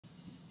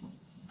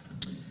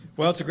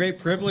Well, it's a great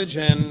privilege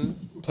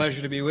and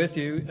pleasure to be with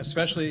you,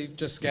 especially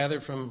just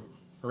gathered from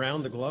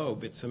around the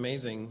globe. It's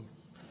amazing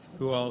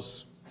who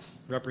all's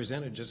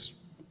represented just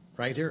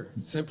right here,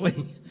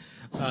 simply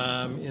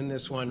in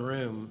this one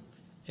room.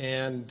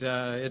 And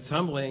it's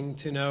humbling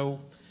to know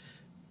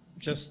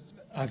just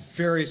a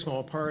very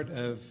small part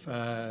of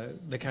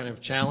the kind of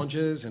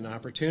challenges and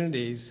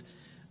opportunities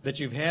that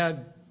you've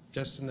had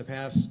just in the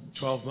past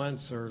 12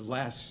 months or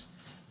less.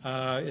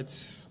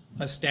 It's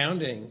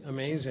astounding,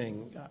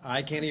 amazing.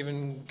 I can't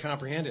even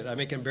comprehend it.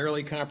 I can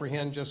barely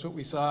comprehend just what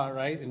we saw,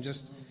 right, in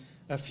just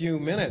a few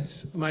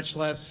minutes, much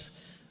less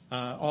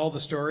all the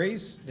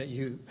stories that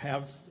you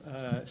have,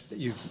 that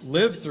you've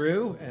lived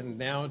through, and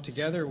now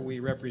together we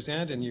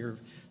represent and you're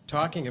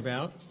talking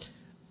about.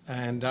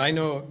 And I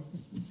know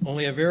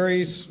only a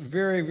very,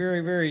 very,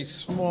 very, very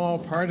small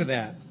part of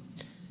that.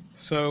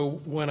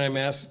 So when I'm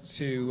asked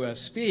to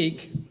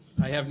speak,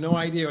 I have no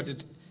idea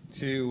what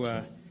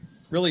to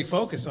really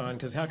focus on,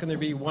 because how can there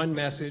be one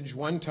message,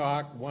 one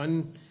talk,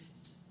 one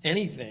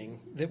anything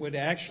that would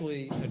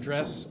actually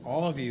address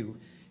all of you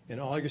in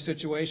all your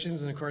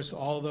situations, and of course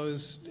all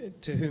those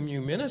to whom you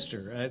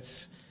minister.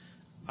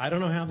 I don't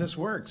know how this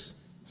works.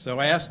 So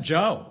I asked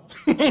Joe,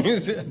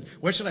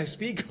 what should I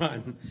speak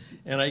on?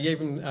 And I gave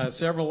him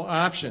several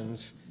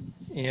options,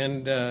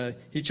 and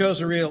he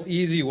chose a real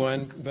easy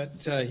one,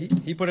 but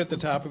he put at the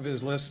top of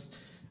his list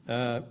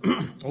a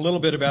little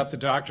bit about the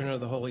doctrine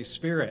of the Holy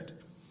Spirit.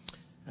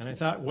 And I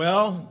thought,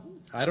 well,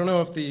 I don't know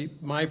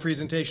if my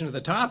presentation of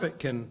the topic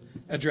can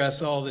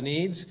address all the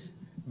needs,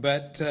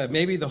 but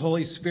maybe the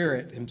Holy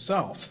Spirit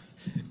himself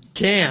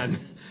can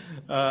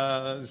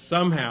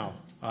somehow.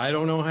 I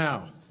don't know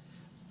how.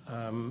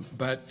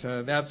 But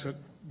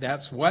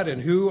that's what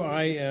and who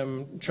I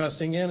am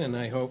trusting in, and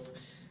I hope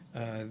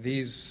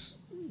these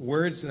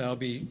words that I'll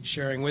be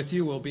sharing with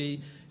you will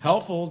be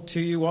helpful to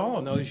you all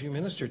and those you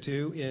minister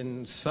to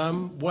in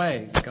some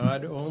way.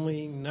 God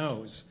only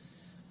knows.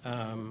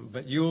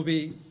 But you will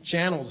be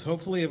channels,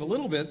 hopefully, of a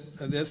little bit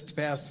of this to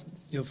pass,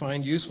 you'll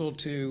find useful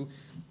to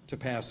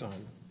pass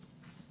on.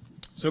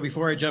 So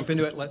before I jump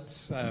into it,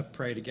 let's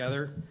pray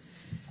together.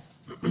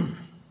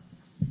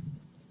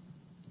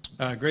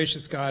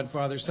 Gracious God,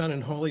 Father, Son,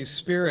 and Holy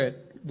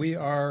Spirit, we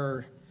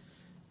are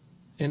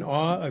in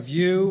awe of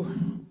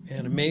you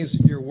and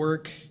amazed at your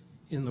work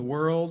in the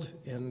world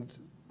and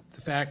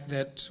the fact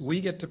that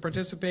we get to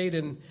participate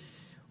in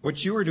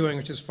what you are doing,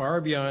 which is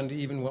far beyond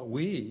even what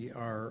we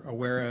are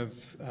aware of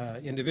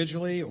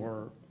individually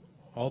or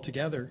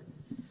altogether.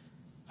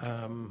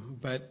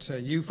 But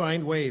you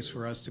find ways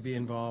for us to be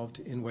involved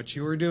in what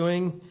you are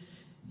doing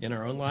in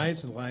our own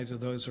lives, in the lives of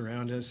those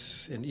around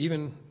us, and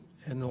even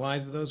in the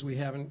lives of those we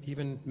haven't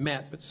even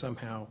met, but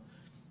somehow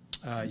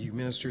you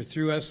minister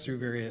through us, through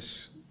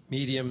various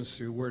mediums,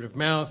 through word of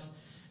mouth,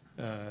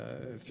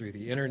 through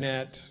the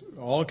internet,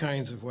 all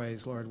kinds of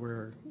ways. Lord,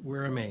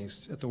 we're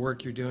amazed at the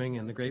work you're doing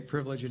and the great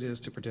privilege it is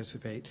to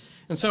participate.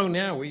 And so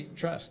now we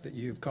trust that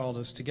you've called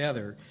us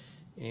together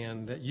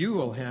and that you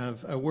will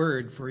have a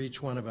word for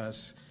each one of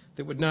us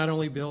that would not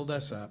only build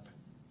us up,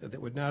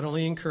 that would not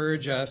only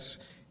encourage us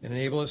and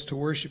enable us to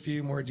worship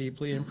you more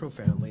deeply and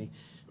profoundly,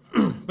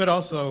 but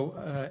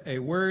also a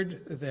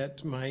word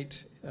that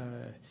might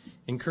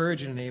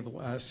encourage and enable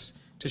us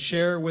to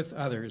share with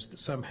others that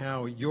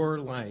somehow your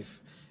life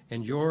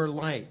and your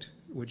light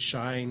would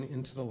shine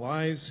into the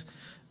lives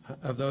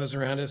of those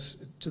around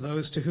us, to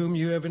those to whom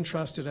you have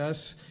entrusted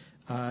us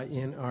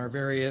in our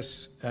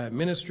various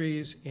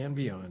ministries and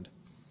beyond.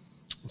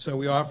 And so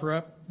we offer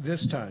up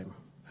this time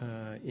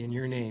in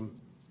your name.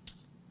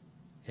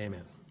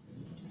 Amen.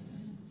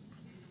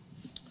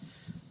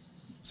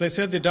 As I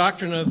said, the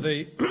doctrine of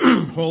the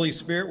Holy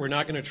Spirit, we're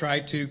not going to try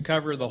to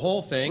cover the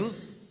whole thing.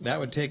 That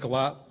would take a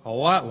lot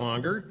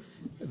longer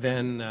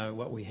than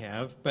what we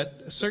have,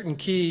 but certain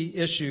key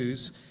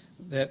issues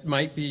that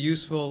might be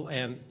useful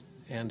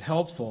and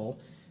helpful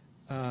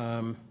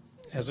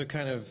as a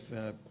kind of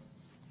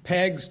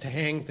pegs to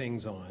hang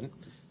things on.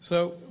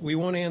 So we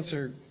won't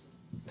answer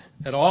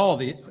all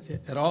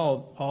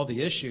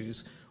the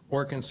issues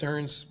or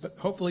concerns, but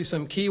hopefully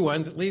some key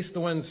ones, at least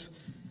the ones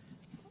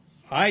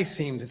I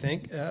seem to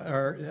think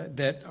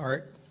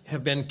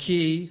have been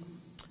key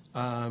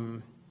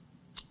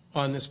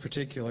on this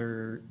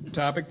particular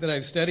topic that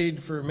I've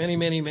studied for many,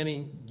 many,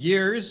 many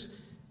years,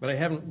 but I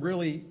haven't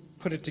really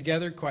put it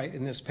together quite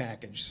in this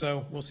package.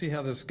 So we'll see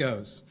how this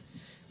goes.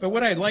 But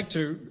what I'd like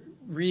to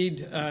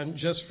read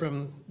just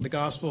from the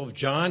Gospel of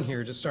John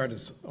here to start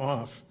us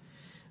off,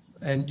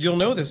 and you'll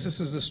know this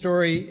is the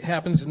story,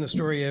 happens in the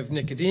story of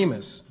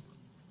Nicodemus.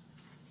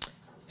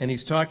 And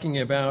he's talking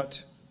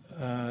about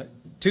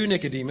to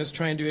Nicodemus,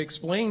 trying to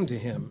explain to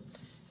him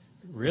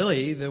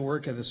really the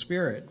work of the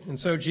Spirit. And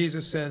so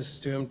Jesus says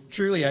to him,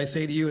 "Truly I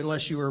say to you,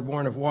 unless you are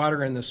born of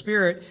water and the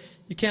Spirit,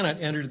 you cannot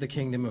enter the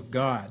kingdom of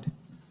God."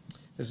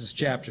 This is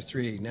chapter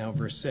 3, now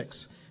verse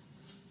 6.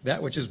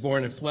 "That which is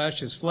born of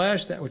flesh is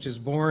flesh, that which is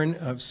born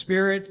of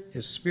spirit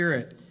is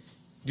spirit.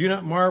 Do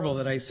not marvel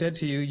that I said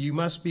to you, you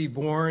must be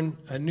born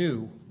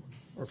anew,"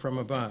 or from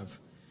above.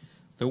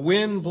 The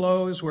wind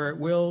blows where it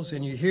wills,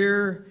 and you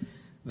hear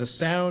the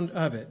sound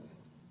of it,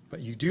 but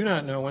you do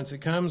not know whence it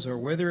comes or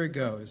whither it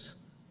goes.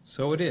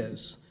 So it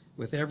is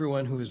with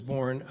everyone who is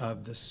born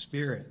of the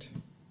Spirit.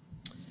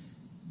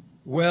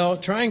 Well,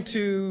 trying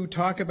to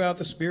talk about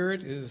the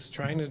Spirit is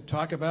trying to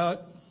talk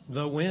about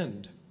the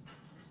wind.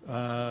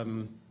 How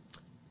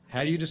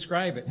do you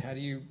describe it? How do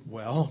you,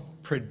 well,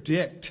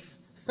 predict,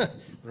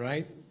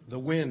 right? The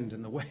wind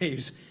and the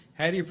waves.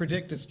 How do you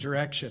predict its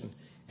direction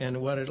and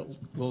what it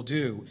will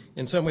do?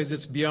 In some ways,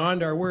 it's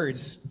beyond our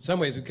words. In some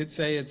ways, we could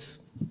say it's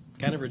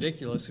kind of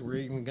ridiculous that we're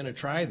even going to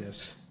try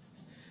this.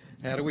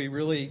 How do we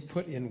really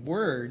put in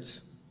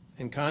words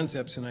and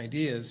concepts and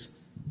ideas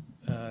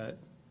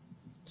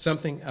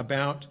something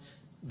about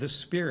the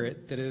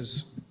Spirit that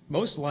is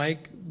most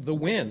like the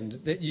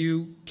wind, that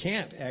you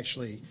can't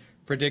actually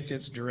predict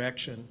its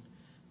direction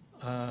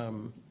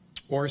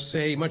or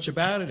say much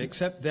about it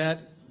except that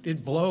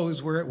it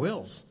blows where it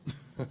wills.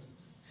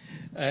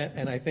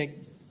 And I think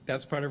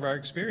that's part of our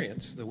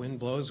experience. The wind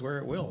blows where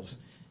it wills.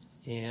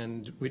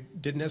 And we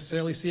didn't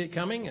necessarily see it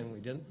coming, and we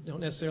don't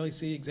necessarily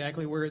see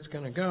exactly where it's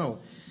going to go.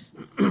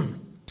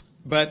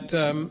 But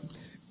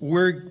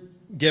we're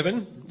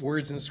given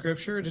words in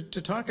Scripture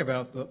to talk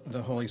about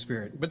the Holy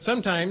Spirit. But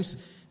sometimes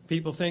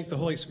people think the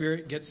Holy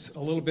Spirit gets a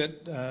little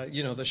bit,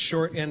 the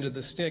short end of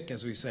the stick,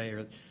 as we say,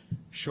 or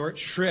short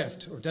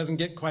shrift, or doesn't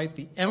get quite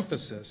the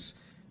emphasis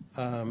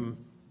that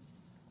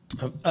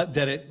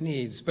it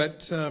needs.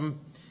 But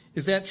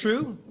is that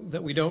true,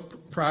 that we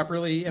don't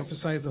properly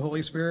emphasize the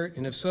Holy Spirit?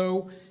 And if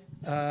so,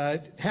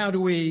 how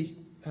do we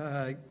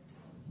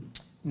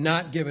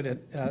not give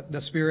it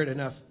the Spirit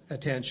enough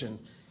attention?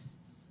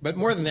 But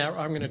more than that,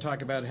 I'm going to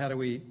talk about how do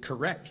we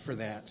correct for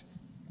that,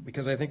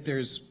 because I think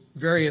there's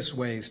various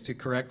ways to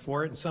correct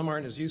for it, and some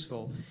aren't as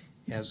useful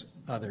as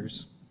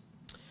others.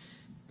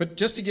 But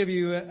just to give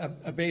you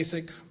a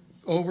basic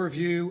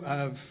overview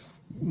of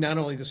not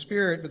only the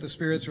Spirit, but the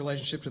Spirit's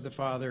relationship to the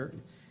Father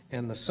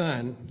and the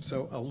Son.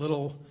 So a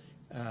little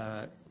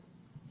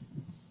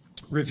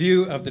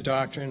review of the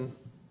doctrine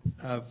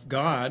of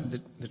God,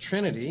 the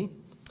Trinity.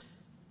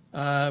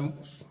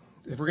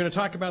 If we're going to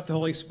talk about the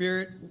Holy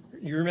Spirit,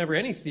 you remember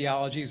any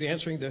theology is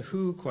answering the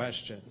who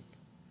question.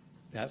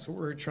 That's what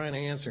we're trying to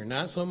answer.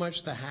 Not so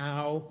much the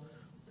how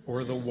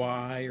or the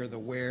why or the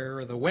where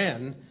or the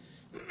when.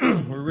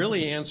 We're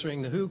really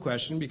answering the who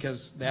question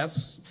because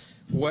that's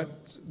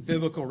what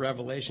biblical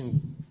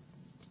revelation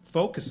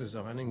focuses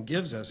on and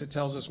gives us. It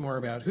tells us more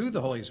about who the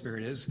Holy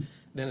Spirit is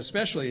than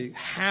especially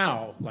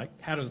how, like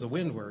how does the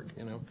wind work,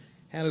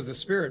 how does the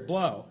Spirit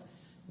blow?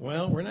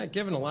 Well, we're not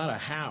given a lot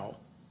of how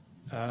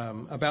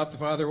about the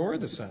Father or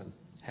the Son.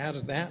 How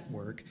does that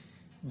work?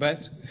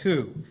 But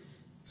who?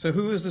 So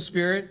who is the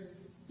Spirit?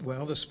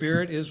 Well, the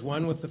Spirit is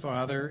one with the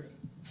Father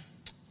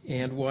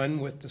and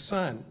one with the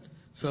Son.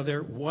 So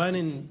they're one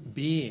in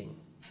being.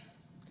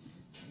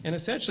 And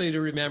essentially to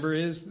remember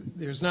is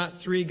there's not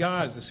three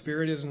gods. The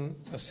Spirit isn't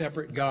a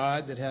separate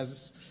God that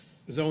has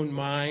his own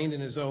mind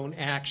and his own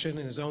action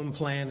and his own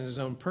plan and his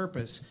own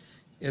purpose.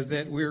 Is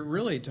that we're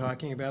really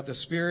talking about the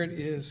Spirit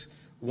is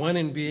one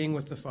in being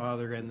with the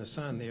Father and the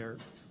Son.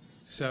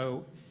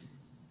 So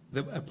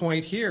the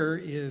point here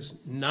is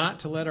not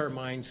to let our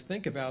minds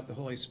think about the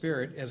Holy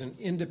Spirit as an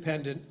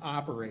independent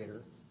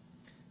operator.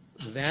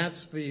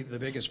 That's the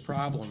biggest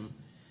problem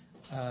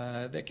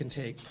that can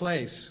take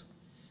place.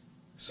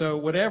 So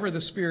whatever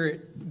the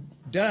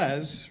Spirit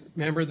does,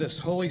 remember this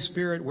Holy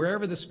Spirit,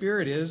 wherever the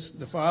Spirit is,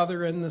 the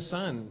Father and the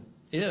Son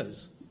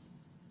is.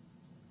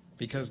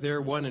 Because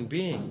they're one in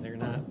being. They're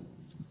not,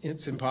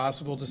 it's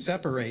impossible to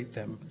separate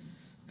them.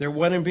 They're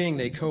one in being.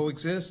 They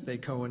coexist, they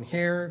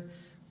co-inhere,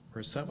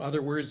 or some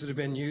other words that have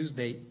been used,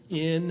 they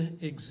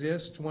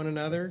in-exist one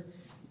another,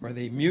 or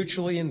they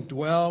mutually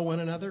indwell one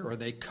another, or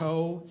they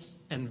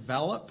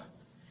co-envelop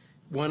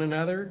one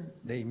another.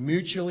 They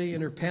mutually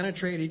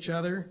interpenetrate each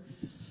other.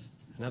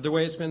 Another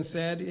way it's been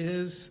said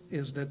is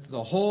that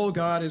the whole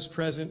God is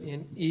present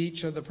in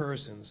each of the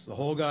persons. The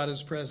whole God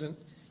is present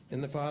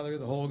in the Father.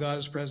 The whole God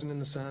is present in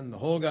the Son. The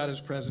whole God is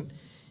present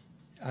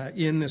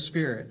in the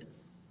Spirit.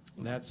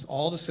 And that's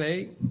all to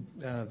say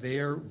they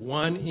are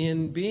one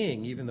in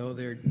being, even though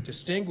they're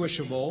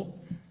distinguishable,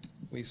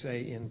 we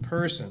say, in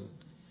person.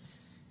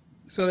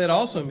 So that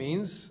also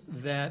means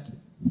that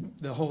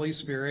the Holy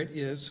Spirit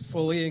is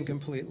fully and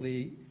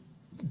completely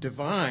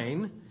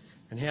divine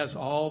and has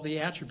all the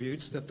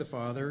attributes that the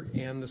Father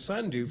and the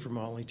Son do from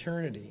all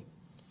eternity.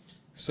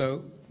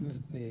 So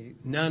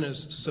none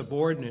is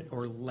subordinate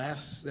or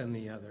less than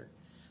the other.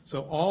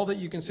 So all that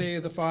you can say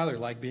of the Father,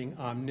 like being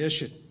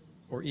omniscient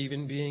or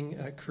even being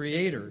a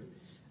creator,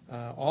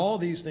 all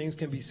these things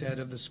can be said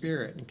of the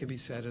Spirit and can be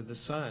said of the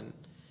Son.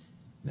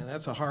 Now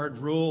that's a hard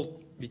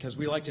rule because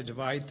we like to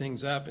divide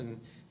things up and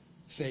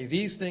say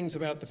these things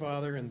about the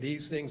Father and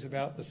these things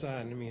about the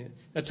Son. I mean,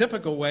 a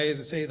typical way is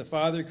to say the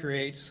Father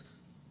creates,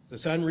 the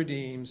Son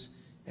redeems,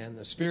 and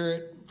the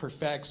Spirit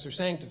perfects or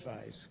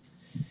sanctifies.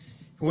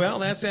 Well,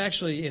 that's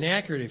actually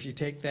inaccurate if you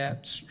take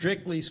that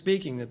strictly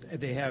speaking, that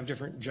they have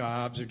different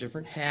jobs or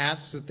different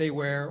hats that they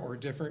wear or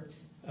different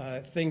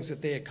things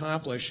that they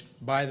accomplish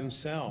by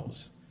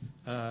themselves.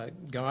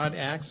 God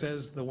acts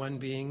as the one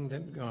being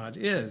that God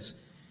is.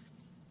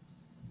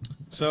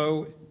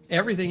 So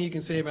everything you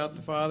can say about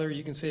the Father,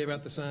 you can say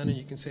about the Son, and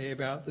you can say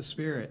about the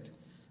Spirit.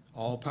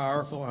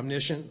 All-powerful,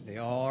 omniscient, they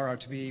all are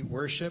to be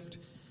worshipped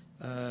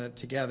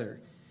together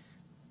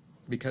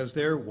because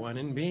they're one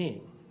in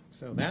being.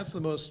 So that's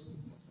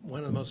one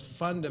of the most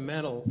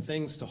fundamental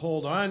things to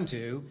hold on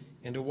to,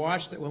 and to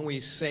watch that when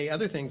we say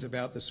other things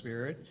about the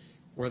Spirit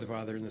or the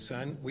Father and the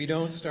Son, we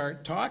don't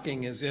start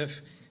talking as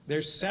if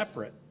they're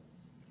separate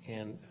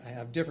and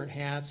have different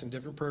hats and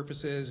different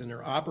purposes and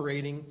are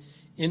operating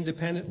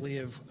independently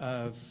of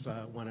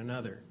one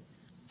another.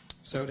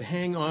 So to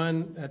hang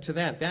on to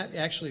that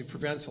actually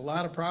prevents a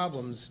lot of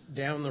problems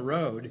down the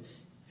road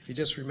if you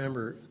just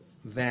remember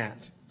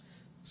that.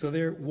 So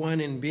they're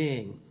one in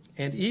being.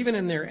 And even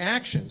in their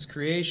actions,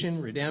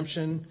 creation,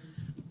 redemption,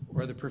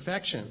 or the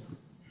perfection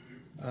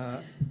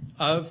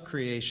of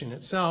creation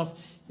itself,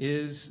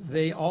 is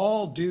they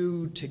all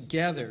do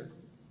together.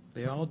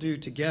 They all do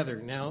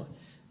together. Now,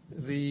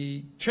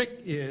 the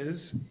trick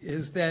is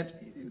that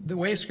the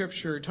way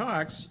Scripture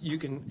talks, you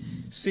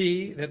can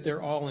see that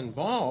they're all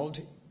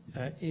involved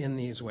in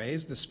these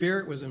ways. The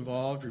Spirit was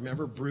involved,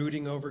 remember,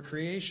 brooding over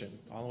creation,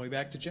 all the way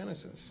back to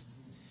Genesis.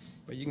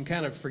 But you can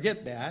kind of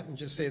forget that and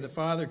just say the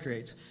Father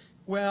creates.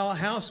 Well,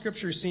 how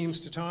Scripture seems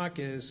to talk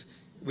is,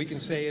 we can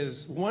say,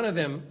 is one of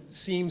them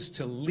seems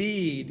to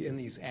lead in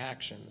these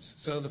actions.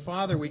 So the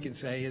Father, we can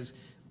say,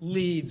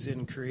 leads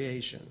in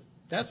creation.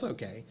 That's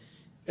okay,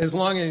 as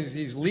long as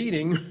he's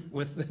leading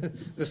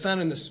with the Son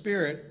and the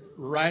Spirit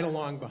right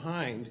along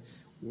behind,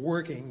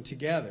 working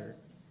together.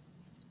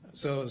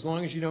 So as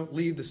long as you don't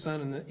leave the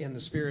Son and the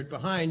Spirit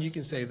behind, you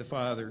can say the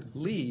Father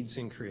leads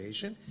in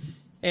creation.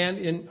 And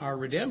in our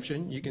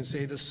redemption, you can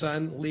say the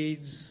Son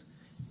leads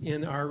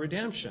in our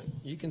redemption.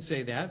 You can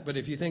say that, but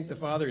if you think the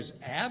Father's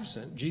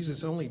absent,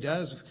 Jesus only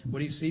does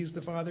what he sees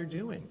the Father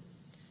doing.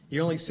 He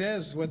only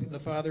says what the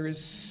Father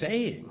is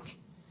saying.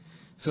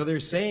 So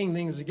they're saying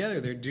things together.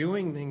 They're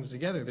doing things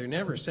together. They're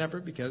never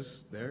separate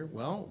because they're,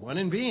 well, one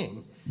in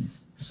being.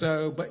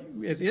 So, but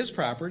it is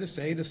proper to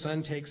say the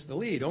Son takes the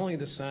lead. Only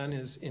the Son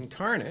is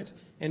incarnate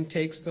and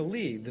takes the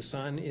lead. The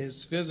Son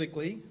is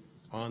physically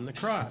on the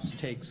cross,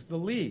 takes the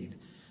lead.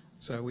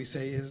 So we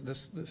say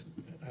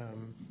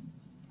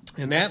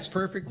and that's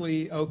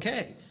perfectly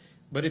okay.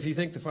 But if you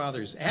think the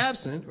Father's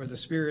absent or the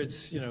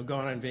Spirit's,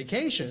 gone on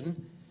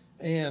vacation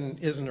and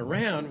isn't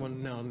around, well,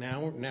 no,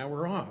 now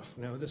we're off.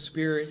 No, the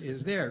Spirit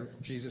is there.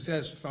 Jesus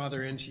says,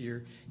 Father, into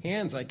your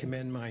hands I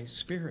commend my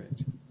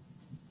spirit.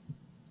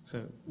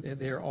 So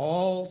they're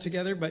all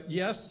together, but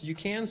yes, you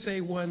can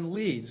say one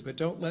leads, but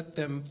don't let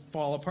them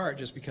fall apart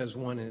just because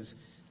one is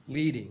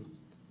leading.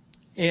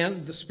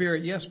 And the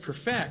Spirit, yes,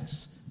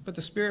 perfects, but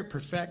the Spirit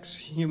perfects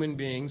human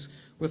beings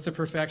with the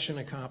perfection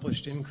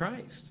accomplished in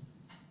Christ.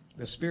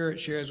 The Spirit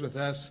shares with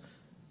us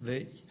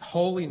the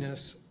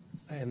holiness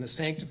and the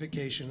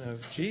sanctification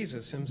of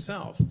Jesus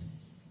himself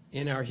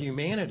in our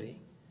humanity.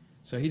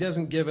 So he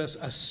doesn't give us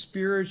a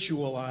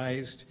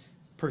spiritualized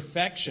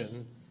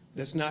perfection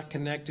that's not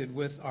connected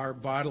with our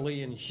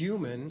bodily and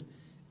human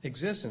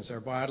existence, our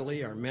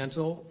bodily, our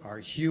mental, our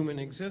human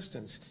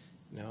existence.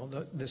 No,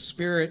 the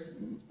Spirit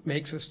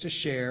makes us to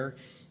share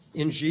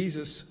in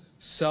Jesus'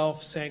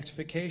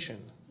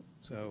 self-sanctification.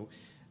 So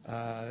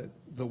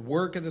the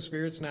work of the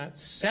Spirit's not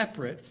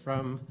separate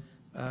from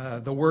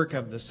the work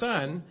of the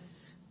Son,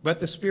 but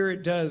the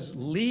Spirit does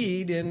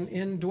lead in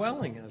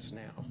indwelling us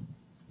now.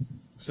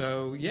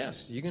 So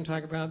yes, you can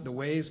talk about the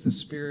ways the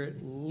Spirit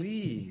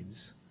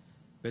leads,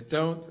 but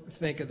don't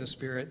think of the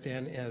Spirit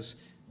then as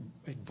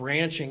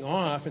branching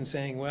off and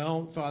saying,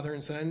 well, Father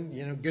and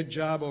Son, good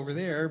job over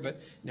there, but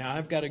now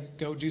I've got to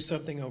go do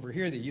something over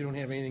here that you don't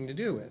have anything to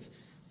do with.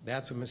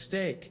 That's a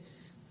mistake.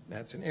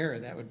 That's an error.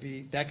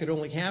 That could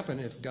only happen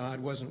if God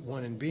wasn't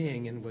one in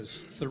being and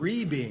was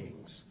three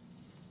beings.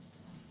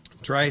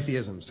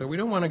 Tritheism. So we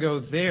don't want to go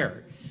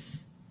there.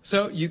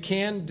 So you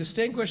can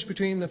distinguish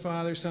between the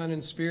Father, Son,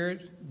 and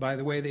Spirit by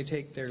the way they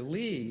take their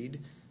lead,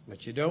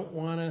 but you don't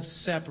want to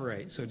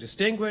separate. So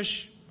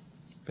distinguish,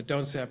 but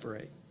don't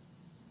separate.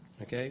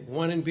 Okay?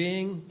 One in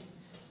being,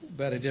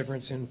 but a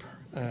difference in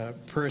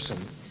person.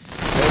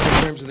 Both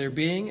in terms of their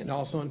being and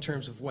also in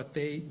terms of what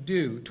they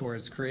do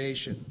towards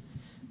creation.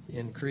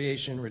 In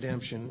creation,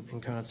 redemption,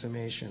 and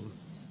consummation.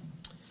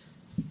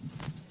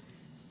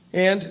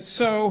 And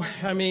so,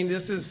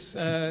 this is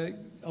a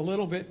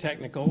little bit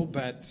technical,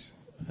 but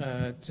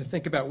to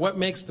think about what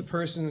makes the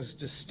persons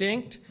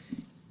distinct,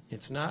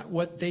 it's not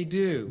what they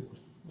do.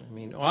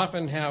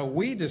 Often how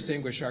we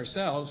distinguish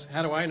ourselves,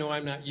 how do I know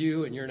I'm not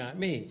you and you're not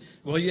me?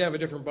 Well, you have a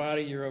different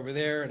body, you're over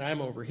there, and I'm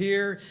over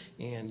here,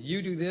 and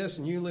you do this,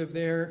 and you live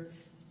there.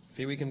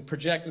 See, we can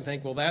project and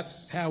think, well,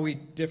 that's how we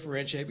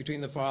differentiate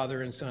between the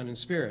Father and Son and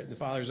Spirit. The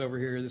Father's over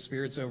here, the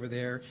Spirit's over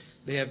there.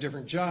 They have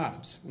different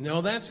jobs.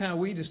 No, that's how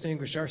we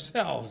distinguish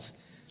ourselves.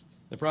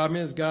 The problem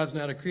is God's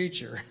not a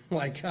creature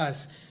like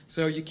us.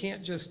 So you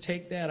can't just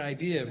take that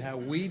idea of how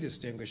we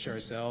distinguish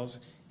ourselves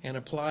and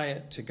apply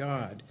it to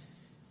God.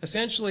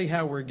 essentially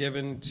how we're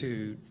given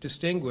to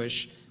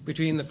distinguish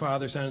between the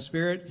Father, Son, and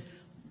Spirit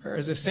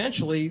is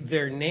essentially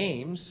their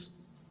names.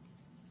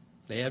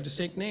 They have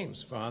distinct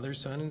names, Father,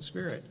 Son, and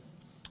Spirit.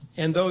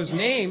 And those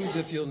names,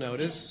 if you'll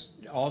notice,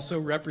 also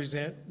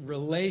represent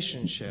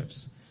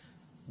relationships.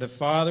 The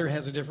Father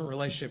has a different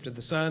relationship to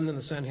the Son than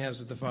the Son has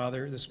to the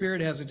Father. The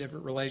Spirit has a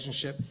different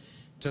relationship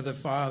to the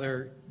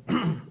Father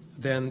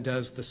than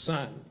does the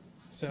Son.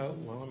 So,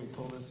 well, let me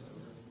pull this over.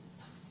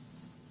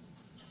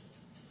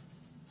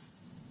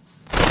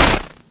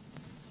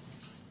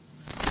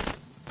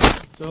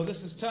 So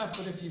this is tough,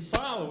 but if you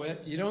follow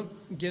it, you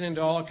don't get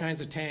into all kinds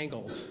of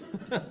tangles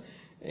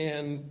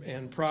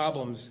and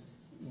problems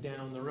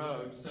down the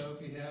road. So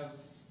if you have,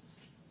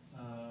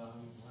 well,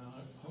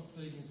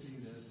 hopefully you can see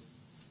this.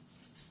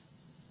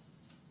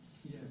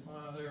 You have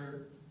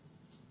Father,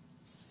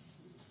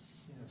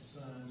 you have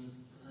Son.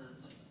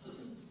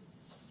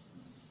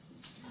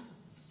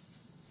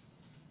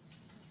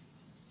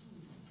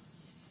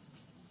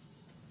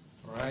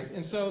 All right,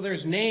 and so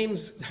there's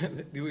names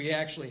that we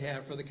actually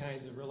have for the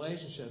kinds of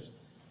relationships.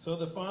 So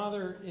the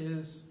Father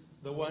is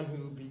the one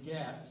who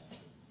begets.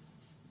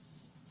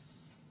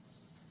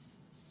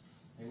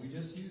 And we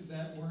just use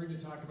that word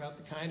to talk about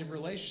the kind of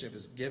relationship.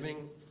 Is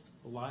giving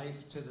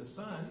life to the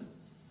Son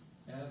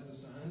as the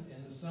Son,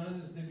 and the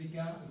Son is the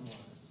begotten one.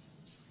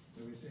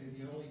 So we say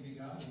the only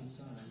begotten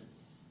Son.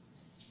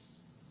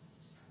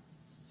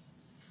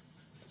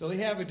 So they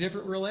have a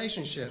different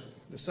relationship.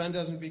 The Son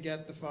doesn't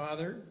beget the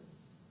Father,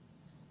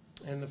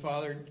 and the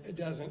Father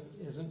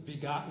isn't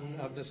begotten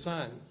of the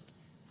Son.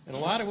 And a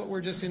lot of what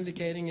we're just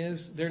indicating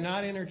is they're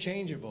not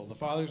interchangeable. The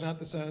Father's not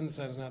the Son, the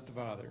Son's not the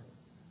Father.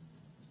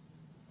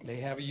 They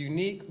have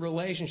unique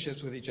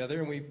relationships with each other,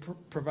 and we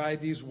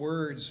provide these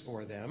words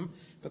for them.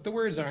 But the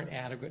words aren't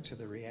adequate to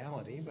the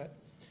reality, but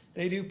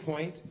they do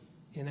point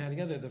in that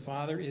together. The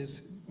Father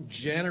is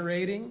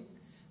generating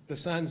the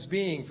Son's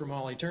being from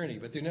all eternity,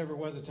 but there never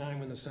was a time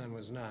when the Son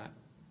was not.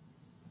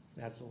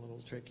 That's a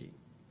little tricky.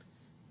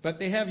 But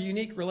they have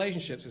unique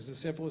relationships is the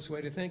simplest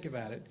way to think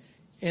about it.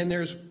 And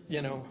there's,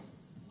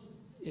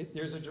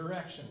 there's a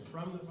direction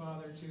from the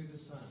Father to the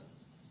Son.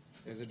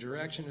 There's a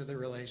direction to the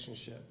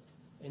relationship.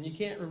 And you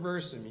can't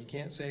reverse them. You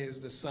can't say as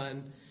the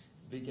Son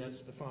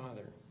begets the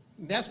Father.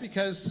 And that's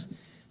because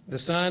the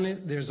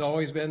Son, there's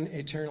always been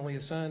eternally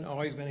the Son,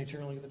 always been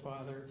eternally the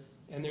Father,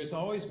 and there's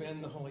always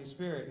been the Holy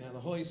Spirit. Now,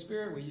 the Holy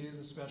Spirit, we use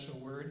a special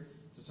word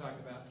to talk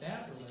about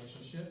that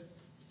relationship.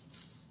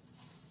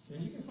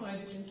 And you can find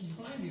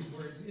these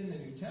words in the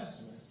New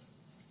Testament.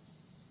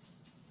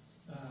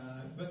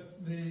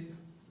 But the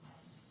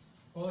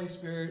Holy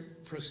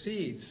Spirit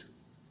proceeds.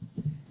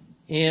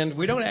 And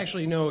we don't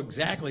actually know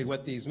exactly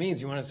what these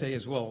means. You want to say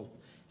is, well,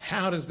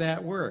 how does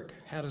that work?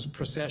 How does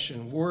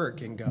procession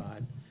work in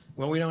God?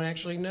 Well, we don't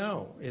actually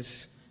know.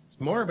 It's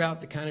more about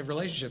the kind of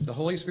relationship. The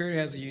Holy Spirit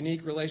has a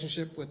unique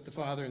relationship with the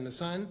Father and the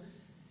Son,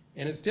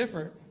 and it's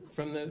different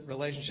from the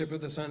relationship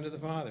of the Son to the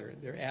Father.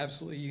 They're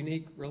absolutely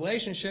unique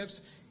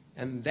relationships,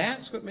 and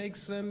that's what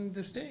makes them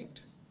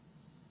distinct.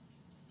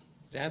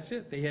 That's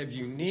it. They have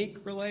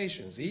unique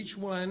relations. Each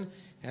one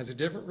has a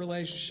different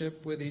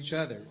relationship with each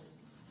other.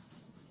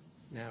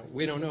 Now,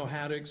 we don't know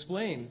how to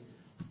explain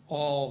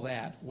all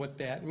that, what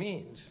that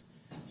means.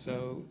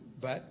 So,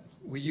 but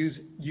we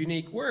use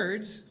unique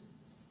words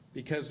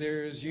because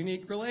there's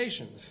unique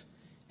relations.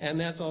 And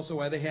that's also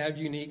why they have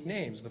unique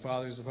names. The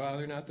Father's the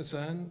Father, not the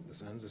Son. The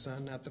Son's the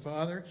Son, not the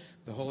Father.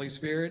 The Holy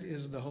Spirit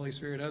is the Holy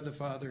Spirit of the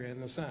Father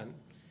and the Son.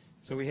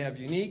 So we have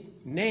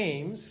unique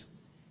names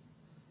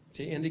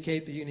to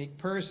indicate the unique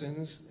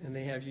persons, and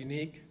they have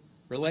unique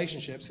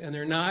relationships, and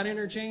they're not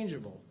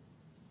interchangeable.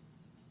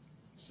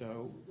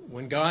 So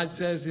when God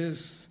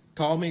says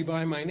call me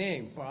by my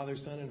name, Father,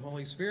 Son, and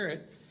Holy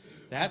Spirit,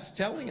 that's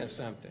telling us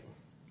something.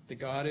 That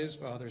God is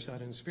Father,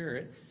 Son, and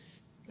Spirit.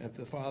 That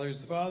the Father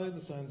is the Father,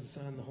 the Son is the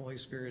Son, the Holy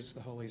Spirit is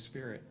the Holy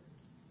Spirit.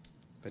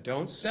 But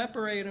don't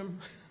separate them.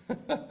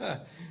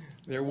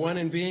 They're one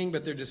in being,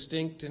 but they're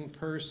distinct in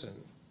person.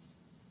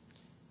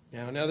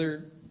 Now,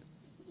 another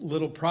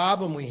little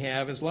problem we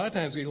have is a lot of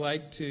times we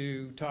like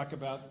to talk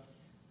about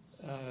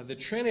the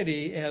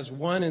Trinity as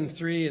 1 and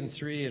 3 and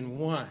 3 and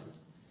 1.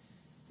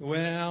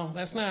 Well,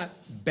 that's not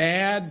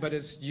bad, but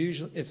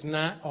it's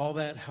not all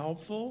that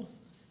helpful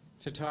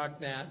to talk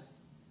that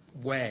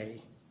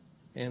way.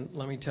 And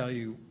let me tell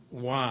you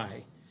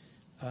why.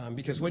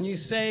 Because when you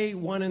say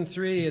 1 and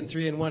 3 and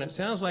 3 and 1, it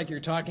sounds like you're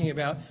talking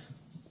about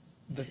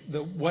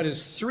what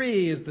is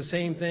 3 is the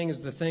same thing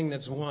as the thing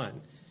that's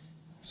 1.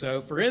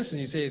 So, for instance,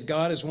 you say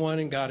God is 1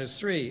 and God is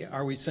 3.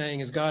 Are we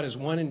saying is God is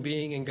 1 in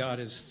being and God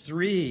is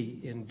 3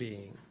 in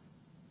being?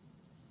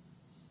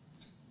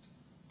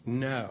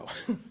 No.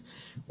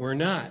 We're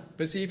not.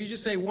 But see, if you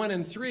just say 1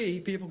 and 3,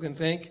 people can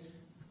think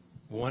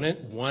one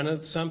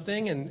of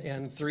something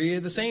and 3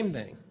 of the same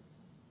thing.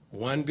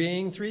 1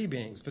 being, 3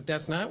 beings. But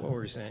that's not what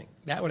we're saying.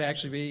 That would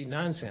actually be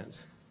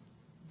nonsense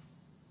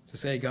to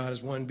say God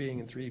is 1 being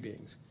and 3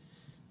 beings.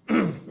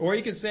 Or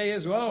you could say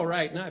as well,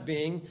 right, not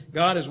being,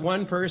 God is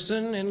 1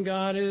 person and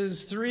God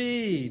is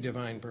 3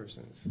 divine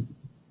persons.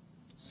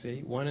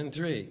 See, 1 and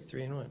 3,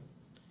 3 and 1.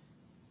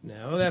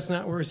 No, that's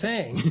not what we're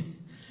saying.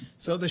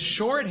 So the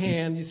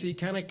shorthand, you see,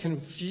 kind of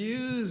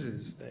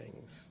confuses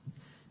things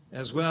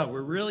as well.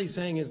 We're really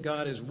saying is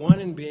God is 1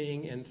 in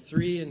being and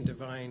 3 in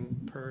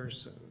divine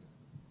person.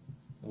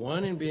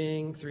 1 in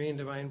being, 3 in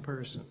divine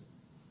person.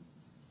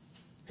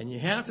 And you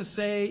have to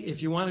say,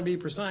 if you want to be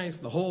precise,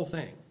 the whole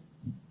thing.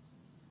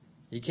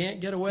 You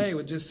can't get away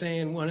with just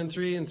saying 1 and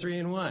 3 and 3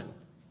 and 1.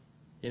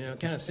 You know,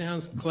 it kind of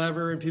sounds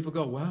clever and people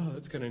go, wow,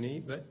 that's kind of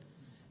neat, but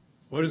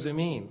what does it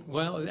mean?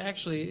 Well, it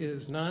actually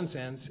is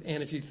nonsense.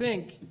 And if you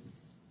think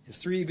it's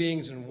 3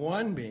 beings and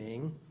 1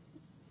 being,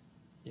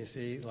 you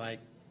see,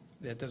 like,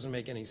 that doesn't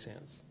make any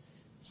sense.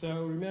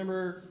 So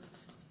remember,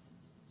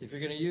 if you're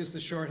going to use the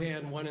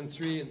shorthand 1 and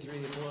 3 and 3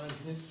 and 1,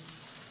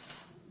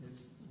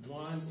 it's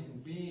 1 in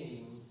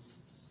being,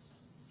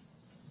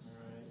 all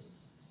right,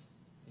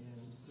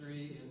 and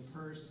 3 in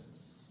person.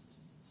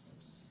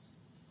 Oops.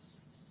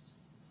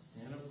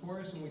 And of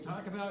course, when we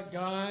talk about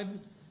God,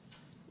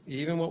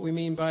 even what we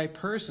mean by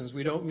persons,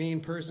 we don't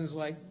mean persons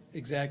like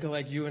exactly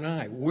like you and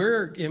I.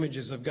 We're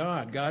images of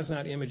God. God's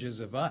not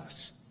images of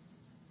us.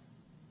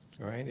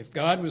 All right? If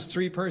God was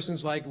 3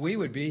 persons like we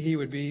would be, he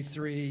would be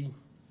 3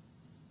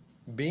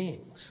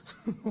 beings.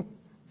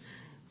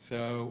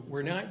 So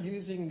we're not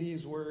using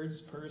these words,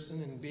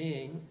 person and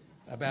being,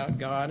 about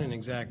God in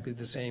exactly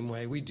the same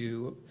way we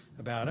do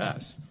about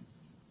us.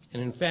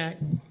 And in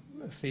fact,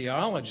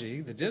 theology,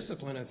 the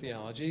discipline of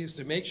theology, is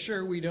to make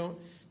sure we don't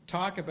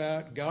talk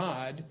about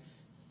God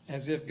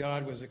as if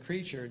God was a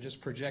creature,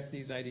 just project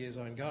these ideas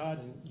on God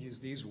and use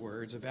these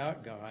words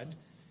about God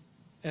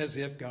as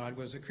if God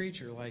was a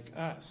creature like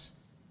us.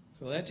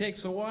 So that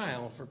takes a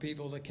while for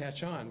people to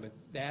catch on, but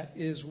that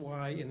is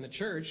why in the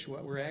church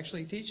what we're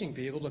actually teaching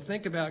people to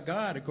think about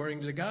God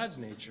according to God's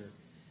nature,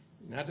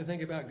 not to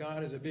think about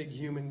God as a big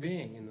human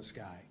being in the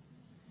sky.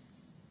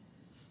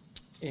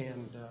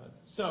 And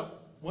so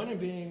 1 in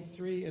being,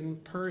 3 in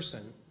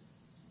person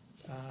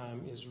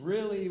is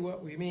really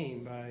what we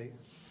mean by.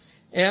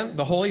 And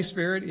the Holy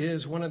Spirit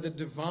is one of the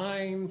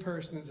divine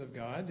persons of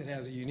God that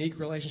has a unique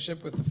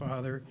relationship with the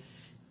Father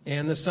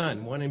and the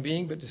Son, 1 in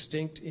being but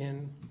distinct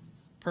in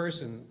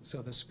person.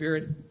 So the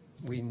Spirit,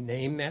 we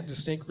name that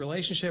distinct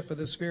relationship with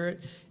the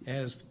Spirit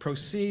as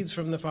proceeds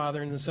from the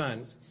Father and the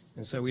Son.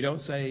 And so we don't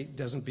say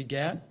doesn't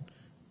beget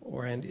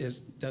or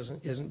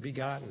isn't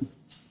begotten.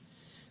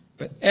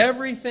 But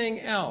everything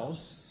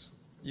else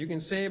you can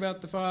say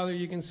about the Father,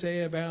 you can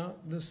say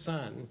about the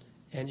Son,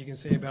 and you can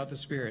say about the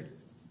Spirit.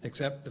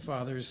 Except the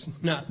Father's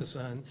not the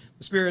Son,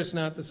 the Spirit's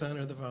not the Son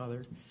or the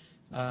Father,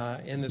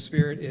 and the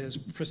Spirit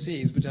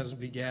proceeds but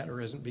doesn't beget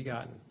or isn't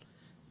begotten.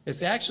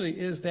 It actually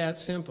is that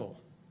simple.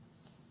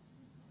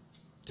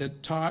 To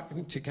talk,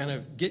 to kind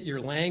of get your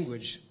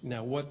language,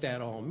 now what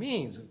that all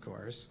means, of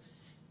course,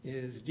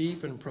 is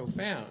deep and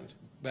profound,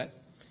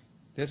 but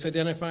this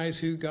identifies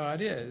who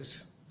God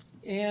is.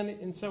 And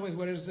in some ways,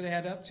 what does it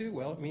add up to?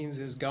 Well, it means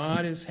is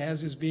God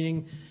has his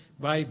being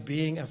by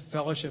being a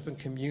fellowship and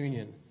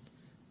communion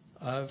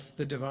of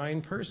the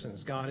divine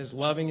persons. God is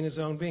loving in his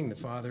own being. The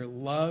Father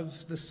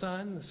loves the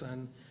Son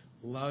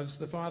loves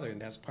the Father,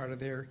 and that's part of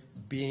their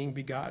being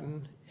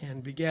begotten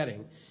and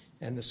begetting.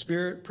 And the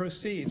Spirit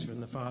proceeds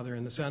from the Father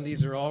and the Son.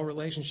 These are all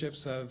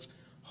relationships of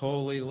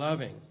holy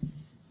loving.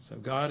 So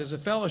God is a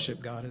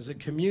fellowship. God is a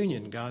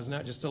communion. God's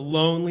not just a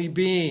lonely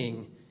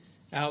being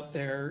out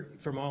there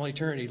from all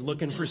eternity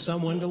looking for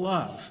someone to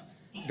love.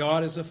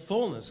 God is a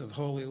fullness of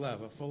holy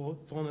love, a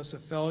fullness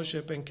of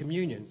fellowship and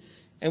communion.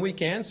 And we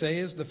can say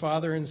is the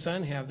Father and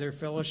Son have their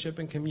fellowship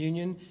and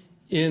communion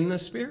in the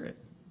Spirit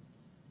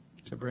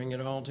to bring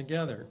it all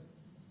together.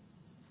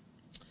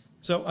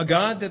 So a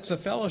God that's a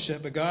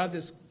fellowship, a God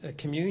that's a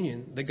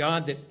communion, the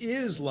God that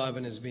is love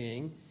in his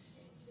being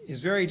is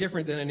very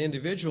different than an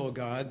individual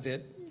God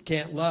that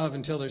can't love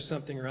until there's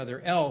something or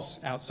other else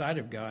outside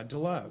of God to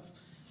love.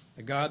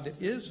 A God that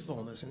is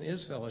fullness and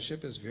is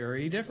fellowship is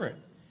very different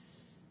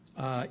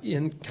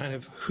in kind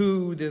of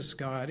who this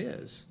God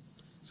is.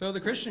 So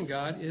the Christian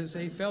God is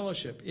a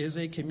fellowship, is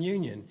a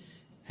communion,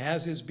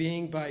 has his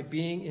being by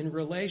being in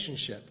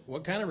relationship.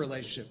 What kind of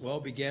relationship? Well,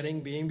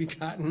 begetting, being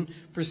begotten,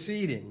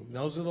 proceeding.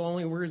 Those are the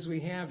only words we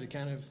have to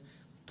kind of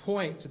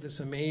point to this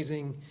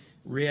amazing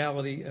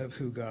reality of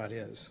who God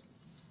is.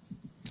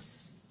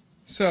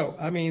 So,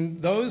 I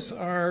mean, those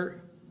are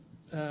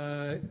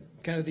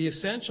kind of the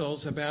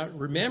essentials about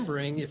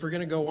remembering, if we're going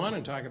to go on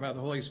and talk about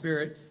the Holy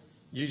Spirit,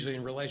 usually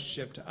in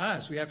relationship to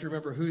us, we have to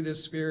remember who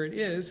this Spirit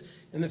is.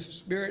 And the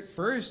Spirit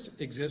first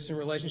exists in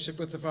relationship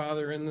with the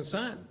Father and the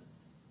Son.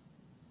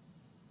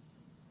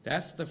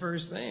 That's the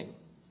first thing.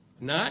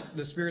 Not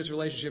the Spirit's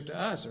relationship to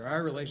us or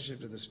our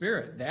relationship to the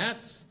Spirit.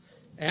 That's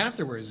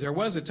afterwards. There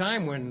was a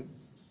time when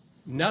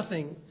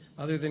nothing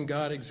other than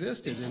God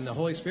existed, and the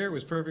Holy Spirit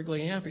was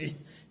perfectly happy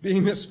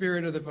being the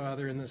Spirit of the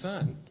Father and the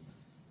Son.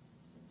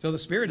 So the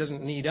Spirit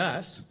doesn't need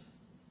us.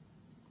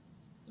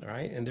 All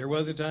right? And there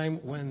was a time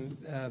when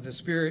the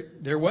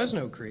Spirit, there was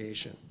no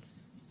creation.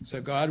 So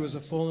God was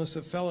a fullness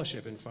of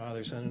fellowship in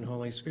Father, Son, and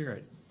Holy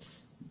Spirit.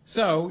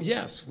 So,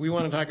 yes, we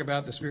want to talk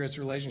about the Spirit's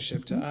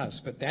relationship to us,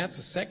 but that's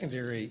a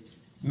secondary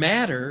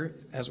matter,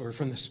 as we're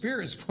from the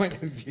Spirit's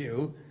point of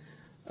view.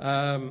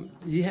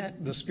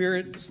 The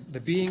Spirit, the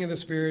being of the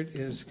Spirit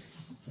is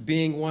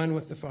being one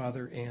with the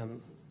Father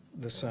and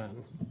the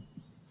Son.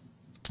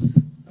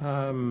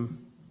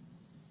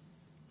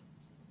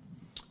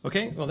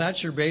 Okay, well,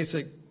 that's your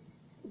basic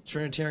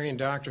Trinitarian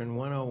Doctrine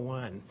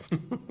 101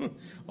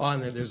 on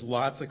there. There's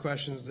lots of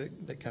questions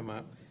that come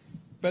up.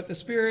 But the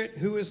Spirit,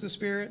 who is the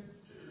Spirit?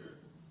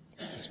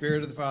 The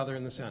Spirit of the Father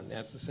and the Son.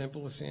 That's the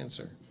simplest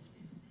answer.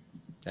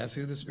 That's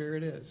who the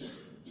Spirit is.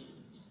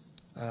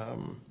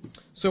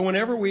 So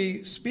whenever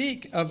we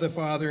speak of the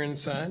Father and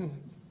Son,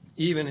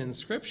 even in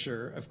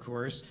Scripture, of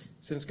course,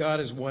 since God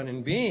is one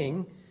in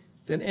being,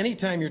 then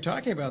anytime you're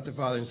talking about the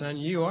Father and Son,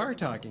 you are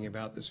talking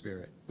about the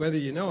Spirit, whether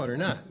you know it or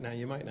not. Now,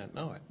 you might not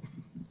know it.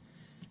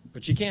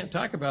 But you can't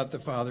talk about the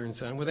Father and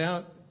Son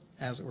without,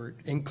 as it were,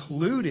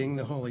 including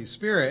the Holy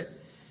Spirit.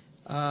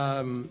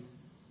 Sometimes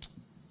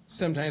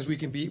we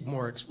can be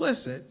more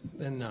explicit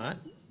than not.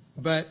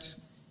 But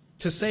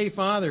to say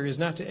Father is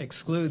not to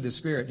exclude the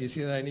Spirit. Do you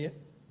see the idea?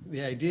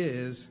 The idea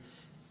is,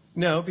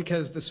 no,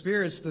 because the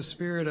Spirit's the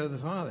Spirit of the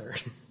Father.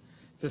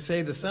 To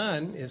say the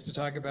Son is to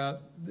talk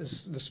about the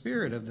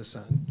Spirit of the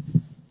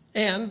Son.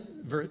 And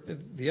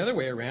the other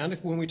way around,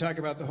 when we talk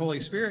about the Holy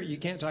Spirit, you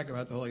can't talk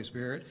about the Holy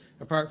Spirit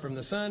apart from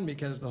the Son,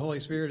 because the Holy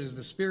Spirit is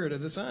the Spirit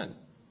of the Son.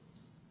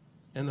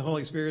 And the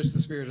Holy Spirit is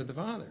the Spirit of the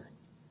Father.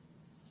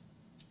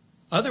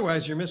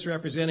 Otherwise, you're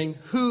misrepresenting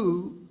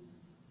who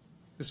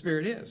the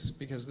Spirit is,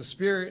 because the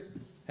Spirit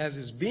has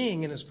his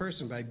being in his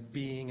person by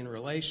being in a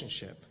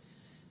relationship.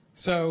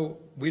 So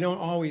we don't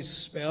always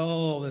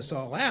spell this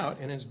all out,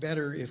 and it's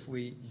better if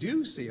we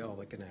do see all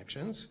the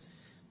connections.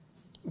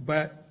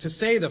 But to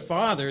say the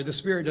Father, the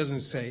Spirit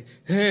doesn't say,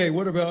 hey,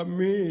 what about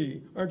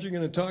me? Aren't you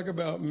going to talk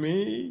about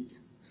me?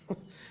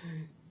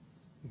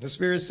 The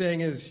Spirit's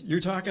saying is, you're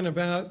talking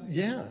about,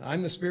 yeah,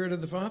 I'm the Spirit of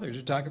the Father.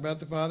 To talk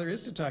about the Father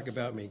is to talk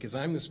about me, because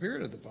I'm the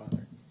Spirit of the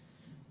Father.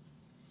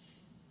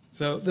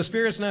 So the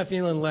Spirit's not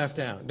feeling left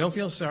out. Don't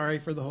feel sorry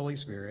for the Holy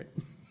Spirit.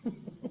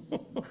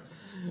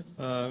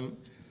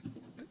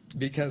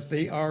 Because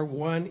they are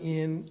one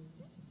in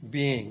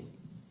being.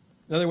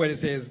 Another way to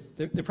say is,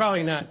 they're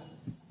probably not,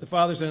 the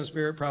Father, Son, and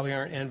Spirit probably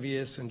aren't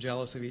envious and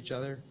jealous of each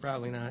other.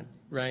 Probably not,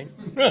 right?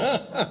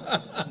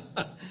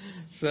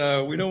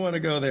 So we don't want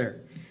to go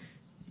there.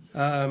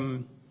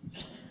 Now,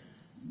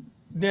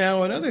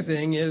 another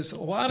thing is, a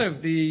lot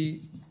of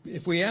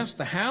if we ask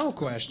the how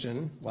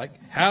question, like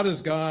how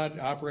does God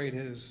operate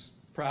his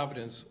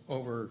providence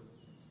over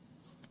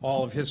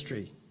all of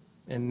history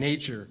and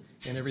nature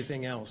and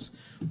everything else?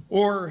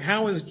 Or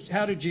how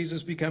did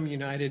Jesus become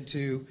united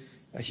to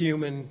a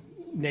human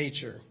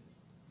nature?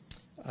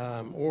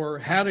 Or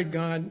how did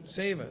God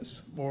save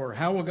us? Or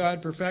how will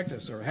God perfect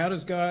us? Or how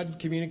does God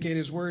communicate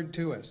his word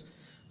to us?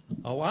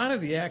 A lot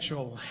of the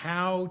actual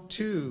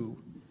how-to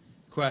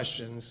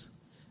questions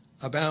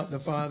about the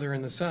Father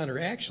and the Son are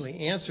actually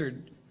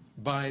answered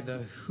by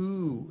the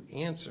who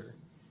answer.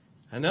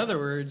 In other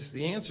words,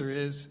 the answer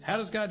is, how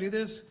does God do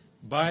this?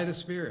 By the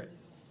Spirit.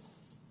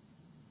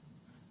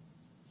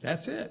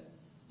 That's it.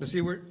 But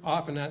see, we're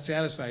often not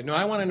satisfied. No,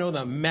 I want to know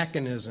the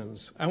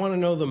mechanisms. I want to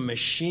know the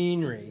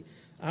machinery.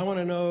 I want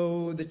to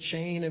know the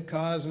chain of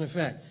cause and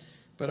effect.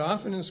 But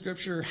often in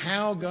Scripture,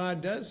 how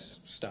God does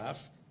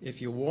stuff,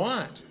 if you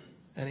want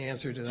an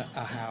answer to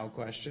a how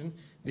question,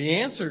 the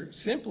answer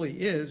simply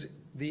is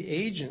the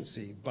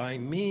agency by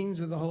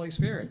means of the Holy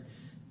Spirit.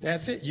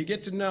 That's it. You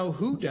get to know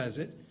who does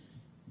it,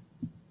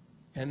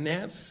 and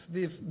that's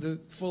the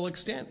full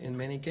extent in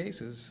many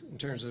cases in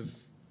terms of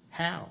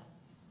how.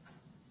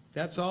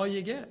 That's all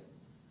you get,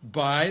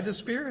 by the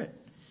Spirit.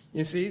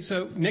 You see,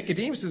 so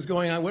Nicodemus is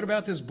going on, what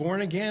about this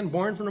born again,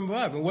 born from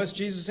above? And what's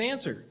Jesus'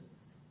 answer?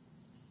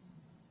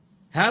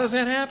 How does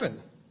that happen?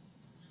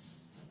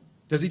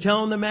 Does he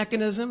tell him the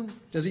mechanism?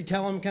 Does he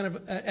tell him kind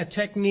of a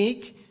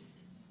technique?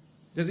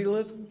 Does he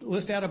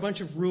list out a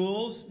bunch of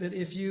rules that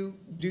if you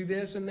do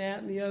this and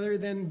that and the other,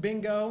 then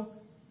bingo?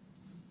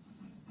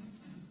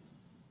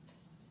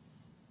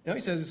 No, he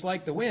says it's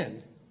like the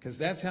wind, because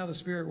that's how the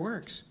Spirit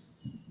works.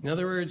 In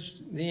other words,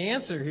 the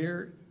answer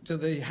here to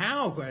the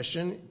how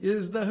question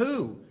is the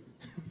who.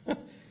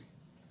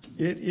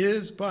 It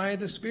is by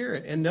the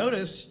Spirit. And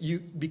notice,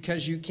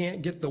 because you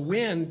can't get the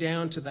wind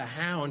down to the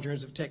how in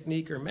terms of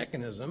technique or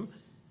mechanism,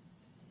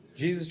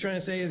 Jesus is trying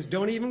to say is,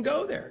 don't even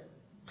go there.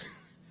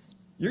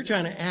 You're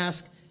trying to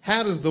ask,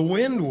 how does the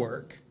wind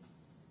work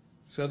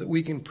so that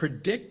we can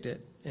predict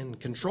it and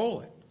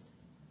control it?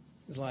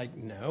 It's like,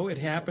 no, it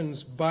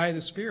happens by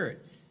the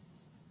Spirit.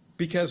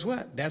 Because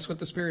what? That's what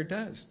the Spirit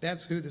does.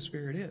 That's who the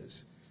Spirit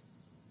is.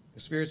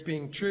 The Spirit's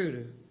being true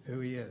to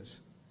who he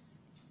is.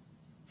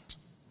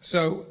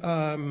 So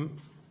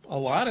a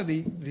lot of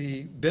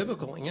the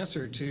biblical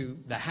answer to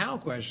the how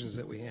questions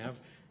that we have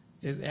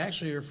is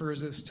actually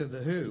refers us to the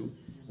who,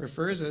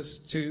 refers us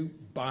to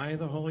by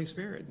the Holy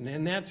Spirit. And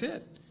then that's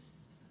it.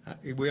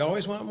 We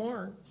always want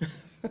more.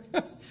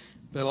 But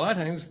a lot of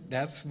times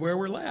that's where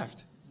we're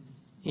left.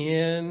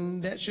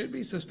 And that should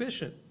be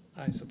sufficient,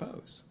 I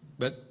suppose.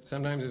 But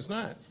sometimes it's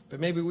not. But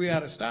maybe we ought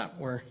to stop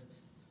where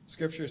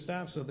Scripture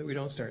stops so that we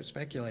don't start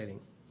speculating.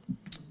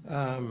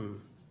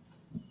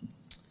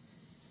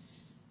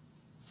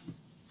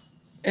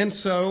 And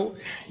so,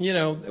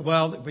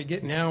 well, we're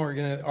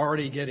going to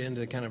already get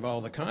into kind of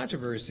all the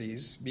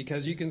controversies,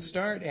 because you can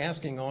start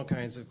asking all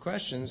kinds of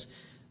questions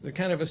that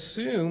kind of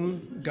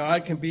assume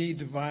God can be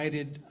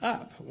divided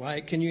up.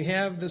 Like, can you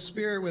have the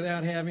Spirit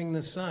without having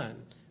the Son?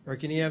 Or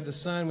can you have the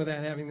Son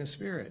without having the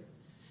Spirit?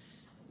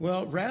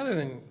 Well,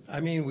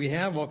 we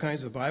have all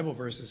kinds of Bible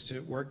verses to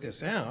work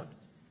this out.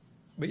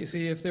 But you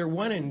see, if they're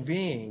one in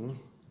being,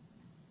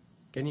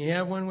 can you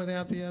have one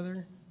without the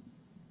other?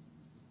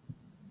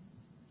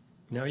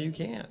 No, you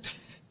can't.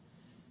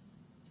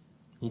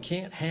 You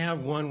can't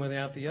have one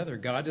without the other.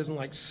 God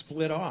doesn't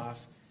split off,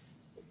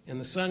 and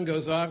the Son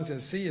goes off and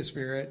says, see you,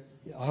 Spirit,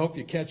 I hope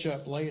you catch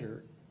up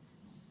later.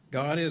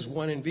 God is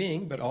one in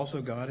being, but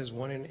also God is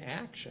one in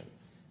action.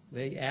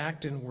 They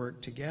act and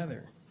work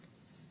together.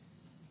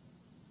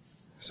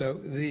 So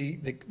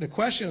the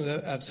question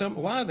of a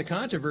lot of the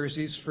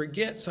controversies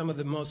forget some of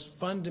the most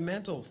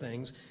fundamental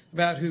things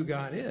about who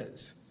God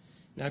is.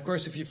 Now, of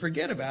course, if you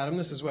forget about him,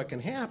 this is what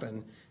can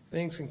happen.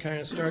 Things can kind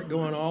of start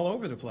going all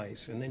over the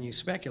place, and then you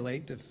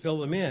speculate to fill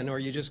them in, or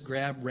you just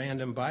grab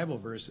random Bible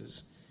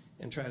verses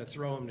and try to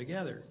throw them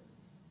together.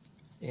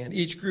 And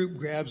each group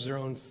grabs their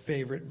own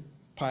favorite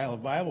pile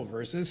of Bible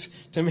verses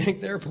to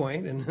make their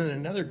point, and then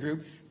another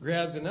group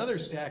grabs another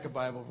stack of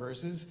Bible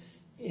verses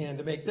and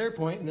to make their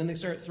point, and then they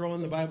start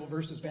throwing the Bible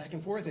verses back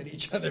and forth at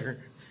each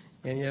other,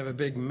 and you have a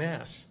big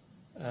mess.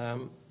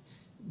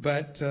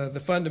 But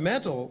the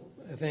fundamental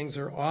things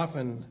are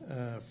often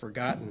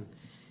forgotten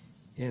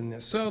in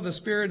this. So the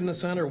Spirit and the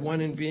Son are one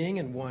in being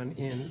and one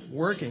in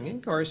working. And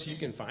of course, you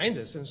can find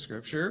this in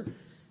Scripture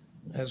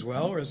as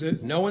well, or is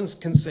it? No one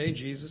can say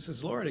Jesus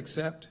is Lord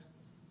except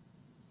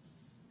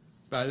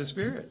by the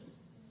Spirit.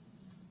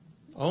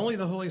 Only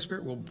the Holy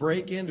Spirit will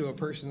break into a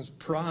person's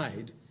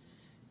pride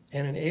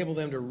and enable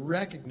them to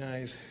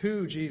recognize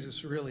who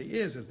Jesus really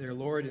is as their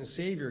Lord and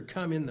Savior,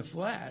 come in the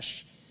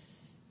flesh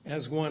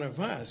as one of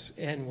us,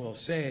 and will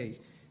say,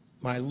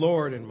 my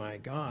Lord and my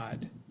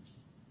God,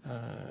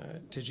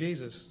 to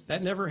Jesus.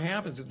 That never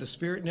happens. If the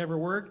Spirit never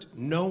worked,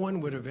 no one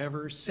would have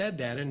ever said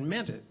that and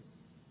meant it.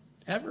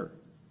 Ever.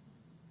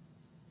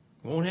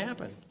 Won't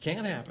happen.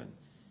 Can't happen.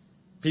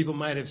 People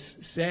might have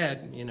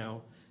said,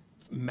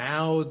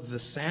 mouthed the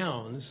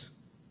sounds,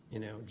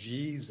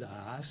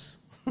 Jesus.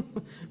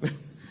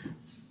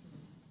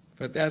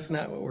 But that's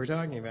not what we're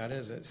talking about,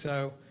 is it?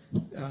 So,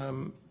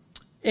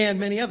 and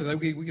many others.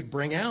 We could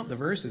bring out the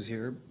verses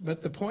here,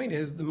 but the point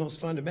is, the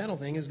most fundamental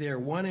thing is they are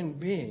one in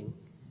being,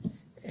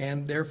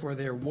 and therefore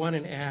they're one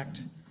in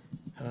act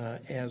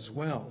as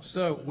well.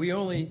 So we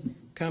only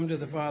come to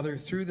the Father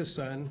through the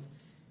Son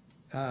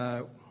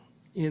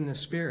in the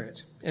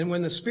Spirit. And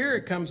when the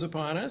Spirit comes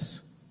upon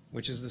us,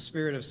 which is the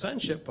spirit of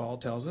sonship, Paul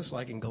tells us,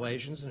 like in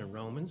Galatians and in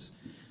Romans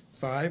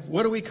 5,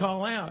 what do we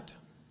call out?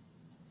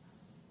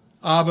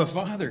 Abba,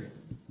 Father.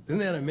 Isn't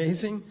that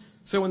amazing?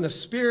 So when the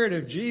Spirit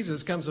of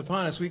Jesus comes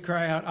upon us, we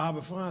cry out,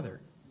 Abba,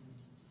 Father.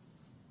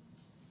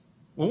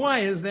 Well, why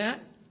is that?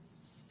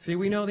 See,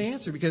 we know the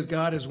answer, because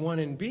God is one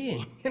in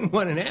being and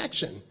one in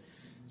action.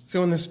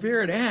 So when the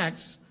Spirit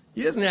acts,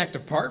 he doesn't act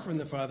apart from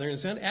the Father and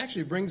Son,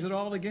 actually brings it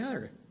all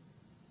together.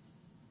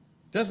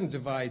 Doesn't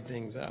divide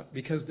things up,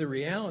 because the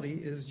reality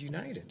is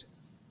united.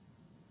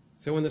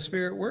 So when the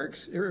Spirit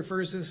works, it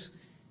refers us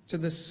to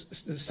the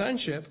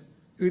sonship,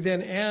 who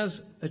then,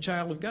 as a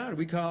child of God,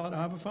 we call it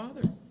Abba,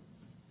 Father.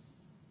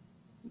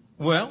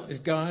 Well,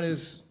 if God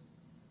is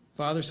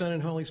Father, Son,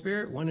 and Holy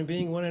Spirit, one in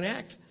being, one in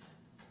act,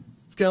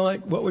 it's kind of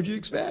like, what would you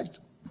expect?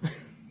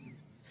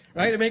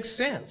 Right? It makes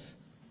sense.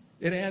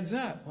 It adds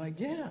up. Like,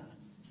 yeah,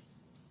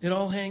 it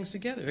all hangs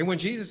together. And when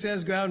Jesus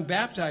says, go out and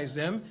baptize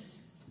them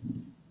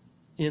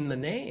in the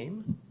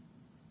name,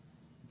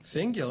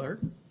 singular,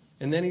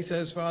 and then he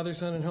says Father,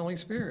 Son, and Holy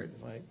Spirit.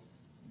 It's like,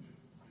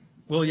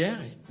 well,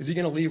 yeah. Is he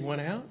going to leave one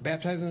out?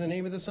 Baptize in the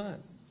name of the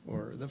Son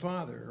or the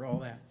Father or all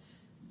that?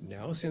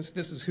 No, since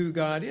this is who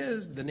God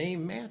is, the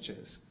name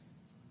matches.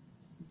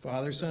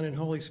 Father, Son, and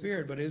Holy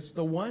Spirit, but it's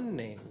the one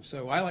name.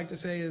 So I like to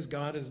say is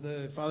God is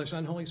the Father,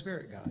 Son, Holy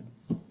Spirit God.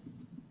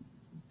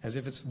 As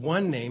if it's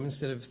one name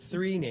instead of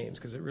three names,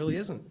 because it really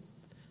isn't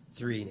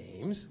three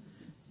names.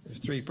 There's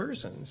three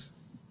persons.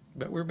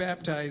 But we're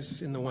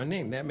baptized in the one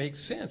name. That makes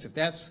sense. If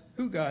that's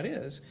who God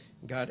is,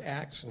 God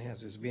acts and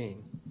has his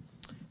being.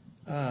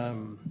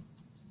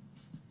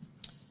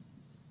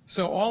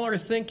 So all our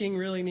thinking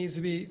really needs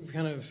to be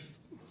kind of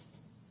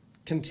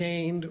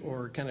contained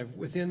or kind of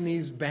within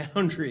these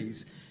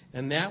boundaries.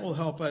 And that will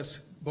help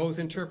us both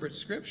interpret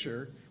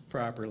Scripture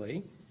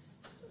properly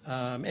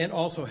and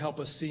also help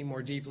us see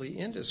more deeply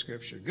into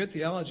Scripture. Good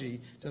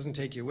theology doesn't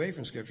take you away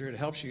from Scripture. It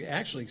helps you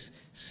actually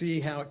see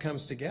how it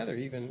comes together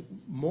even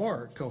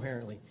more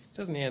coherently. It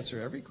doesn't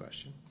answer every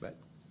question, but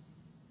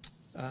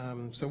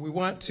so we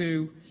want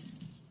to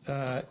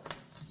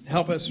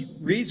help us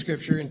read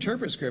Scripture,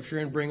 interpret Scripture,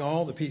 and bring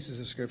all the pieces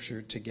of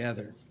Scripture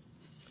together.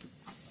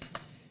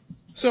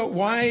 So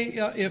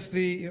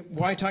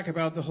why talk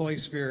about the Holy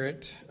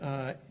Spirit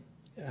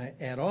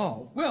at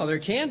all? Well, there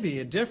can be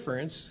a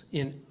difference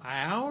in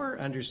our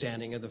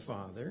understanding of the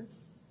Father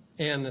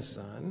and the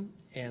Son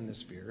and the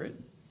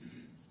Spirit.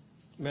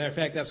 Matter of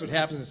fact, that's what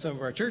happens in some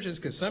of our churches,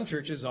 because some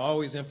churches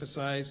always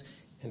emphasize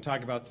and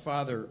talk about the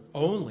Father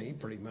only,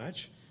 pretty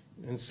much,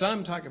 and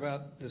some talk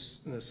about the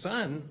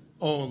Son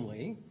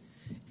only,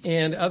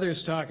 and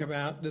others talk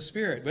about the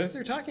Spirit. But if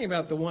they're talking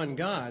about the one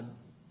God,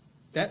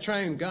 that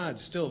triune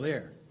God's still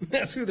there.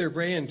 That's who they're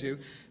praying to.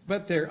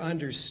 But their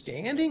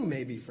understanding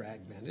may be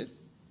fragmented.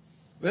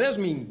 But that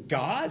doesn't mean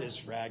God is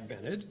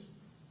fragmented.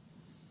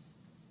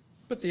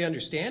 But the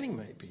understanding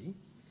might be.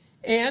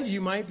 And you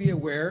might be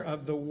aware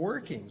of the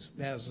workings,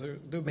 that's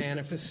the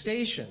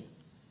manifestation.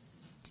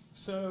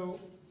 So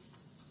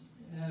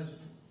as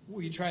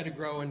we try to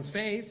grow in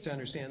faith to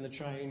understand the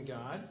triune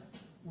God,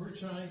 we're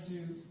trying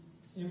to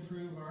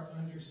improve our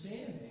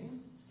understanding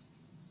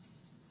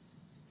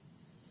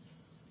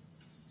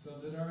so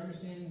that our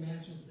understanding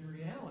matches the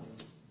reality.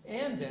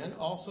 And then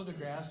also to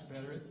grasp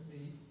better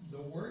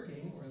the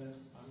working, or I'm going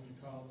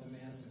to call it the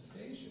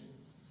manifestation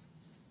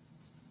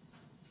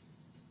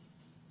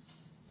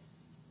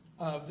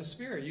of the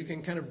Spirit. You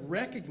can kind of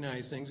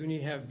recognize things when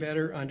you have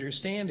better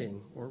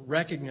understanding, or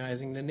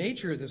recognizing the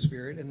nature of the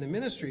Spirit and the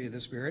ministry of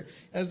the Spirit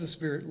as the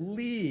Spirit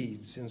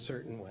leads in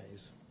certain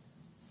ways.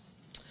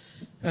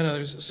 And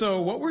others.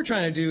 So what we're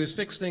trying to do is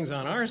fix things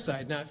on our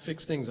side, not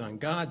fix things on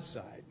God's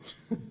side.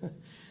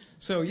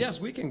 So yes,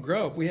 we can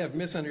grow. If we have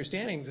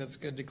misunderstandings, that's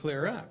good to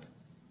clear up.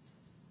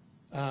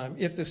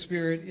 If the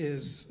Spirit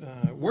is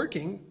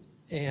working,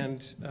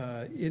 and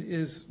it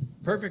is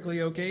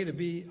perfectly okay to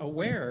be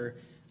aware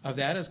of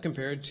that as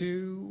compared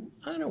to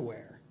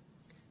unaware.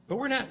 But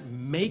we're not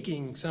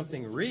making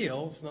something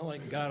real. It's not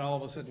like God all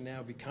of a sudden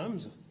now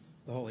becomes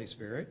the Holy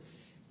Spirit.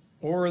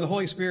 Or the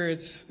Holy Spirit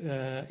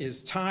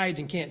is tied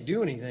and can't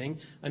do anything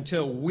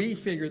until we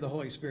figure the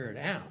Holy Spirit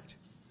out.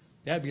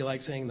 That'd be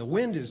like saying the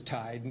wind is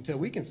tied until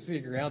we can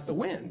figure out the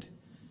wind.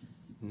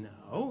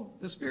 No,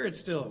 the Spirit's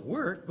still at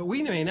work, but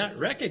we may not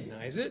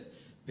recognize it.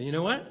 But you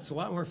know what? It's a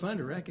lot more fun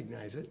to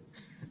recognize it.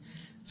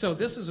 So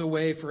this is a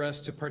way for us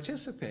to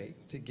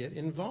participate, to get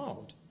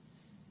involved,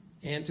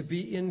 and to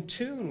be in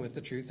tune with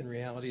the truth and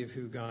reality of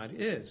who God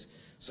is.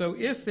 So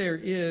if there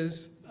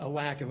is a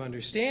lack of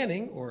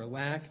understanding, or a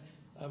lack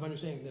of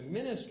understanding the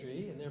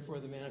ministry, and therefore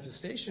the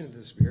manifestation of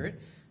the Spirit,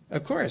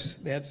 of course,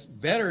 that's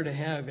better to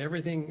have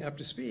everything up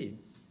to speed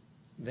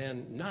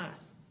than not.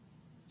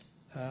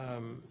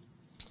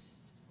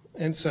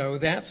 And so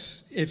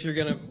that's, if we're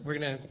going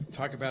to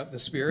talk about the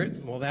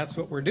Spirit, well, that's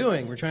what we're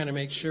doing. We're trying to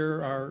make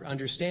sure our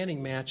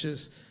understanding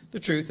matches the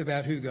truth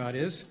about who God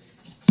is,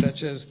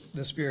 such as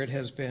the Spirit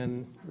has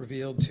been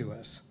revealed to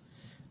us.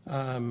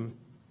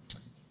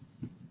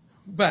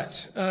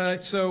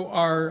 So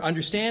our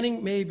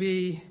understanding may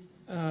be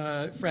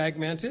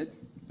fragmented,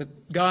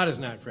 but God is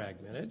not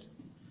fragmented.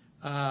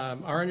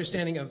 Our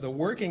understanding of the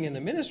working and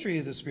the ministry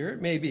of the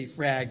Spirit may be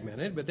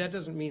fragmented, but that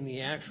doesn't mean the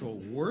actual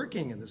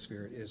working of the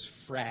Spirit is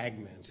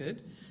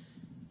fragmented.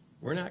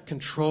 We're not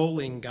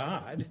controlling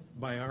God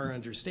by our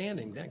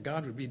understanding. That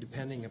God would be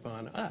depending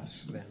upon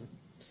us then.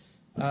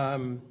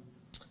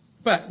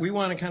 But we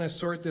want to kind of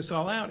sort this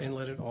all out and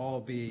let it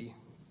all be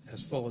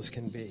as full as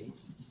can be.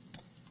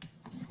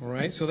 All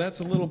right, so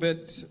that's a little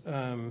bit,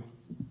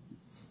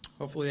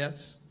 hopefully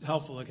that's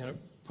helpful to kind of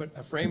put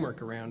a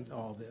framework around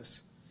all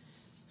this.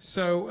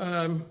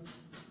 So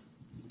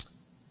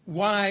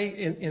why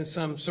in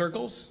some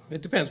circles?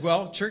 It depends.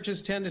 Well,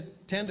 churches tend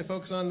to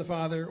focus on the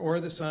Father or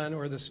the Son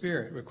or the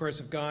Spirit. Of course,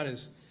 if God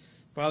is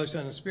Father,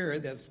 Son, and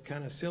Spirit, that's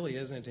kind of silly,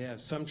 isn't it, to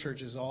have some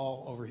churches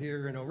all over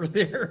here and over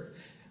there.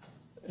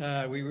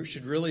 We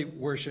should really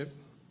worship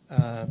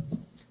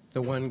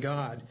the one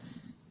God.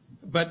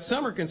 But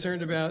some are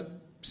concerned about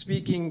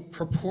speaking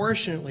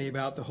proportionately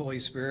about the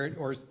Holy Spirit,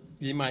 or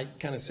you might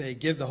kind of say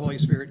give the Holy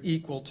Spirit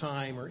equal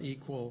time or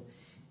equal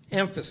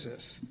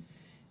emphasis.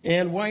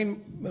 And why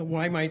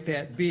might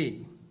that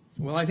be?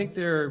 Well, I think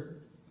there are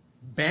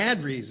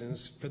bad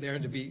reasons for there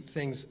to be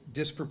things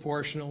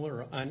disproportional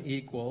or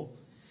unequal,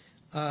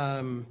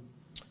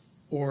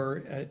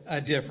 or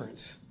a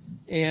difference.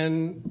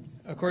 And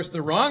of course,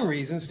 the wrong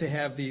reasons to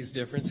have these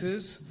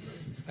differences,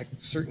 a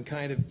certain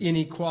kind of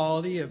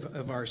inequality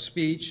of our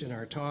speech and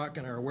our talk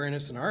and our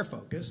awareness and our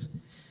focus,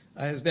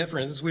 is that, for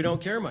instance, we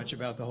don't care much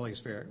about the Holy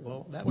Spirit.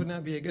 Well, that would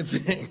not be a good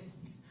thing.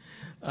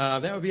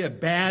 That would be a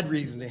bad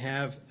reason to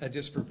have a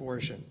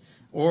disproportion.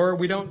 Or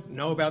we don't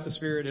know about the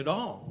Spirit at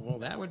all. Well,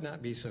 that would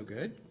not be so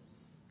good.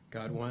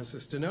 God wants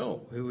us to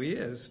know who He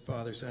is,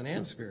 Father, Son,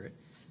 and Spirit.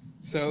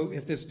 So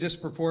if there's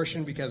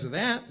disproportion because of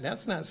that,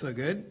 that's not so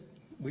good.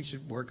 We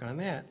should work on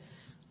that.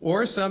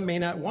 Or some may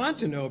not want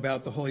to know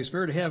about the Holy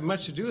Spirit or have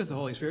much to do with the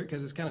Holy Spirit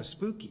because it's kind of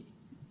spooky.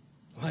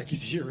 Like, do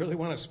you really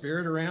want a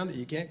spirit around that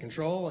you can't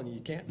control and you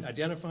can't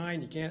identify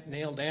and you can't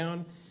nail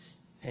down?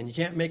 and you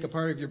can't make a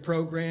part of your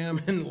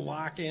program and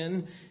lock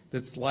in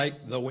that's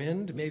like the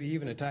wind, maybe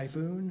even a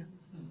typhoon.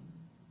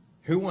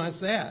 Who wants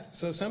that?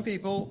 So some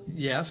people,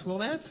 yes, well,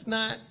 that's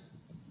not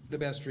the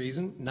best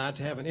reason not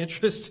to have an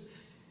interest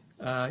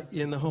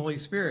in the Holy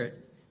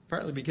Spirit,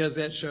 partly because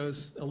that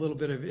shows a little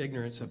bit of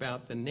ignorance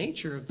about the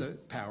nature of the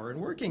power and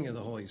working of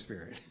the Holy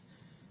Spirit.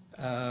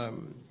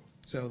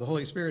 So the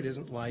Holy Spirit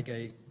isn't like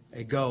a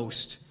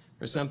ghost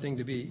or something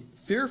to be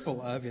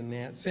fearful of in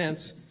that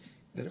sense,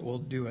 that it will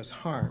do us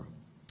harm.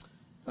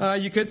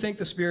 You could think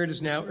the Spirit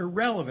is now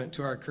irrelevant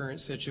to our current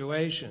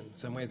situation. In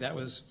some ways, that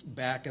was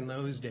back in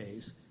those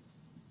days.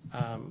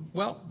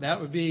 Well,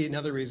 that would be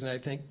another reason I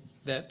think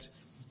that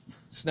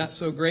it's not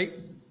so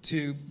great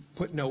to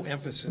put no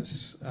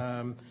emphasis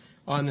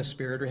on the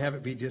Spirit or have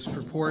it be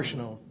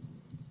disproportional.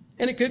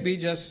 And it could be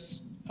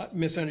just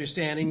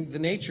misunderstanding the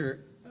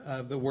nature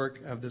of the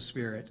work of the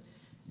Spirit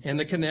and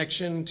the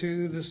connection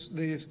to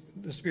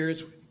the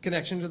Spirit's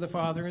connection to the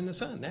Father and the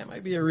Son. That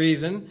might be a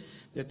reason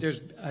that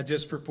there's a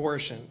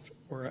disproportion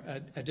or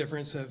a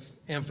difference of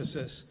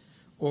emphasis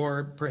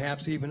or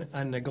perhaps even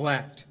a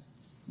neglect.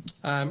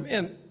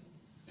 And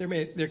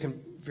there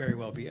can very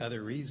well be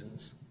other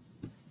reasons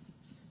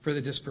for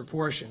the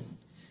disproportion.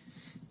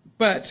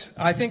 But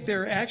I think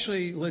there are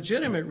actually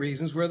legitimate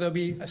reasons where there'll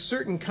be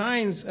certain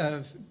kinds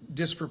of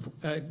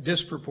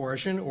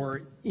disproportion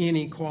or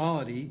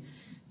inequality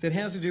that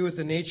has to do with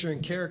the nature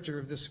and character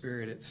of the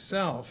Spirit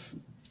itself.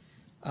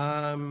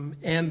 And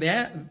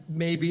that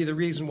may be the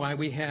reason why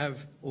we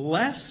have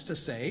less to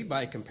say,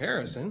 by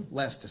comparison,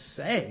 less to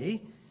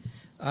say,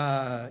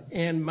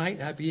 and might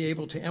not be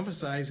able to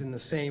emphasize in the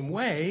same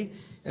way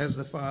as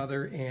the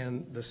Father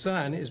and the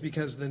Son, is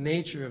because the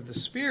nature of the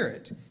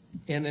Spirit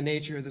and the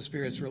nature of the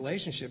Spirit's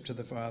relationship to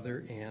the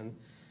Father and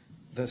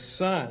the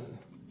Son.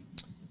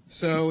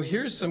 So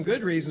here's some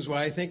good reasons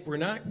why I think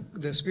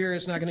the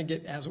Spirit's not going to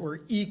get, as it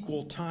were,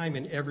 equal time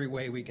in every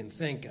way we can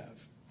think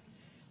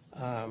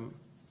of.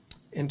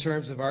 In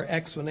terms of our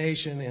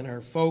explanation and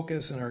our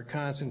focus and our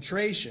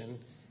concentration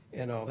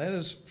and all that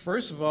is,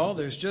 first of all,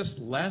 there's just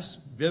less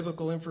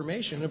biblical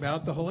information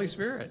about the Holy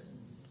Spirit.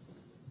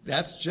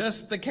 That's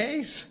just the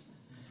case.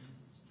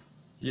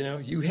 You know,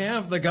 you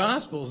have the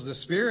Gospels, the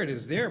Spirit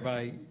is there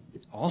by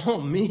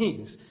all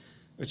means,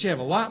 but you have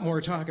a lot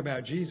more talk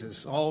about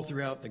Jesus all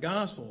throughout the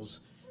Gospels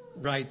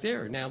right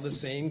there. Now, the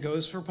same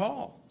goes for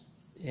Paul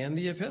and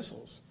the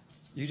epistles.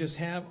 You just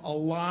have a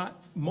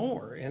lot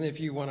more. And if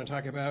you want to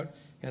talk about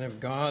kind of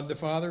God the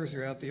Father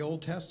throughout the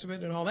Old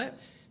Testament and all that,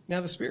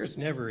 now the Spirit's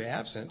never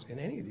absent in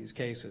any of these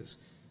cases.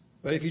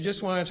 But if you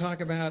just want to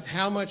talk about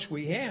how much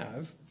we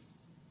have,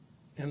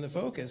 and the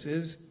focus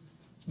is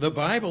the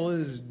Bible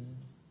is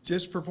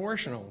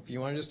disproportional. If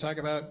you want to just talk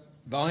about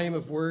volume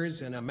of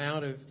words and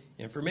amount of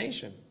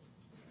information,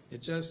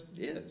 it just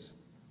is.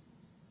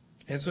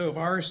 And so if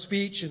our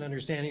speech and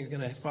understanding is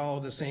going to follow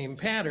the same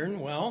pattern,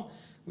 well,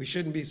 we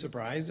shouldn't be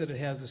surprised that it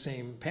has the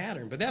same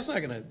pattern. But that's not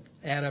going to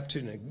add up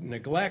to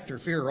neglect or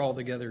fear or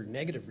altogether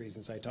negative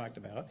reasons I talked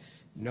about.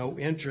 No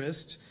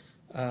interest,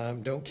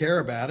 don't care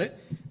about it.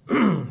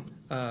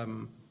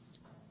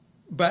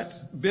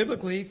 But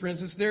biblically, for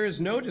instance, there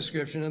is no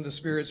description of the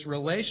Spirit's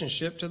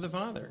relationship to the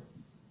Father.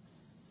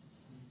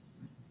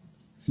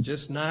 It's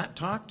just not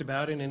talked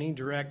about in any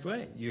direct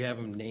way. You have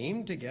them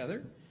named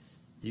together.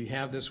 You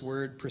have this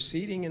word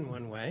proceeding in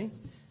one way.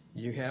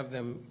 You have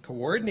them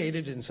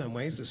coordinated in some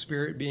ways, the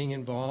Spirit being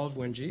involved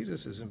when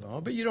Jesus is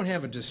involved. But you don't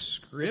have a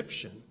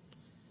description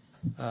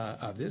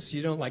of this.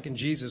 You don't, like in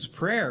Jesus'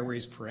 prayer where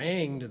he's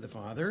praying to the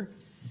Father.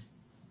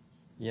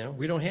 You know,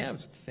 we don't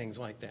have things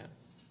like that.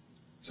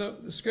 So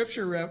the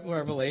Scripture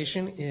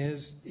revelation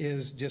is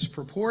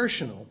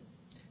disproportional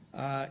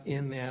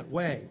in that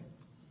way.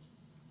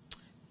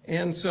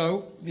 And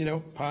so, you know,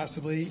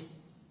 possibly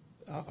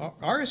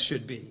ours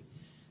should be.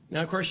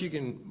 Now, of course, you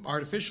can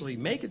artificially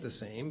make it the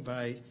same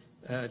by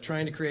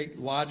trying to create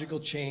logical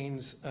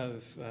chains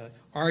of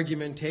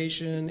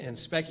argumentation and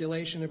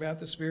speculation about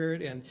the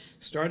Spirit and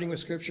starting with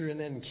Scripture and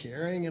then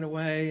carrying it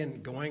away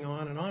and going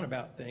on and on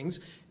about things.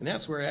 And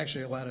that's where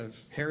actually a lot of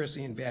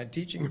heresy and bad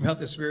teaching about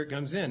the Spirit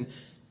comes in,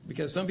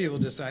 because some people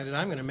decided,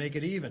 I'm going to make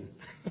it even.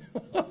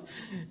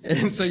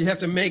 And so you have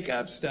to make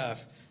up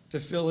stuff to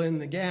fill in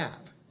the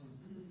gap.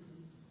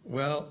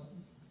 Well,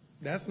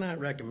 that's not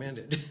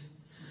recommended.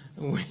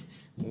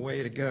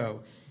 Way to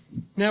go.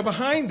 Now,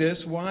 behind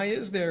this, why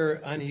is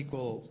there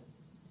unequal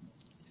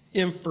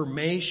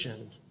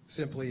information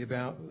simply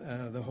about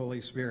the Holy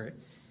Spirit?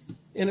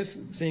 And it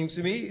seems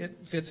to me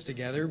it fits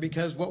together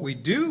because what we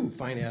do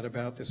find out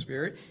about the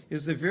Spirit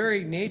is the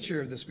very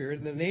nature of the Spirit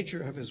and the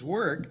nature of his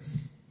work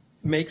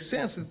makes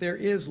sense that there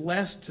is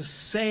less to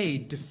say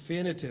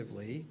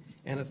definitively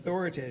and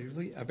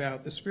authoritatively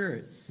about the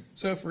Spirit.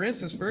 So, for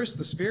instance, first,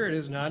 the Spirit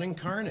is not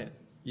incarnate.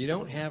 You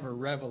don't have a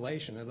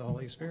revelation of the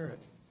Holy Spirit.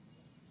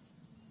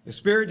 The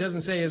Spirit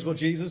doesn't say, as well,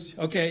 Jesus,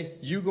 okay,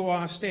 you go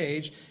off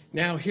stage.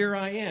 Now here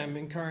I am,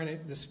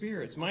 incarnate, the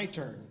Spirit. It's my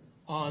turn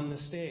on the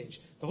stage.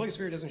 The Holy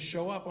Spirit doesn't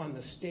show up on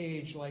the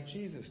stage like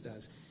Jesus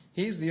does.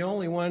 He's the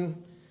only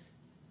one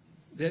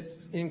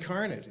that's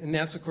incarnate. And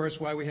that's, of course,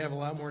 why we have a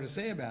lot more to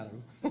say about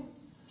him.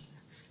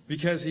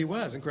 Because he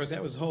was. Of course,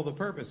 that was the whole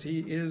purpose. He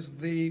is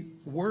the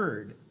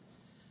Word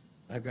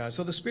of God.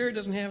 So the Spirit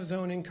doesn't have his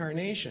own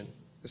incarnation.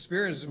 The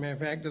Spirit, as a matter of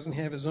fact, doesn't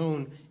have his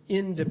own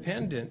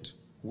independent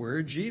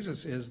Word.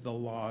 Jesus is the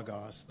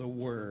Logos, the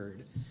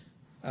Word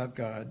of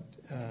God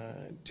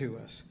to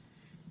us.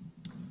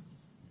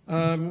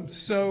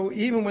 So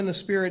even when the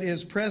Spirit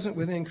is present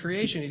within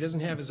creation, he doesn't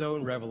have his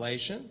own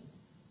revelation.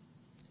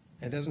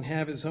 And doesn't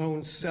have his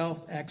own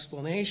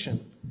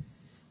self-explanation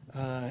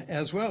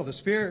as well. The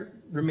Spirit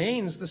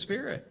remains the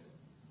Spirit.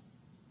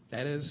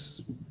 That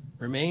is,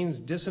 remains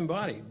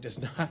disembodied, does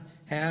not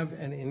have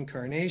an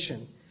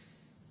incarnation.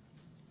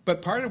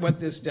 But part of what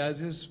this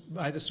does is,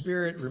 by the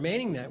Spirit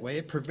remaining that way,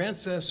 it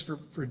prevents us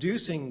from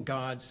reducing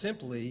God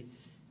simply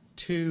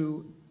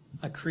to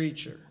a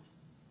creature.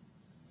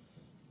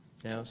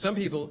 Now, some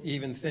people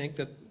even think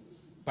that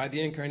by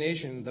the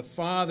incarnation, the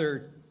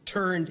Father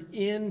turned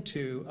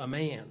into a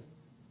man,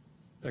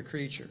 a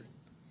creature.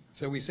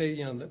 So we say,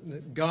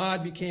 that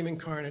God became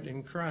incarnate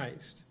in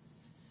Christ.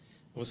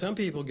 Well, some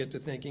people get to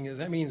thinking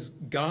that means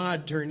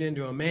God turned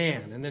into a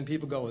man. And then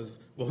people go,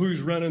 well,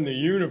 who's running the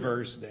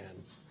universe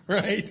then?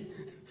 Right?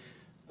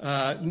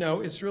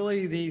 No, it's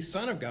really the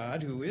Son of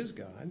God, who is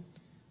God,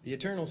 the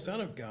eternal Son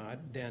of God,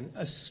 then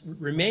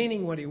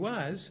remaining what he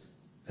was,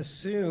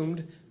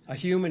 assumed a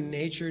human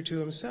nature to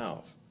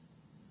himself.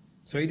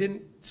 So he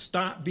didn't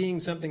stop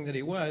being something that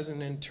he was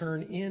and then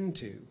turn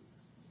into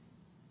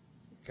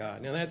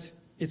God. Now it's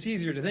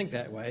easier to think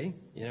that way.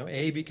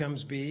 A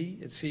becomes B,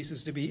 it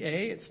ceases to be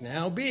A, it's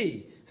now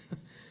B.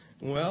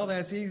 Well,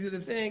 that's easy to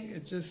think,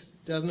 it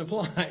just doesn't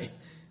apply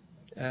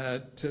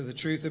to the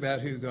truth about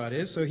who God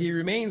is. So he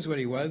remains what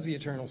he was, the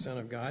eternal Son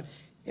of God,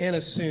 and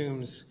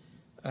assumes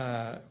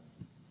a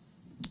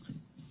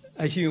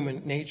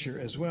human nature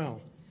as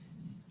well.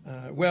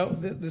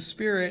 The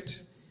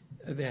Spirit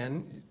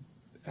then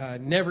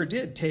never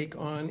did take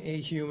on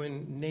a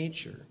human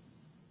nature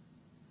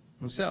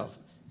himself.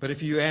 But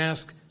if you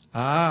ask,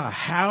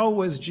 how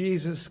was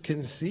Jesus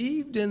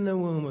conceived in the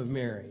womb of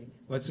Mary?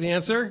 What's the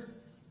answer?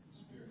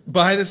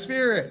 By the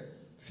Spirit.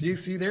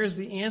 See, there's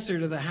the answer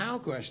to the how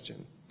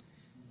question.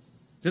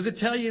 Does it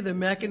tell you the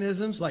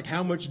mechanisms, like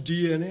how much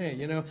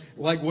DNA,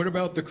 like what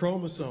about the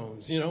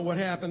chromosomes, what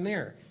happened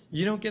there?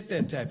 You don't get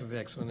that type of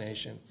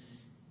explanation.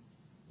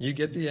 You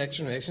get the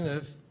explanation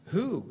of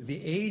who,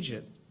 the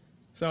agent.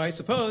 So I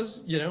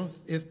suppose,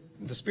 if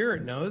the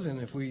Spirit knows,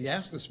 and if we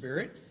ask the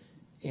Spirit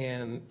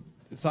and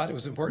thought it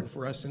was important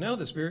for us to know,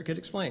 the Spirit could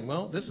explain,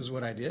 well, this is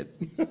what I did.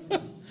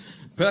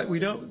 But we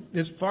don't,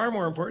 it's far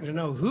more important to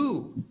know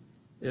who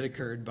it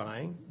occurred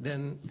by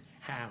than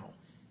how.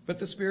 But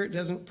the Spirit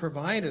doesn't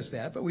provide us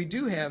that, but we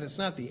do have, it's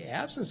not the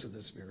absence of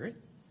the Spirit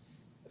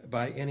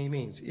by any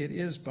means. It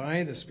is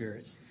by the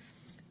Spirit.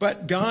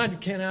 But God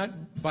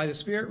cannot, by the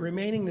Spirit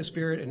remaining the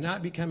Spirit and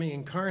not becoming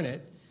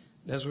incarnate,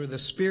 that's where the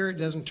Spirit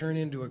doesn't turn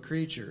into a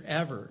creature,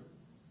 ever.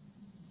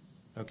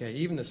 Okay,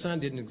 even the Son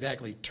didn't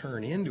exactly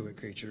turn into a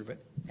creature,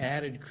 but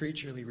added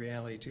creaturely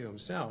reality to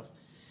himself.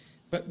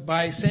 But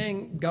by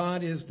saying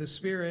God is the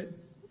Spirit,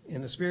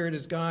 and the Spirit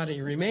is God, and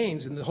he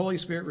remains, and the Holy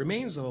Spirit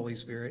remains the Holy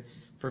Spirit,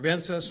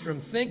 prevents us from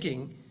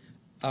thinking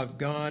of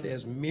God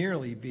as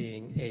merely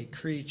being a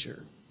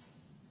creature.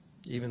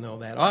 Even though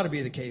that ought to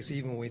be the case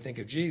even when we think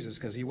of Jesus,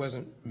 because he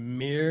wasn't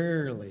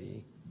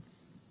merely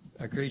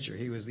a creature.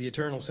 He was the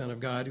eternal Son of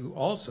God who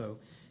also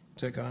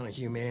took on a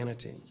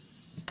humanity.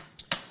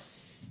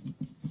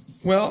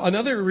 Well,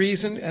 another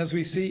reason, as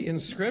we see in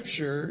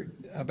Scripture,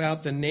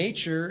 about the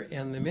nature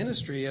and the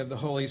ministry of the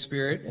Holy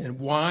Spirit and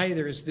why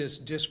there's this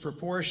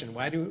disproportion,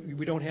 why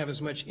we don't have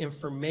as much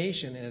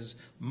information, as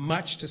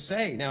much to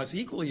say. Now, it's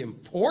equally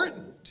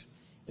important.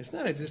 It's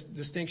not a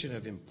distinction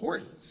of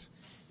importance.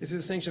 It's a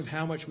distinction of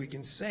how much we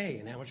can say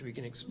and how much we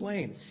can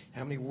explain,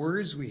 how many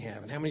words we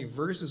have and how many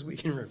verses we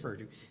can refer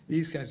to,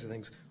 these kinds of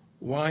things.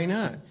 Why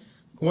not?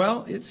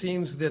 Well, it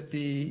seems that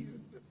the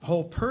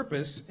whole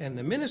purpose and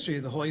the ministry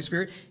of the Holy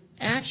Spirit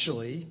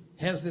actually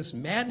has this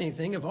maddening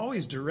thing of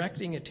always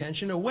directing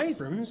attention away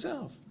from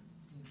himself.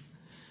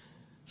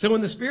 So when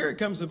the Spirit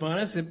comes upon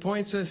us, it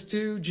points us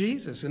to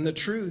Jesus and the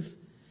truth.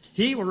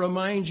 He will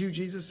remind you,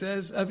 Jesus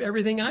says, of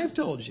everything I've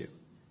told you.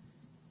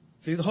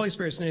 See, the Holy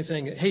Spirit's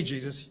saying, hey,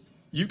 Jesus,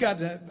 you've got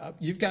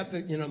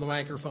the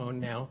microphone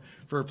now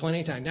for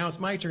plenty of time. Now it's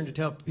my turn to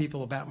tell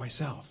people about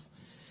myself.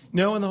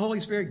 No, when the Holy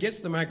Spirit gets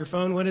the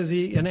microphone, what does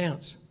he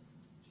announce?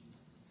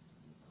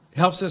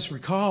 Helps us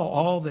recall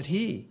all that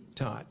he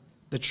taught,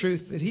 the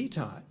truth that he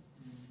taught.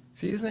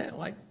 See, isn't that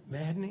like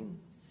maddening?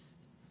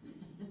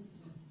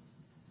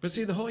 But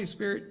see, the Holy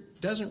Spirit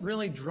doesn't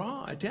really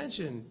draw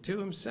attention to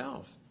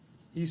himself.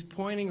 He's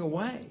pointing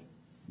away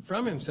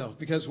from himself.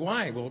 Because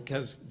why? Well,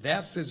 because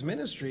that's his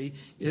ministry,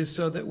 is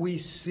so that we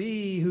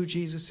see who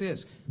Jesus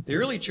is. The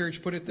early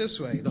church put it this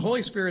way: the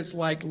Holy Spirit's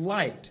like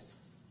light.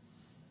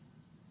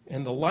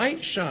 And the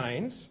light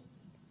shines,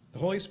 the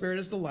Holy Spirit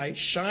is the light,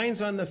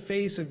 shines on the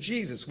face of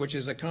Jesus, which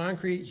is a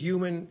concrete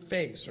human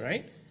face,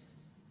 right?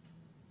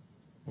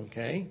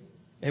 Okay?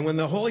 And when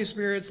the Holy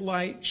Spirit's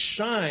light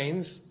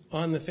shines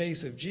on the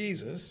face of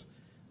Jesus,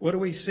 what do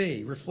we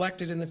see?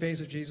 Reflected in the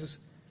face of Jesus?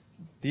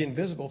 The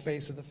invisible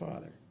face of the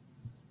Father.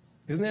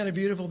 Isn't that a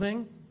beautiful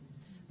thing?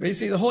 But you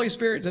see, the Holy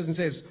Spirit doesn't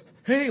say,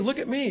 hey, look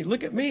at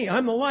me,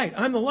 I'm the light,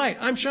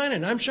 I'm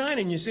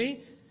shining, you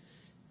see?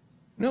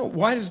 No,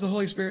 why does the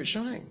Holy Spirit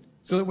shine?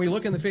 So that when we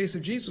look in the face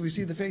of Jesus, we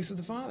see the face of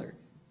the Father.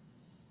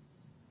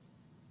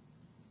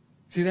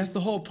 See, that's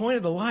the whole point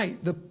of the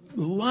light. The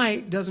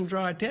light doesn't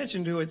draw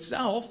attention to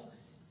itself.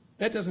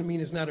 That doesn't mean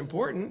it's not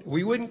important.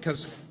 We wouldn't,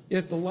 because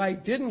if the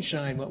light didn't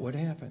shine, what would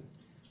happen?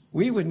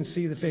 We wouldn't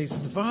see the face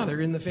of the Father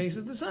in the face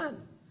of the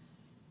Son.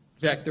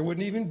 In fact, there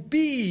wouldn't even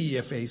be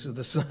a face of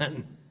the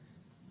Son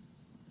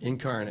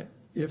incarnate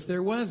if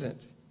there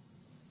wasn't.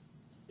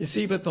 You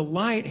see, but the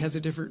light has a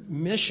different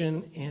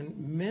mission and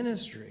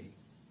ministry.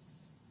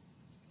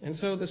 And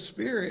so the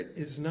Spirit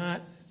is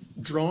not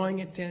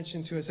drawing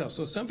attention to itself.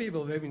 So some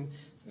people have even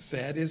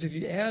said is if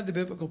you add the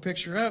biblical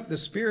picture up, the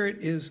Spirit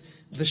is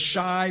the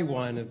shy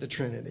one of the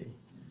Trinity,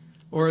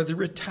 or the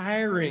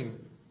retiring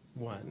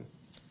one.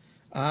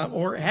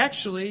 Or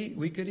actually,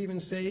 we could even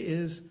say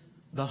is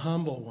the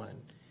humble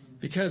one,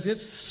 because it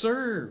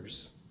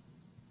serves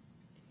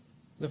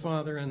the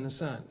Father and the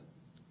Son.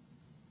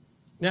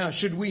 Now,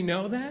 should we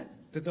know that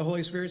the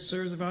Holy Spirit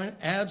serves the Father?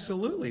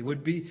 Absolutely.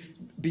 Would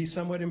be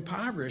somewhat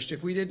impoverished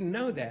if we didn't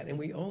know that and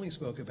we only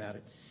spoke about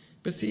it.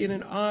 But see, in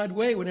an odd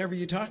way, whenever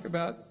you talk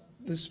about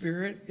the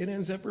Spirit, it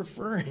ends up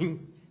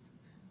referring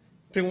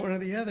to one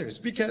of the others,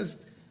 because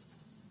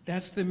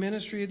that's the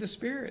ministry of the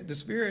Spirit. The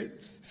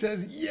Spirit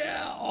says,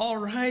 yeah, all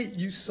right,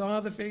 you saw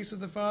the face of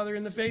the Father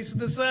in the face of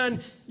the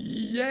Son.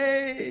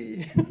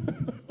 Yay!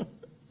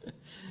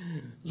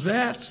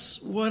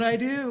 That's what I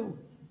do.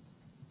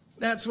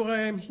 That's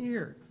why I'm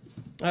here.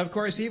 Of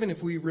course, even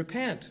if we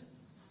repent,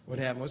 what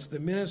happens? What's the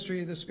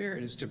ministry of the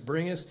Spirit? Is to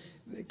bring us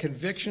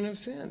conviction of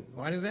sin.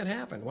 Why does that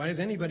happen? Why does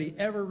anybody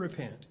ever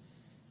repent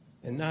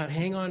and not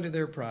hang on to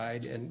their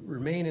pride and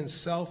remain in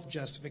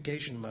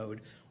self-justification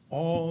mode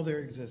all their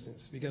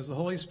existence? Because the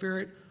Holy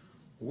Spirit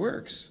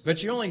works.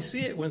 But you only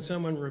see it when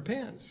someone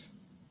repents.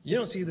 You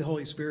don't see the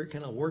Holy Spirit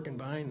kind of working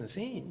behind the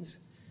scenes.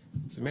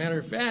 As a matter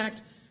of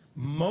fact,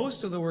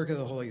 most of the work of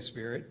the Holy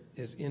Spirit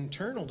is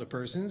internal to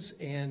persons,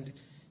 and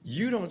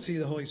you don't see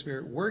the Holy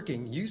Spirit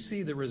working. You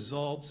see the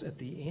results at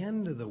the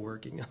end of the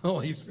working of the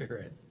Holy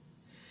Spirit.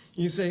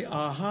 You say,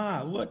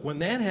 aha, look, when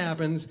that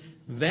happens,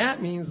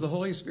 that means the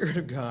Holy Spirit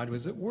of God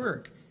was at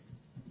work.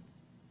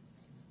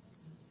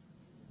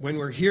 When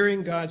we're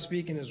hearing God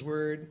speak in His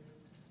Word,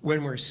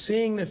 when we're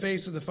seeing the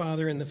face of the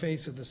Father in the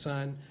face of the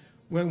Son,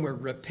 when we're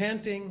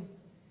repenting,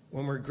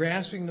 when we're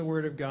grasping the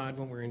Word of God,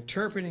 when we're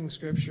interpreting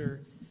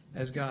Scripture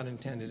as God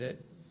intended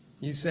it,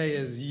 you say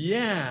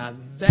yeah,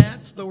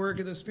 that's the work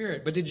of the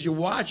Spirit. But did you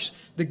watch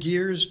the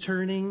gears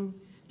turning?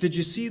 Did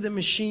you see the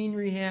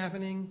machinery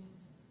happening?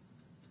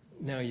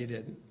 No, you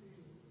didn't.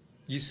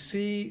 You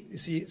see,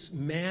 it's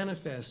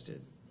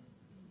manifested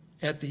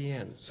at the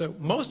end. So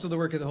most of the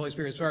work of the Holy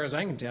Spirit, as far as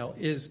I can tell,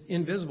 is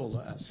invisible to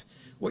us.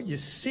 What you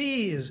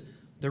see is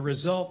the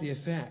result, the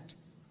effect.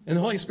 And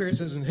the Holy Spirit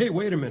says, hey,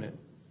 wait a minute,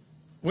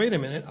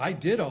 I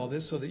did all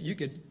this so that you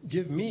could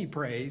give me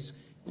praise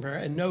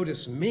and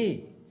notice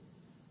me.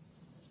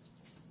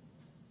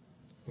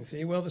 You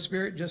see, well, the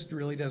Spirit just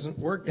really doesn't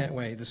work that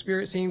way. The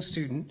Spirit seems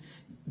to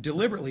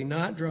deliberately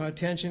not draw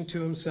attention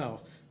to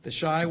Himself. The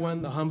shy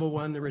one, the humble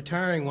one, the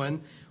retiring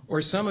one,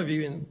 or some of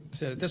you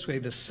said it this way,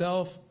 the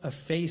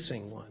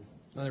self-effacing one.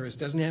 In other words,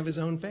 doesn't have His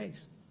own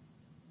face.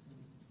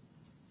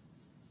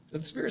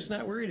 But the Spirit's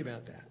not worried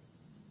about that.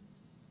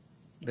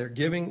 They're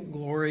giving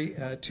glory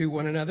to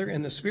one another,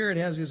 and the Spirit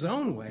has His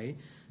own way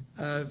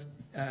of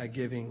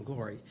giving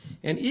glory.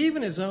 And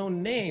even His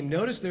own name,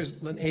 notice there's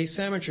an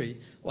asymmetry,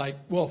 like,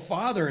 well,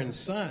 Father and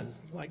Son.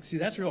 Like, see,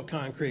 that's real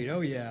concrete. Oh,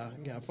 yeah,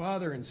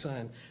 Father and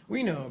Son.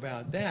 We know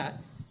about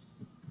that.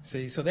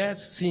 See, so that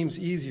seems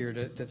easier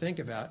to think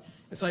about.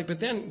 It's like, but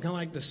then kind of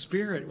like the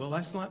Spirit, well,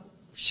 that's not,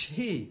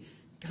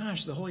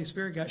 gosh, the Holy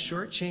Spirit got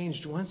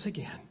shortchanged once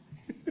again.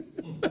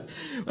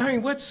 I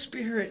mean, what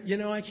Spirit?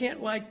 I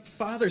can't like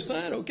Father,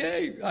 Son,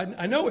 okay.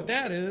 I know what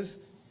that is,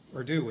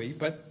 or do we?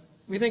 But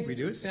we think we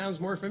do. It sounds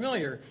more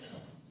familiar.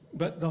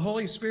 But the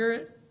Holy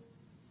Spirit,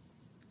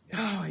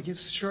 it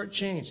gets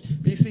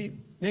shortchanged. But you see,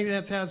 maybe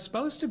that's how it's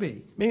supposed to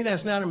be. Maybe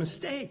that's not a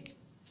mistake.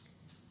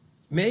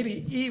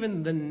 Maybe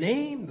even the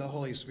name the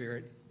Holy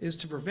Spirit is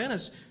to prevent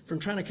us from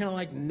trying to kind of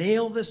like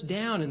nail this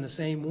down in the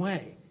same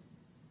way.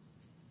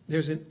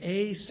 There's an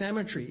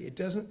asymmetry. It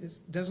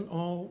doesn't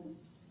all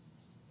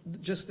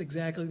just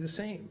exactly the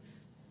same.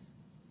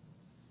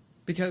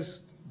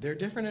 Because they're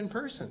different in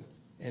person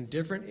and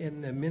different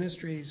in the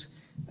ministries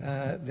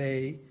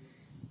they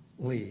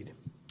lead.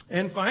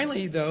 And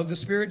finally, though, the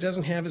Spirit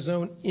doesn't have His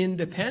own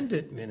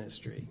independent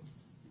ministry.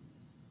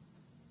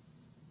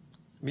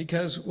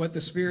 Because what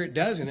the Spirit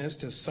does in us,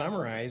 to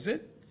summarize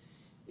it,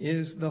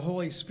 is the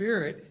Holy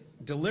Spirit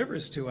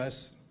delivers to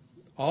us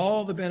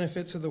all the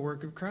benefits of the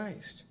work of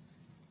Christ.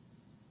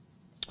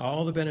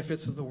 All the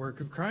benefits of the work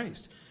of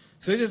Christ.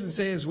 So he doesn't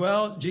say as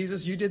well,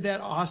 Jesus, you did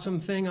that awesome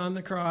thing on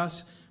the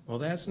cross. Well,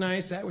 that's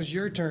nice. That was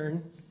your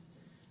turn.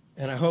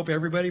 And I hope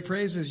everybody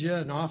praises you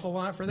an awful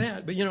lot for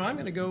that. But, I'm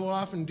going to go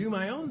off and do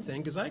my own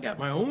thing because I got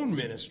my own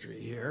ministry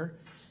here.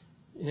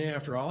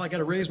 After all, I got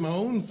to raise my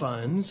own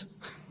funds.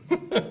 I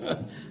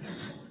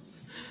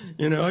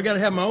got to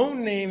have my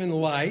own name in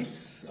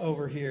lights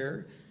over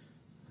here.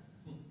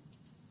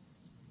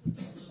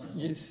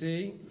 You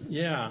see?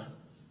 Yeah.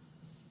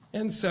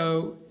 And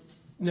so,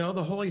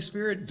 the Holy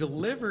Spirit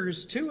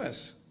delivers to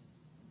us.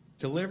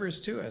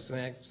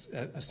 And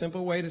a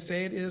simple way to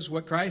say it is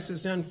what Christ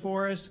has done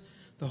for us,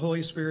 the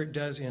Holy Spirit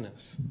does in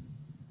us.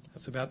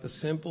 That's about the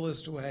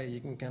simplest way you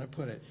can kind of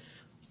put it.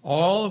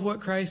 All of what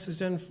Christ has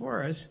done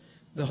for us,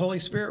 the Holy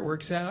Spirit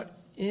works out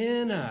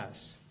in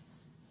us.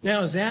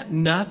 Now, is that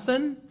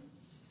nothing?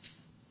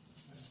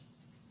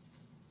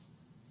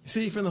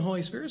 See, from the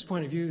Holy Spirit's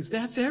point of view,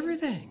 that's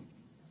everything.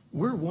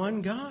 We're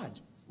one God.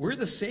 We're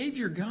the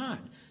Savior God.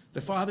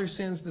 The Father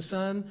sends the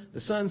Son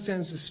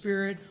sends the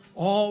Spirit,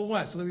 all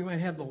what? So that we might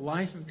have the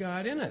life of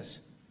God in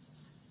us.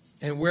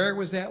 And where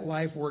was that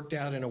life worked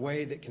out in a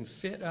way that can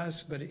fit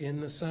us, but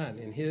in the Son,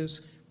 in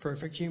His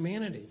perfect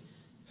humanity?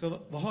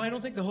 So I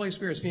don't think the Holy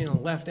Spirit's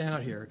feeling left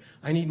out here.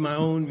 I need my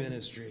own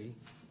ministry.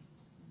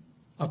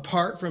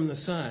 Apart from the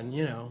Son,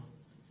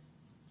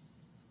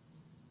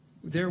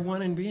 They're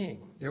one in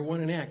being. They're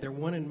one in act. They're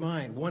one in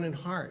mind, one in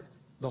heart.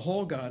 The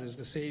whole God is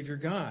the Savior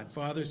God,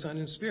 Father, Son,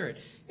 and Spirit.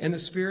 And the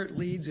Spirit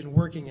leads in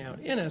working out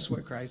in us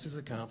what Christ has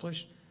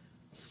accomplished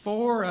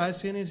for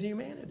us in His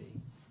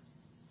humanity.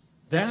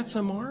 That's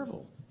a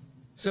marvel.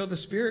 So the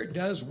Spirit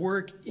does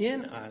work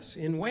in us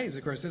in ways.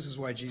 Of course, this is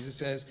why Jesus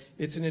says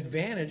it's an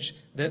advantage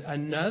that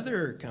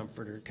another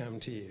comforter come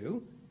to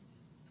you,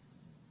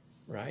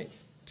 right?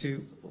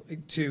 To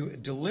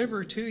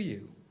deliver to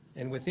you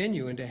and within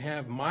you and to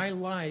have my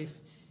life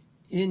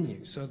in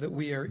you so that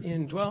we are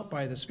indwelt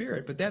by the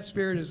Spirit. But that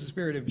Spirit is the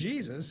Spirit of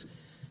Jesus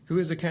who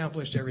has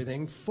accomplished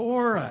everything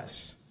for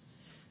us.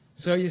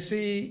 So you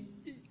see,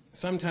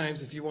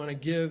 sometimes if you want to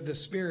give the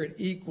Spirit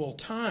equal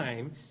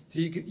time, so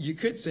you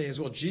could say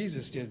as well,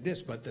 Jesus did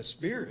this, but the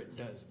Spirit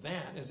does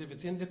that, as if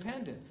it's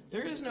independent.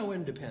 There is no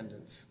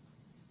independence.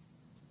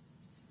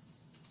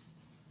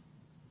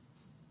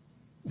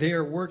 They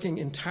are working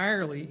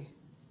entirely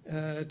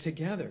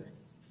together.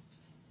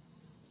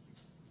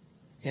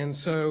 And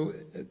so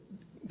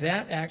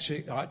that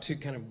actually ought to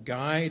kind of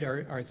guide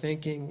our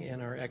thinking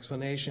and our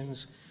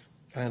explanations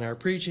and our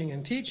preaching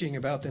and teaching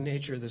about the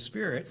nature of the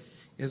Spirit,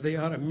 is they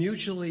ought to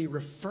mutually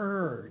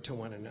refer to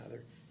one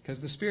another.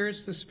 Because the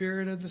Spirit's the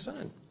Spirit of the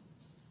Son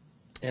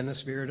and the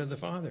Spirit of the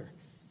Father.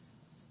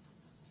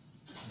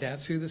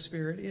 That's who the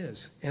Spirit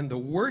is. And the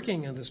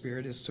working of the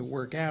Spirit is to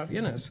work out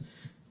in us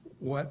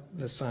what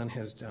the Son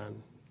has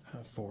done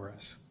for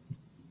us.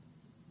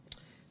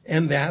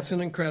 And that's an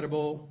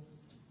incredible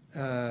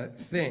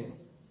thing.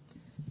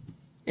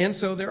 And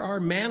so there are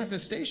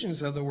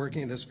manifestations of the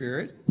working of the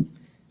Spirit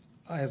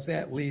as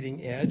that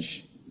leading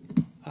edge.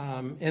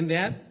 And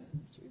that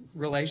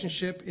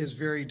relationship is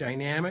very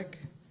dynamic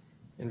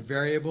and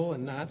variable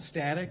and not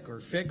static or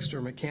fixed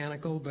or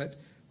mechanical, but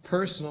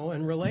personal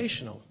and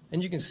relational.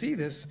 And you can see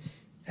this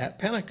at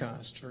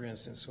Pentecost, for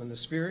instance, when the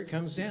Spirit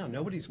comes down.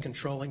 Nobody's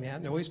controlling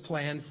that. Nobody's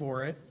planned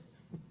for it.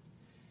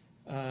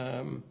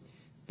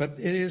 But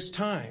it is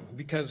time,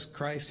 because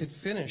Christ had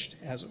finished,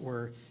 as it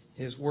were,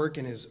 his work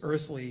in his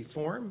earthly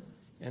form.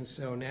 And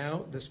so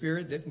now the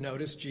Spirit that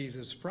noticed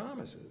Jesus'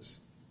 promises.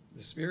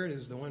 The Spirit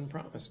is the one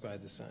promised by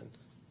the Son.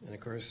 And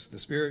of course, the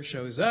Spirit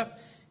shows up,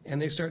 and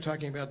they start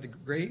talking about the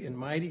great and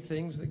mighty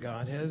things that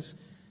God has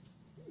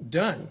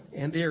done.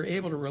 And they are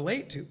able to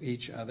relate to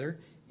each other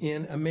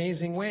in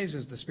amazing ways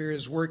as the Spirit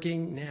is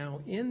working now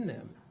in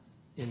them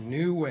in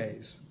new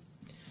ways.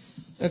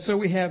 And so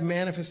we have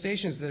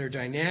manifestations that are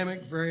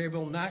dynamic,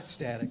 variable, not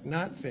static,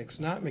 not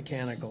fixed, not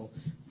mechanical,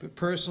 but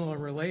personal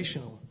and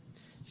relational.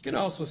 You can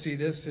also see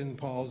this in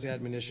Paul's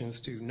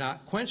admonitions to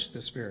not quench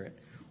the Spirit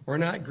or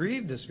not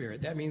grieve the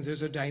Spirit. That means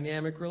there's a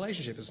dynamic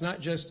relationship. It's not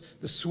just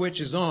the switch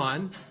is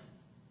on.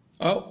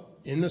 Oh,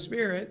 in the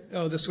Spirit.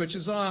 Oh, the switch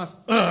is off.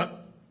 The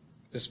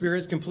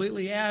Spirit's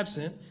completely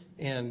absent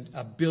and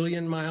a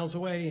billion miles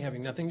away,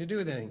 having nothing to do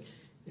with anything.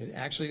 It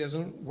actually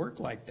doesn't work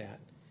like that.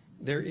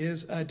 There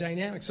is a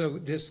dynamic. So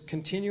this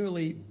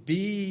continually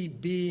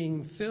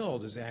being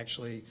filled is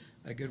actually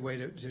a good way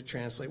to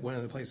translate one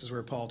of the places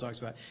where Paul talks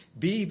about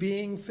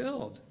being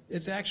filled.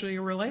 It's actually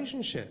a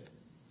relationship.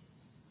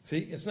 See,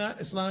 it's not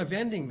a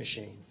vending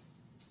machine.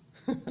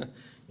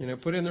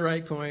 Put in the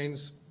right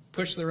coins,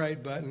 push the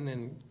right button,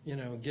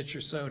 and get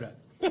your soda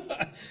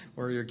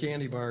or your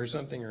candy bar or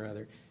something or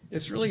other.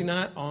 It's really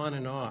not on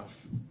and off.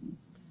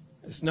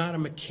 It's not a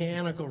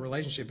mechanical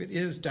relationship. It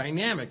is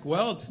dynamic.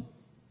 Well, it's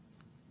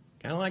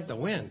kind of like the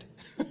wind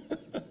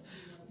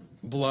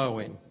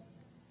blowing.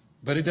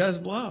 But it does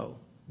blow.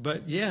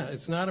 But yeah,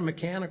 it's not a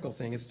mechanical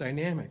thing. It's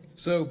dynamic.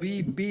 So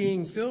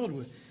being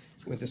filled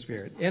with the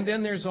Spirit. And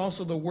then there's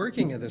also the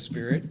working of the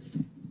Spirit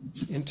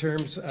in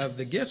terms of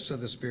the gifts of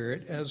the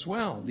Spirit as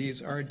well.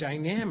 These are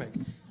dynamic.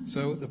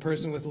 So the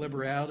person with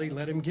liberality,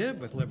 let him give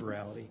with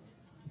liberality.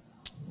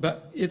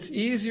 But it's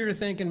easier to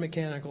think in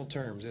mechanical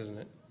terms, isn't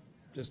it?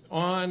 Just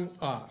on,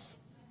 off.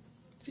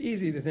 It's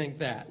easy to think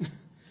that.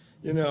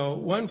 You know,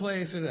 one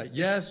place or that.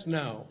 Yes,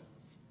 no.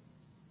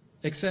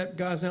 Except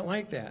God's not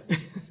like that.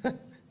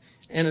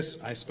 And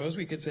I suppose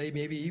we could say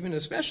maybe even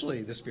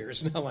especially the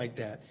Spirit's not like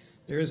that.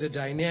 There is a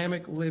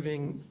dynamic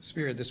living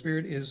Spirit. The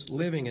Spirit is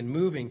living and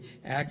moving,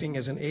 acting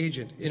as an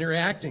agent,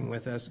 interacting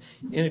with us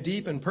in a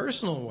deep and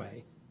personal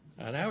way.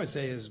 And I would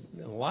say is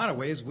in a lot of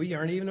ways we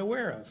aren't even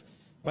aware of.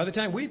 By the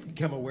time we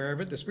become aware of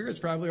it, the Spirit's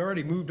probably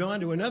already moved on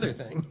to another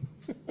thing.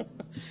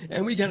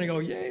 And we kind of go,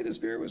 yay, the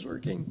Spirit was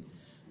working.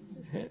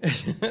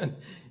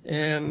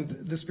 And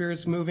the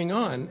Spirit's moving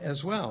on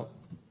as well.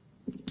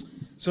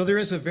 So there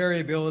is a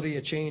variability,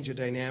 a change, a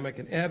dynamic,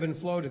 an ebb and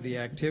flow to the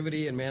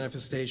activity and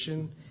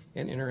manifestation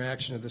and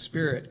interaction of the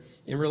Spirit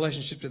in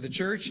relationship to the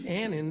church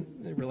and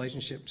in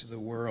relationship to the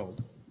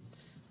world.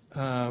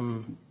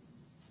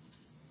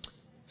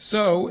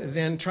 So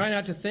then try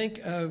not to think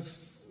of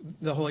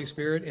the Holy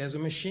Spirit as a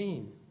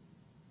machine,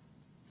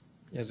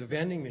 as a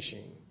vending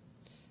machine.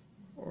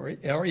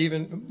 Or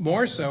even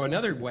more so,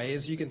 another way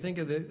is you can think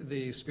of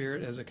the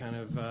Spirit as a kind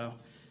of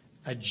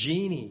a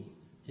genie,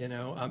 you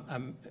know,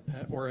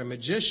 or a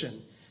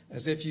magician,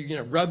 as if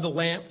you rub the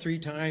lamp 3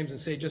 times and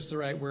say just the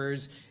right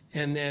words,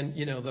 and then,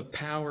 the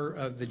power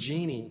of the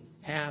genie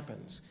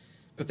happens.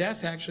 But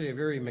that's actually a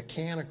very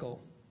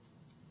mechanical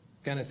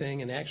kind of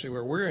thing, and actually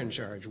where we're in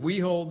charge. We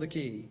hold the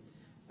key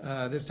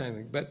this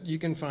time. But you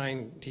can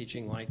find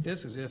teaching like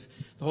this, as if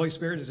the Holy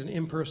Spirit is an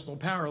impersonal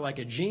power, like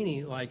a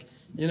genie, like,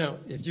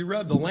 if you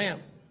rub the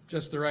lamp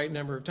just the right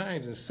number of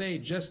times and say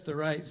just the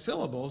right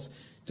syllables,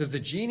 does the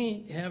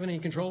genie have any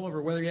control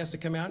over whether he has to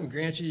come out and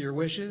grant you your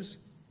wishes?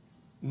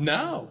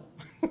 No.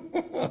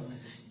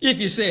 If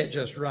you say it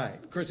just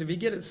right. Of course, if you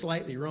get it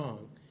slightly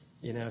wrong,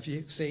 if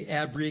you say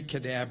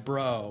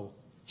abracadabra,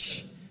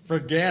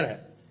 forget it.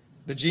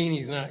 The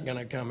genie's not going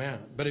to come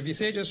out. But if you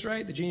say it just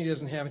right, the genie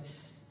doesn't have it.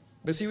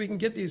 But see, we can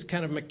get these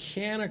kind of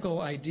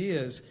mechanical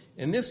ideas,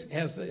 and this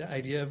has the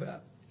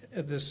idea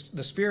of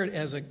the Spirit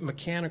as a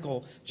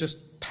mechanical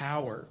just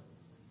power.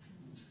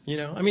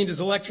 Does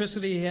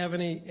electricity have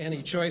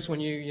any choice when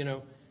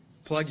you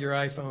plug your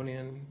iPhone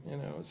in?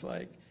 It's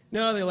like,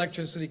 no, the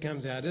electricity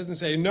comes out. It doesn't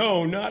say,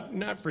 no,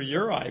 not for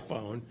your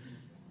iPhone.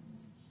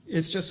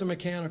 It's just a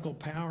mechanical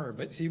power.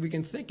 But see, we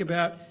can think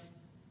about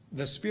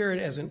the Spirit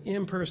as an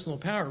impersonal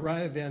power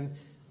rather than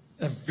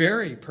a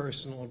very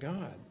personal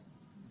God.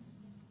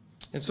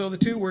 And so the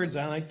 2 words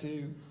I like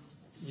to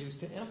use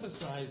to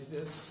emphasize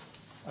this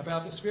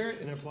about the Spirit,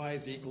 and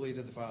applies equally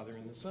to the Father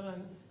and the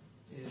Son,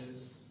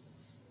 is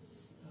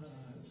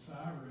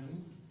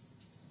sovereign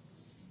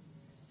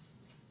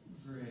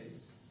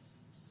grace.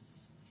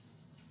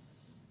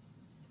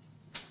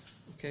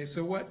 Okay,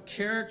 so what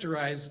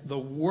characterized the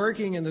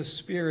working in the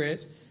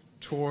Spirit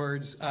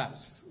towards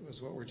us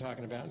is what we're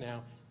talking about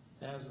now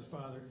as the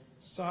Father.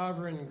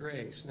 Sovereign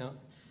grace.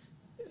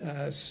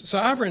 Now,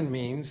 sovereign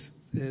means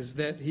is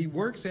that he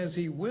works as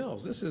he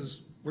wills.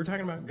 We're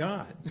talking about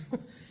God.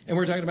 And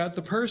we're talking about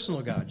the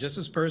personal God, just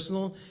as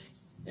personal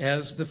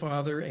as the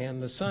Father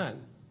and the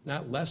Son.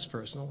 Not less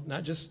personal,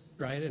 not just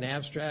an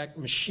abstract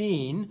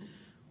machine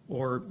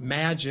or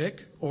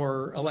magic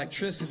or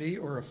electricity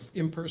or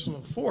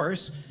impersonal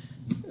force.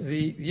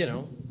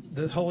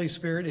 The Holy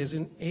Spirit is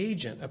an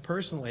agent, a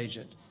personal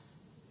agent.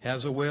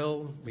 Has a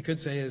will, we could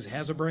say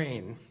has a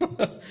brain.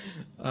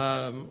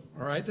 All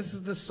right, this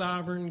is the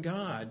sovereign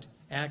God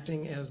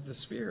acting as the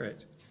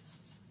Spirit.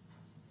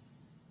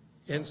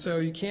 And so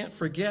you can't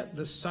forget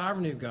the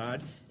sovereignty of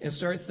God and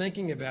start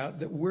thinking about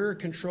that we're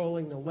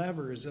controlling the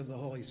levers of the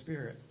Holy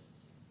Spirit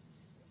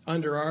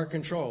under our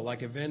control,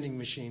 like a vending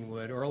machine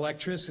would, or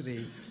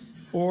electricity,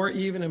 or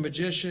even a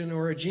magician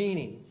or a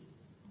genie.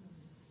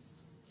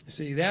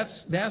 See,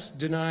 that's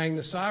denying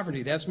the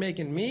sovereignty. That's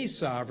making me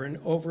sovereign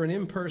over an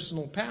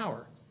impersonal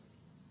power.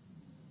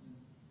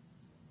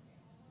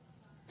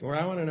 Or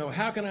I want to know,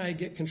 how can I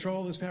get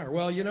control of this power?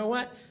 Well, you know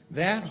what?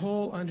 That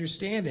whole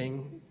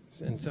understanding,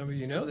 and some of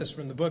you know this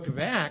from the book of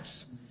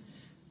Acts.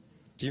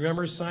 Do you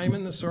remember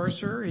Simon the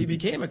sorcerer? He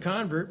became a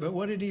convert, but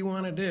what did he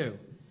want to do?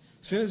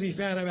 As soon as he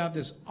found out about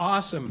this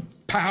awesome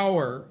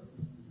power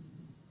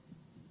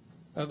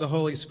of the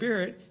Holy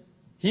Spirit,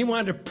 he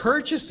wanted to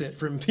purchase it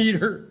from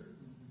Peter.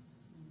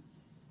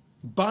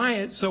 Buy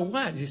it, so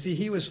what? You see,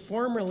 he was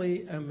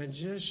formerly a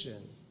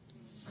magician.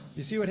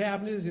 You see what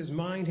happened is his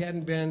mind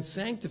hadn't been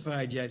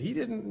sanctified yet. He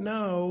didn't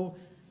know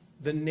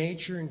the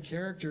nature and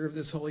character of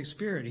this Holy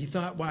Spirit. He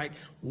thought, like,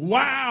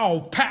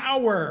 wow,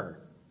 power.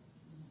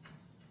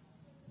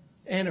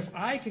 And if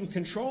I can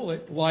control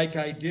it like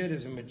I did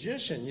as a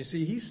magician, you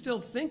see, he's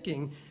still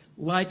thinking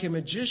like a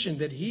magician,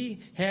 that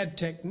he had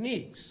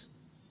techniques.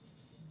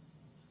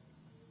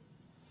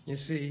 You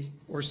see,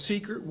 or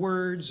secret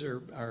words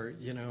or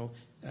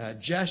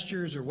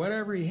gestures or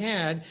whatever he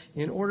had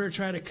in order to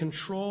try to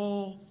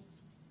control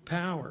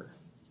power.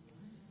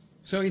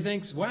 So he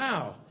thinks,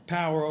 wow,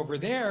 power over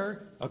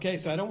there. Okay,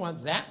 so I don't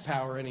want that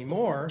power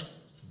anymore.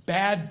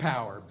 bad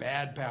power,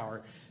 bad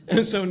power.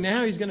 And so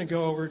now he's going to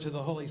go over to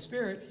the Holy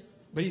Spirit,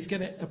 but he's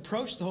going to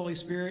approach the Holy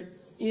Spirit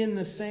in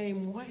the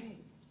same way.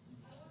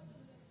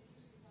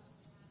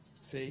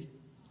 See?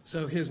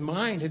 So his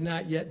mind had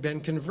not yet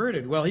been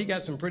converted. Well, he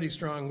got some pretty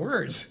strong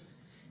words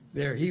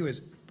there. He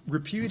was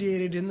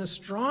repudiated in the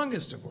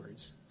strongest of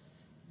words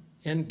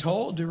and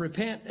told to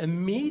repent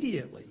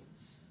immediately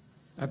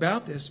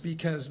about this,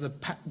 because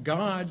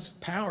God's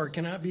power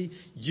cannot be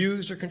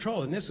used or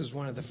controlled. And this is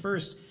one of the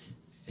first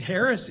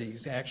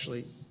heresies,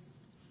 actually,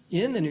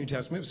 in the New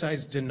Testament,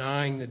 besides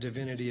denying the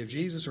divinity of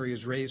Jesus, or he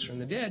was raised from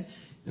the dead.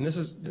 And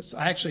this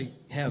actually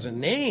has a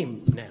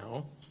name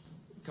now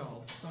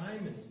called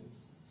simony,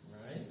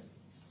 right?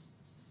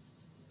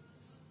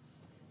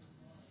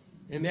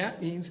 And that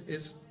means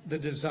it's the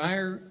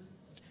desire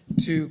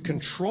to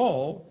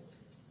control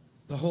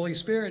the Holy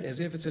Spirit as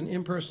if it's an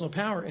impersonal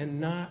power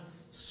and not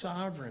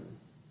sovereign,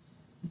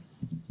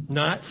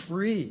 not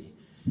free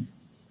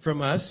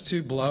from us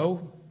to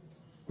blow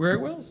where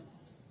it wills.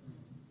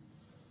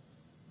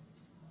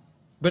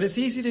 But it's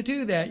easy to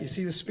do that. You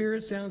see, the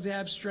Spirit sounds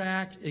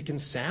abstract. It can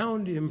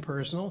sound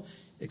impersonal,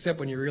 except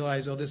when you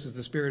realize, oh, this is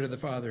the Spirit of the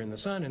Father and the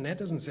Son, and that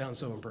doesn't sound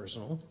so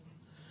impersonal.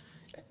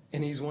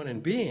 And he's one in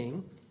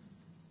being,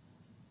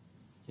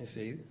 you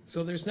see.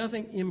 So there's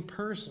nothing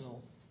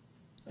impersonal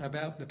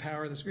about the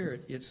power of the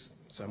Spirit. It's,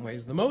 in some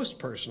ways, the most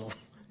personal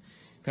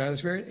power of the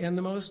Spirit, and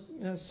the most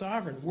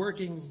sovereign,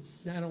 working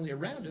not only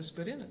around us,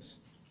 but in us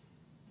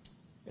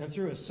and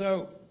through us.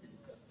 So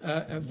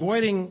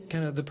avoiding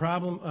kind of the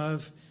problem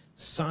of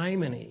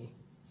simony,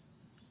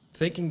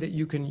 thinking that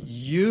you can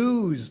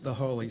use the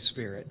Holy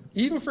Spirit,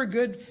 even for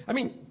good. I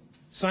mean,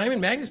 Simon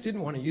Magus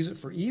didn't want to use it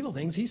for evil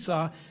things. He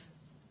saw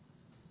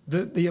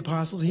the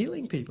apostles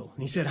healing people,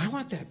 and he said, I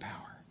want that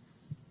power.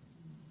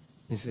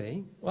 You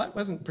see? Well, it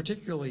wasn't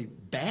particularly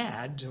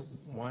bad to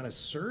want to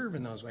serve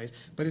in those ways,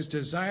 but his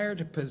desire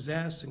to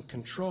possess and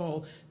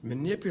control,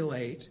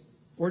 manipulate,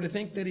 or to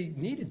think that he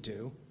needed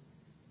to,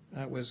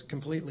 was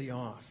completely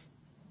off.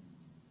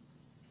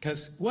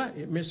 Because what?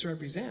 It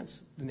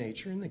misrepresents the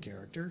nature and the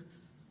character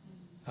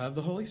of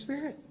the Holy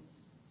Spirit,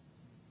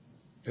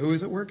 who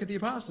is at work at the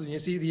apostles. And you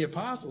see, the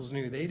apostles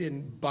knew they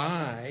didn't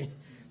buy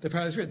the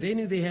power of the Spirit. They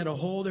knew they had a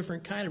whole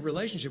different kind of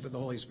relationship with the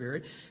Holy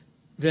Spirit.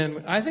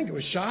 Then I think it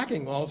was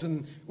shocking all of a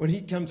sudden when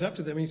he comes up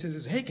to them and he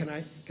says, hey, can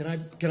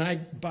I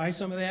buy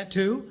some of that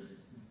too?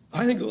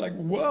 I think they're like,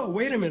 whoa,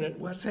 wait a minute,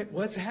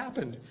 what's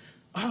happened?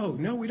 Oh,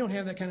 no, we don't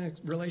have that kind of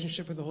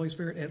relationship with the Holy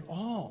Spirit at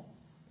all.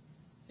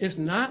 It's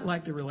not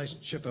like the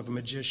relationship of a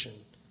magician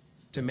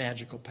to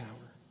magical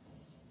power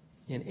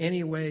in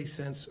any way,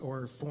 sense,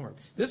 or form.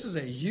 This is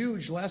a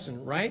huge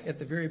lesson right at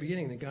the very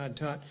beginning that God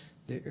taught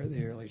the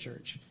early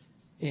church.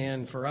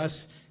 And for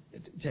us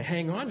to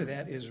hang on to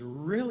that is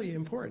really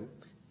important.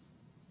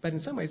 But in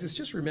some ways, it's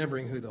just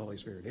remembering who the Holy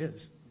Spirit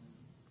is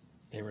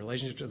in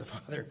relationship to the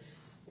Father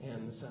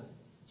and the Son.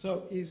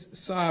 So he's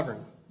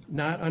sovereign,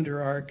 not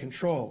under our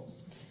control,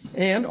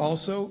 and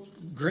also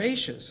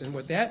gracious. And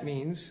what that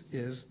means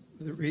is,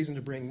 the reason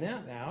to bring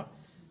that out,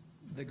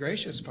 the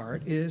gracious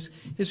part, is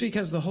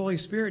because the Holy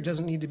Spirit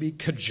doesn't need to be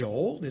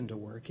cajoled into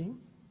working.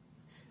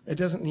 It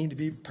doesn't need to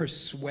be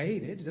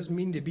persuaded. It doesn't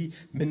mean to be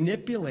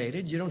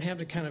manipulated. You don't have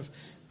to kind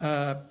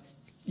of,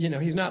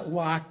 he's not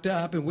locked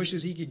up and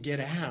wishes he could get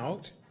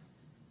out.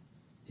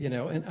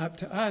 And up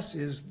to us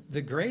is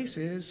the grace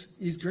is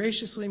he's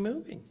graciously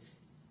moving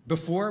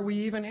before we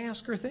even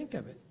ask or think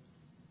of it.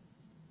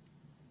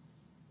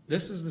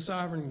 This is the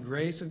sovereign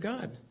grace of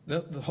God.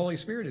 The Holy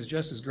Spirit is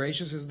just as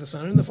gracious as the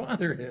Son and the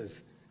Father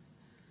is.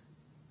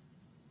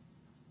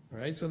 All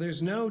right? So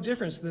there's no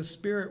difference. The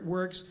Spirit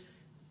works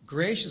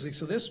graciously.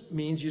 So this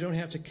means you don't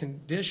have to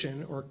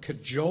condition or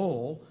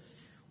cajole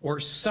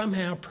or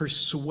somehow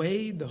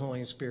persuade the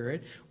Holy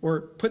Spirit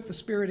or put the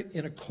Spirit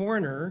in a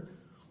corner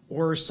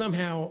or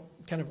somehow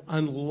kind of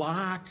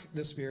unlock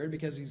the Spirit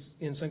because he's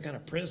in some kind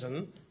of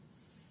prison.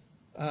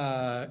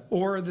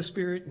 Or the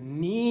Spirit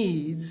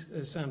needs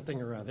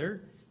something or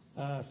other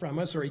from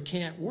us, or he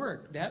can't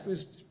work. That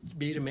was to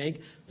be to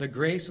make the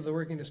grace of the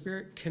working of the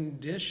Spirit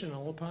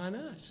conditional upon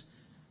us.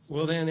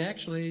 Well, then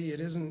actually it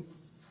isn't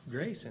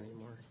grace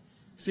anymore.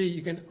 See,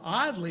 you can,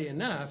 oddly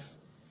enough,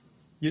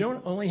 you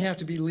don't only have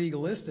to be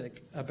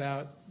legalistic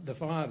about the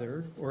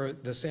Father or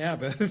the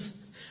Sabbath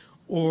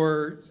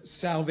or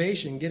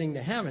salvation, getting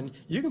to heaven.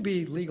 You can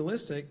be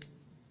legalistic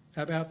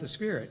about the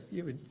Spirit.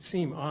 It would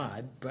seem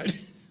odd, but...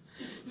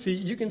 See,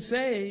 you can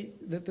say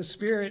that the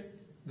Spirit,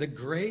 the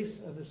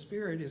grace of the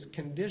Spirit is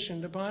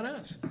conditioned upon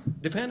us,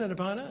 dependent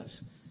upon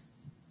us.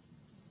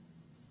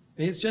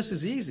 And it's just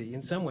as easy.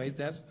 In some ways,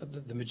 that's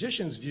the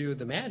magician's view of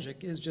the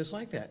magic is just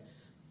like that.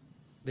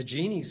 The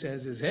genie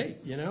says hey,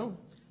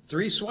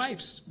 3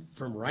 swipes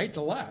from right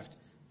to left.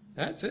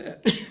 That's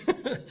it.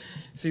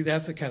 See,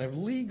 that's a kind of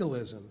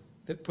legalism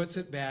that puts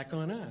it back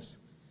on us.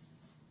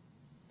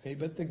 Okay,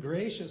 but the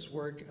gracious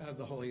work of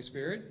the Holy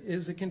Spirit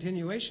is a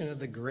continuation of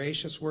the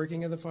gracious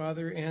working of the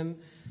Father and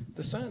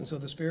the Son. So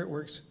the Spirit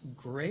works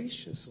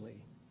graciously.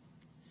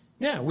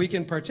 Now, we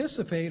can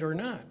participate or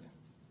not.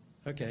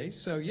 Okay,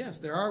 so yes,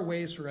 there are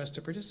ways for us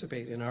to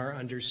participate in our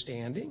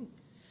understanding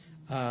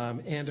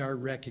and our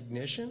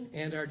recognition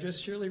and our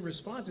just surely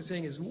response to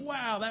saying is,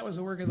 wow, that was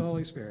the work of the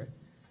Holy Spirit.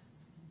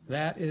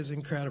 That is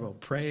incredible.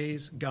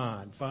 Praise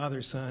God,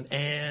 Father, Son,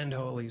 and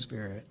Holy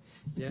Spirit.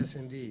 Yes,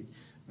 indeed.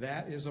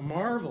 That is a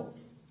marvel.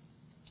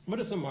 But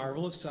it's a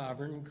marvel of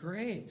sovereign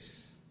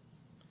grace.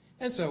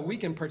 And so we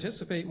can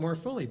participate more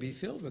fully, be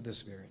filled with the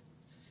Spirit.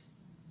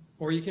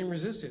 Or you can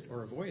resist it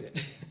or avoid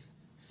it.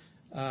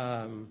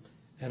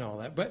 And all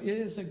that. But it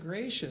is a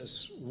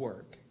gracious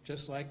work,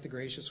 just like the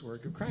gracious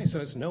work of Christ.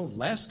 So it's no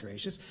less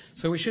gracious.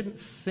 So we shouldn't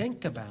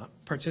think about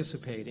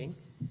participating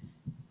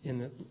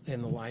in the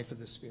life of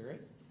the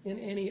Spirit in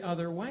any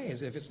other way,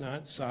 as if it's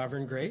not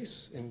sovereign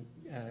grace and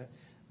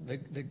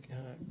the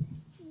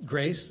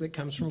grace that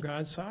comes from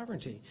God's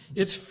sovereignty.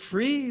 It's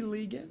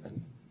freely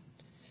given.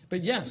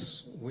 But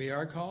yes, we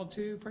are called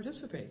to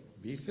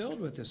participate, be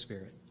filled with the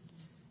Spirit.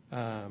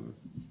 But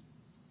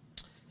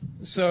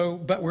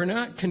we're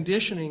not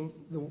conditioning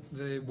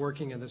the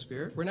working of the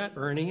Spirit. We're not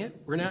earning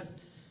it. We're not,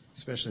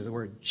 especially the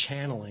word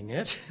channeling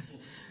it.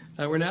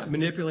 We're not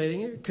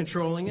manipulating it,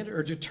 controlling it,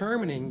 or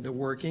determining the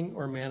working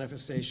or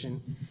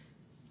manifestation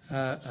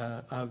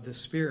of the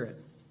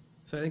Spirit.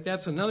 So I think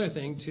that's another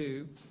thing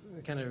to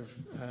kind of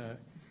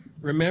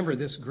remember,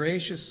 this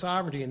gracious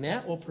sovereignty, and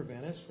that will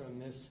prevent us from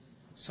this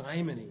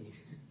simony,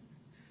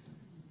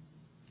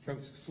 from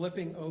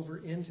flipping over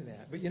into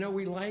that. But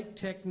we like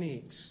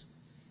techniques.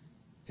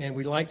 And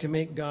we like to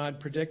make God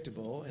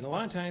predictable. And a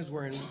lot of times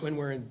when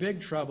we're in big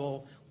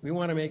trouble, we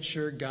want to make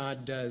sure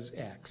God does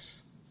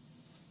X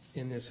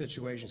in this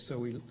situation. So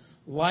we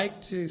like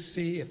to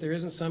see if there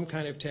isn't some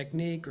kind of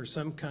technique or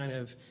some kind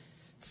of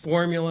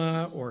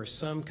formula or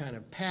some kind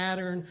of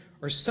pattern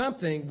or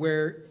something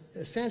where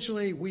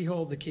essentially we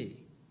hold the key.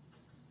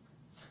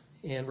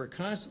 And we're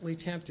constantly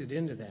tempted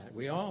into that.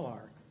 We all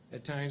are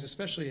at times,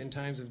 especially in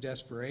times of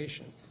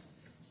desperation.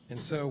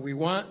 And so we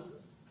want,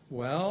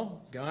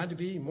 God to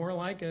be more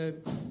like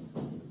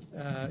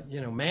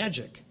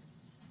magic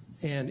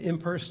and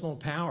impersonal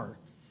power.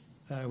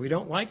 We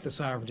don't like the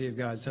sovereignty of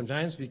God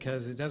sometimes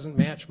because it doesn't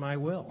match my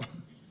will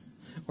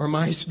or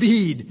my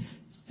speed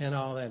and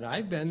all that.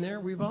 I've been there.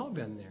 We've all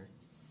been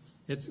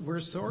there.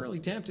 We're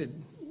sorely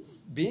tempted,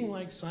 being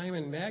like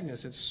Simon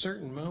Magus at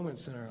certain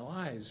moments in our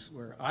lives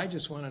where I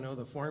just want to know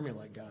the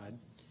formula, God,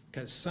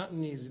 because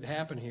something needs to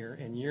happen here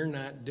and you're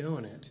not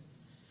doing it.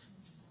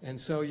 And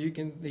so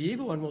the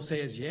evil one will say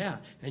is, yeah,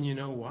 and you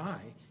know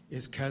why?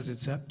 It's because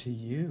it's up to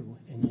you,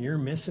 and you're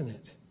missing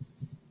it.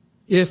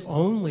 If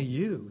only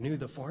you knew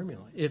the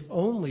formula. If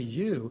only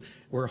you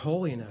were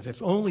holy enough.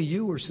 If only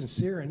you were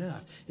sincere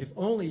enough. If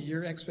only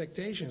your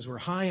expectations were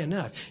high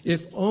enough.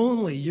 If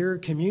only your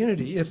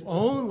community. If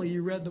only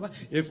you read the Bible.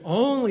 If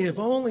only, if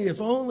only,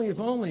 if only, if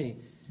only.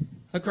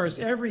 Of course,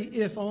 every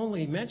if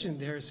only mentioned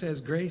there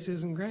says grace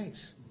isn't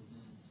grace.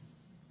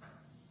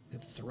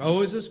 It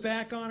throws us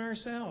back on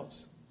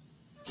ourselves.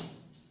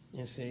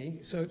 You see,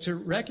 so to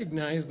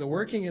recognize the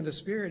working of the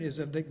Spirit is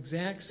of the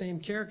exact same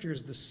character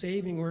as the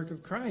saving work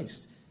of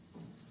Christ.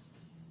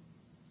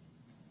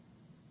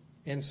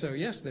 And so,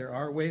 yes, there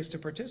are ways to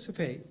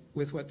participate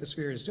with what the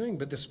Spirit is doing,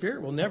 but the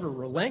Spirit will never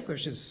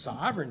relinquish his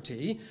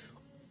sovereignty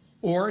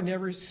or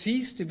never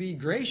cease to be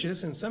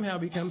gracious and somehow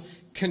become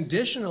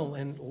conditional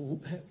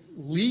and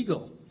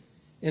legal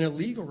in a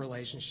legal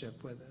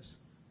relationship with us.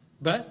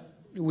 But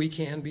we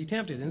can be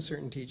tempted, and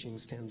certain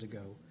teachings tend to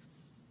go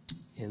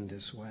in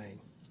this way.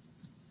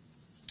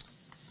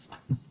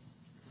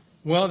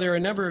 Well, there are a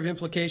number of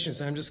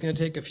implications. I'm just going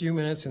to take a few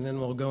minutes, and then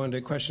we'll go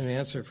into question and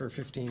answer for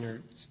 15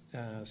 or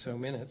so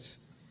minutes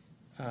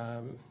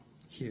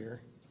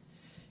here.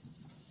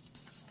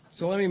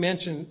 So let me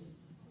mention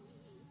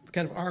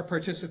kind of our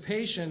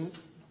participation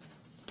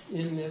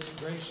in this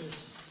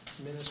gracious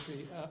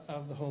ministry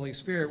of the Holy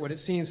Spirit. What it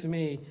seems to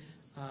me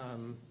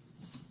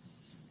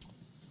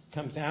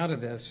comes out of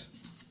this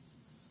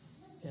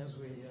as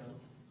we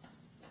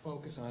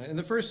focus on it. And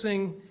the first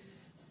thing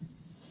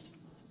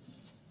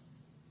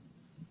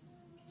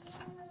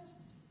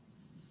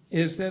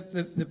is that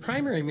the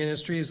primary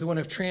ministry is the one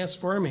of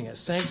transforming us,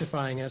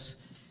 sanctifying us,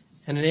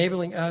 and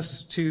enabling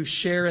us to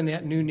share in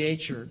that new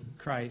nature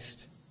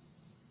Christ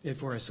did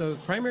for us. So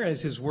primary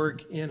is his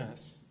work in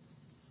us.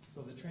 So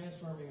the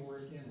transforming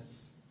work in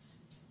us.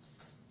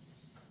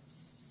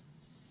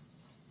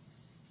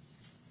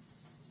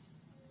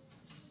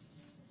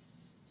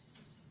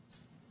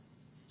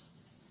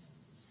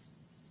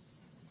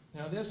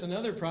 Now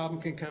another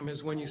problem can come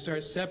is when you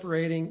start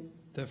separating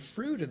the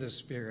fruit of the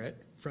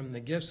Spirit from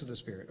the gifts of the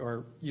Spirit,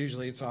 or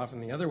usually it's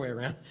often the other way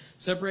around,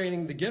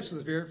 separating the gifts of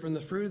the Spirit from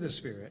the fruit of the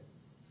Spirit.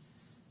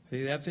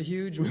 See, that's a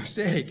huge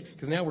mistake,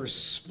 because now we're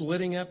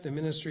splitting up the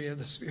ministry of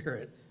the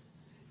Spirit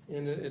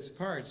into its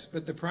parts.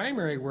 But the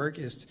primary work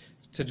is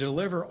to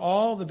deliver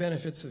all the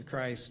benefits of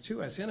Christ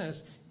to us, in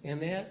us, and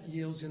that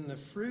yields in the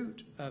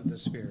fruit of the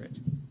Spirit.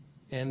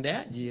 And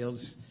that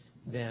yields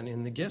then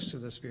in the gifts of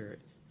the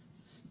Spirit.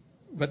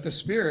 But the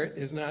Spirit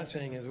is not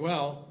saying as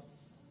well,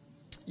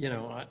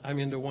 I'm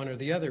into one or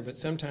the other, but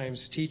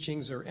sometimes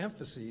teachings or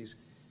emphases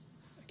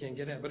I can't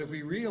get at. But if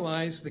we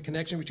realize the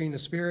connection between the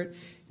Spirit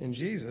and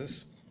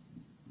Jesus,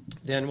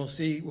 then we'll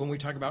see when we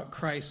talk about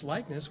Christ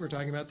likeness, we're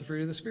talking about the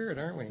fruit of the Spirit,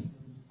 aren't we?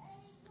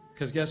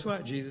 Because guess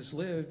what? Jesus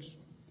lived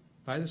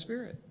by the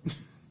Spirit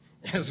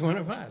as one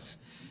of us.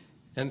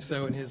 And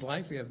so in his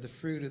life we have the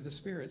fruit of the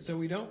Spirit. So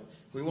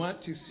we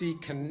want to see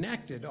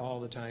connected all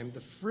the time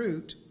the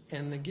fruit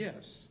and the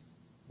gifts,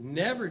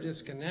 never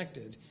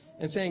disconnected,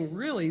 and saying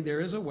really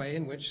there is a way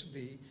in which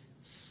the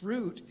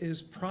fruit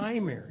is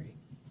primary.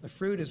 The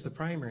fruit is the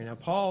primary. Now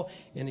Paul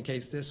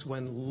indicates this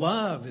when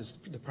love is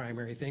the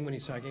primary thing when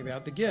he's talking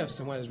about the gifts.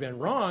 And what has been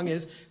wrong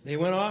is they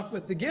went off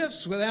with the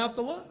gifts without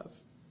the love.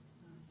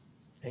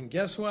 And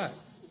guess what?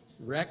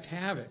 Wreaked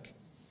havoc.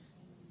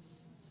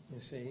 You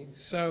see?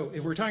 So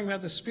if we're talking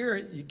about the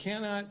Spirit, you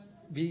cannot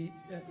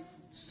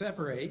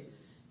separate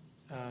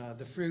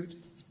the fruit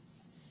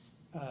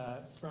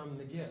from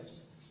the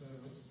gifts.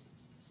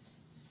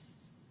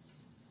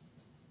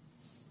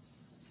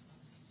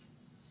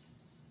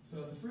 So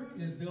the fruit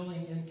is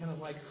building in kind of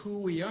like who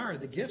we are.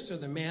 The gifts are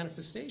the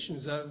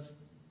manifestations of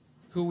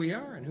who we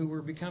are and who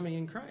we're becoming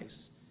in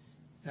Christ,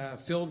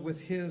 filled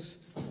with his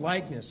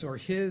likeness or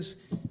his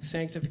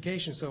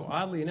sanctification. So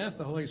oddly enough,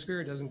 the Holy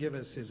Spirit doesn't give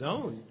us his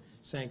own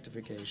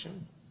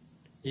sanctification.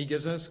 He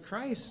gives us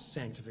Christ's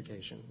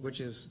sanctification, which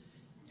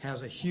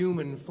has a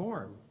human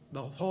form.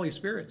 The Holy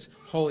Spirit's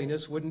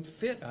holiness wouldn't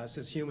fit us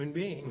as human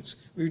beings.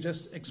 We would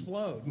just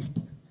explode.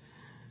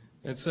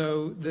 And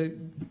so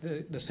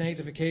the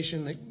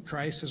sanctification that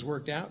Christ has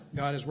worked out,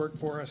 God has worked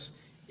for us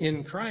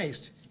in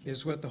Christ,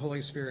 is what the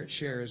Holy Spirit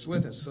shares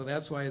with us. So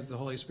that's why as the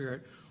Holy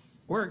Spirit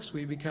works,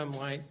 we become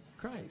like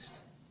Christ,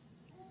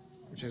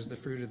 which is the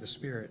fruit of the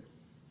Spirit.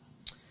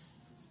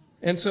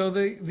 And so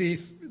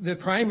the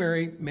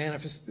primary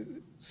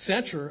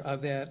center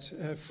of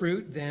that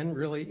fruit then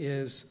really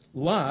is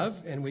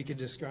love, and we could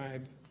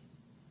describe.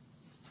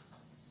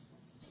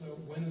 So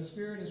when the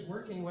Spirit is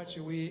working, what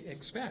should we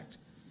expect?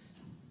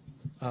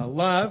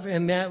 Love,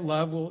 and that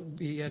love will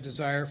be a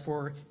desire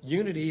for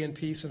unity and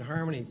peace and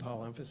harmony,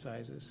 Paul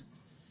emphasizes.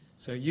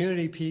 So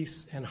unity,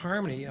 peace, and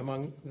harmony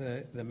among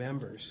the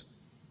members.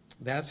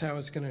 That's how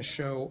it's going to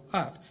show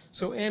up.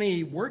 So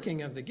any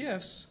working of the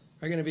gifts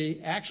are going to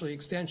be actually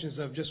extensions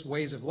of just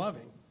ways of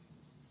loving.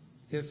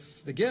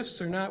 If the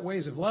gifts are not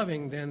ways of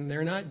loving, then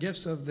they're not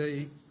gifts of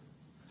the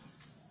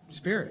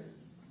Spirit.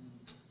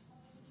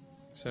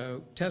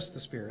 So test the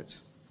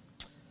spirits.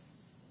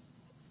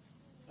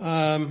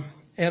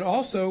 And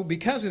also,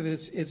 because of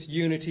its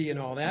unity and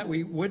all that,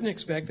 we wouldn't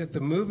expect that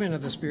the movement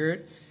of the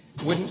Spirit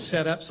wouldn't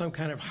set up some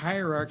kind of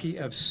hierarchy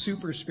of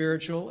super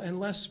spiritual and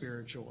less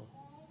spiritual.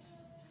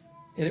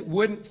 And it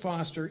wouldn't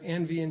foster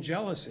envy and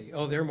jealousy.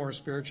 Oh, they're more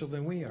spiritual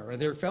than we are. Or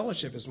their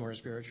fellowship is more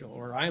spiritual.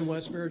 Or I'm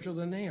less spiritual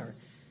than they are.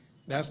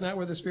 That's not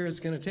where the Spirit's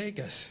going to take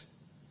us.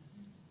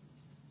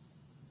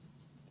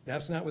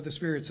 That's not what the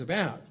Spirit's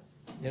about.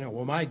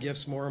 Well, my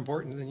gift's more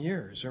important than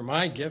yours. Or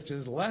my gift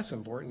is less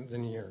important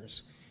than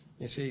yours.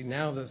 You see,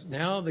 now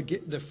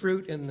the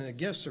fruit and the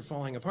gifts are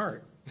falling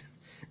apart.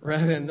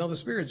 Rather than, no, the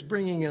Spirit's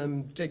bringing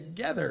them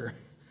together.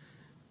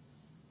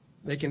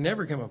 They can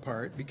never come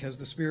apart because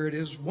the Spirit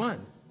is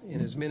one in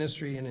his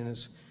ministry and in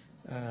his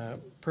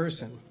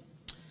person.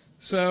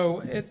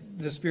 So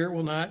the Spirit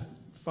will not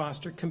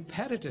foster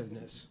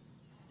competitiveness,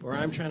 where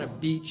I'm trying to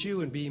beat you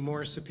and be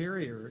more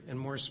superior and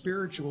more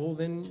spiritual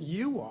than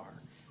you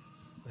are.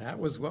 That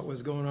was what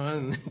was going on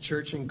in the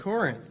church in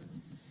Corinth.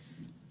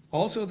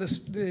 Also,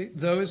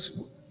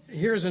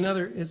 here's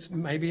another, it's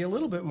maybe a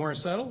little bit more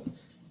subtle,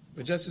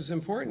 but just as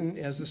important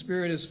as the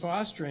Spirit is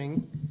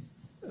fostering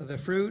the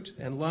fruit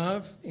and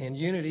love and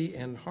unity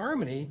and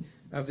harmony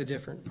of the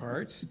different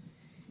parts,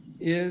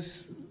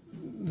 is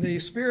the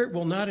Spirit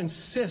will not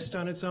insist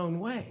on its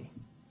own way,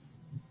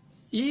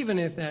 even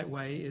if that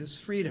way is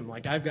freedom.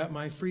 Like, I've got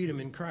my freedom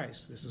in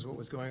Christ. This is what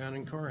was going on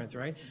in Corinth,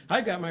 right?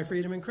 I've got my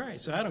freedom in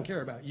Christ, so I don't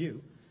care about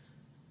you.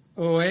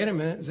 Oh, wait a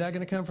minute, is that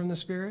going to come from the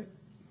Spirit?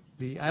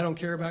 I don't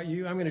care about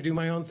you. I'm going to do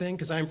my own thing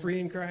because I'm free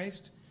in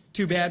Christ.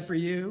 Too bad for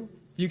you.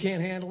 You can't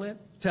handle it.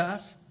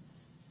 Tough.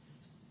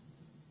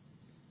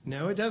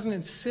 No, it doesn't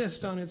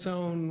insist on its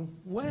own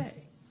way.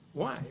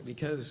 Why?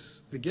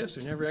 Because the gifts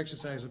are never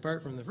exercised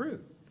apart from the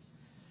fruit.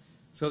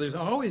 So there's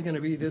always going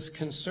to be this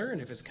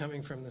concern if it's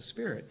coming from the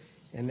Spirit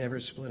and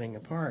never splitting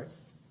apart.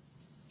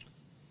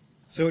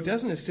 So it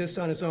doesn't insist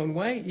on its own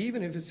way,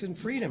 even if it's in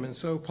freedom. And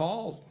so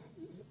Paul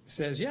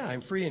says, yeah,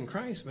 I'm free in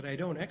Christ, but I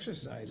don't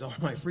exercise all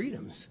my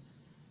freedoms.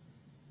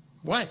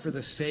 Why? For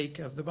the sake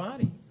of the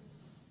body.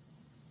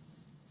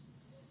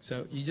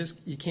 So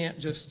you can't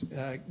just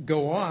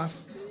go off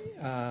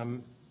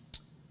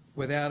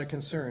without a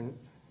concern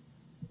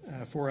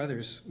for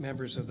others,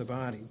 members of the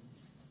body.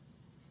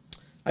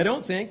 I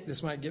don't think,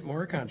 this might get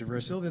more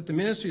controversial, that the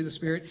ministry of the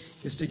Spirit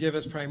is to give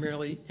us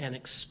primarily an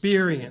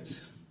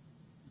experience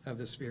of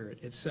the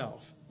Spirit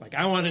itself. Like,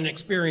 I want an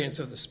experience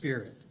of the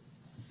Spirit.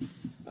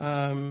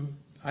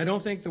 I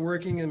don't think the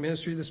working and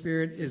ministry of the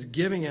Spirit is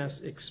giving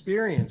us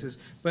experiences,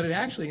 but it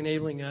actually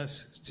enabling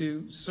us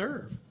to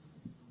serve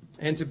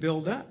and to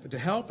build up, to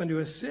help and to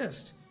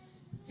assist,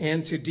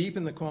 and to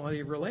deepen the quality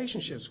of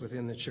relationships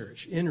within the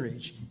church,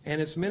 inreach, and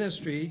its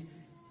ministry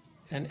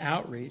and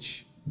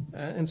outreach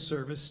and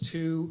service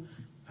to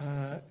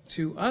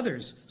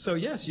others. So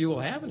yes, you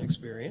will have an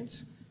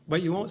experience,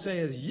 but you won't say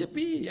as,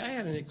 yippee, I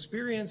had an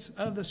experience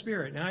of the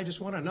Spirit. Now I just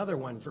want another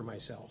one for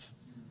myself.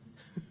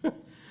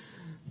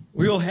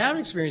 We will have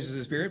experiences of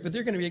the Spirit, but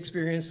they're going to be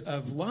experiences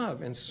of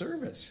love and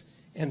service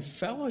and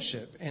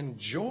fellowship and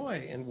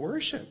joy and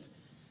worship.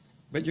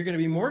 But you're going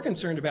to be more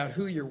concerned about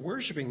who you're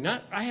worshiping.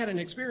 Not, I had an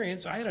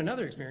experience, I had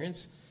another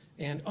experience,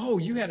 and, oh,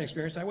 you had an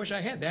experience, I wish I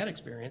had that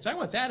experience. I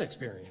want that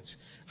experience.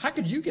 How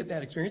could you get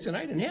that experience and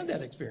I didn't have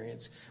that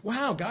experience?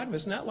 Wow, God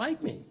must not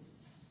like me.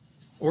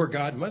 Or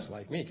God must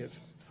like me, because,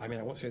 I mean,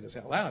 I won't say this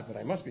out loud, but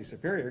I must be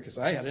superior because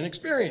I had an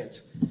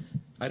experience.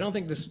 I don't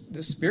think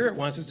the Spirit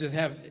wants us to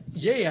have,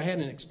 yay, I had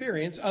an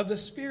experience of the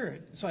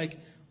Spirit. It's like,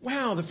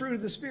 wow, the fruit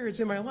of the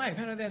Spirit's in my life.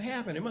 How did that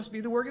happen? It must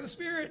be the work of the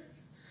Spirit.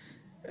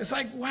 It's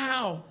like,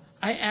 wow,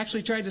 I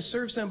actually tried to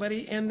serve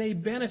somebody and they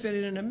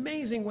benefited in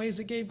amazing ways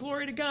that gave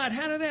glory to God.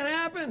 How did that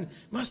happen?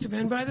 Must have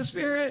been by the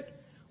Spirit.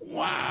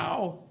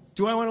 Wow.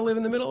 Do I want to live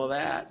in the middle of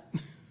that?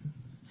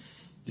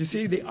 You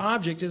see, the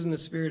object isn't the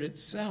Spirit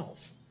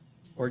itself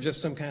or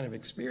just some kind of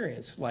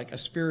experience like a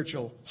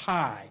spiritual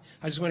high.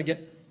 I just want to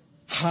get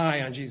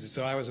high on Jesus.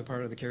 So I was a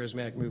part of the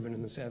charismatic movement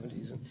in the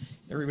 70s, and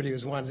everybody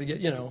was wanting to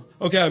get,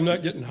 okay, I'm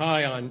not getting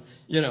high on,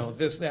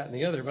 this, that, and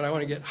the other, but I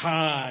want to get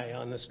high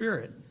on the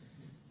Spirit.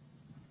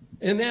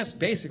 And that's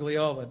basically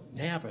all that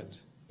happened.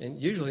 And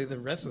usually the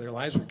rest of their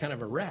lives were kind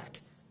of a wreck.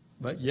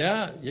 But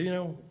yeah,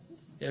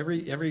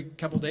 every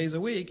couple days a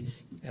week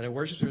at a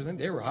worship service,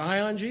 they were high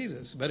on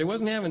Jesus. But it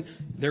wasn't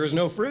there was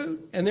no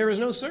fruit and there was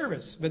no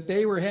service. But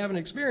they were having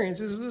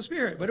experiences of the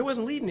Spirit. But it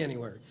wasn't leading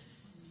anywhere.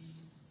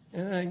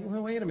 And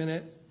well, wait a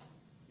minute.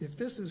 If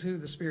this is who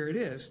the Spirit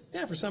is,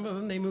 yeah, for some of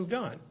them they moved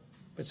on.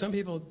 But some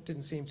people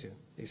didn't seem to.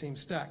 They seemed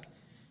stuck,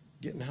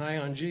 getting high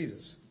on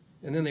Jesus.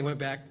 And then they went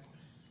back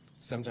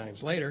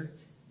sometimes later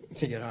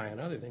to get high on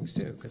other things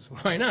too. Because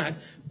why not?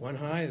 One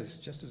high is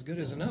just as good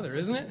as another,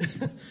 isn't it?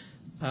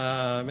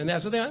 And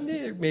that's what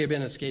they may have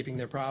been escaping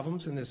their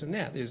problems and this and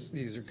that.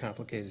 These are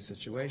complicated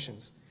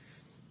situations.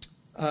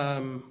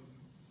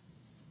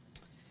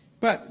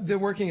 But the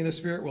working of the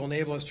Spirit will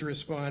enable us to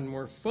respond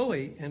more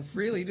fully and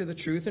freely to the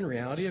truth and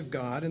reality of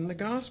God and the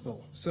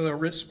gospel. So the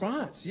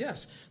response,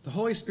 yes, the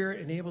Holy Spirit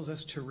enables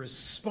us to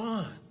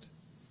respond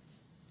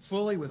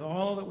fully with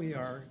all that we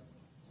are.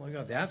 Oh my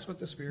God, that's what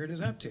the Spirit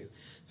is up to.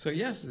 So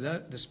yes,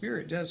 the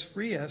Spirit does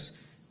free us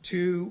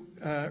to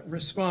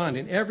respond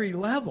in every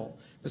level.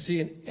 But see,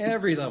 in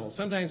every level,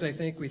 sometimes we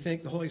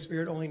think the Holy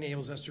Spirit only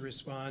enables us to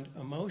respond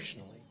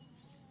emotionally.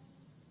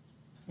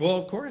 Well,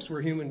 of course,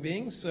 we're human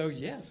beings, so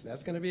yes,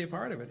 that's going to be a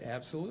part of it,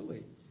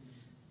 absolutely.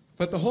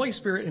 But the Holy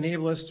Spirit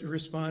enables us to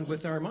respond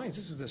with our minds.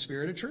 This is the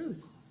Spirit of truth.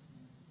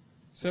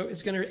 So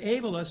it's going to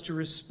enable us to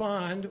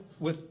respond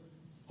with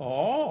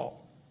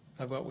all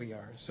of what we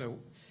are. So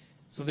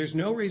there's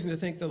no reason to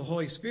think that the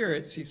Holy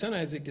Spirit, see,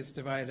 sometimes it gets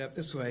divided up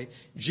this way.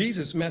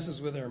 Jesus messes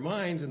with our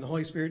minds, and the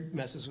Holy Spirit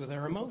messes with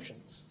our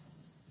emotions.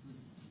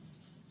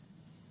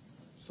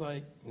 It's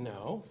like,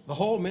 no. The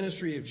whole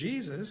ministry of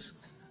Jesus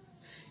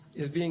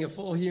is being a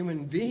full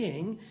human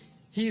being.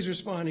 He's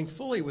responding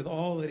fully with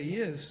all that he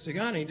is to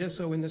God, and he does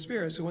so in the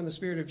Spirit. So when the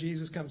Spirit of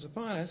Jesus comes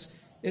upon us,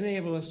 it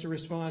enables us to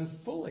respond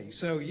fully.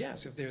 So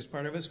yes, if there's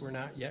part of us we're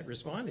not yet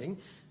responding,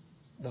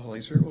 the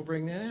Holy Spirit will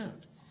bring that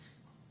out.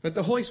 But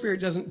the Holy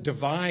Spirit doesn't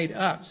divide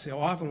up. So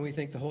often we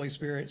think the Holy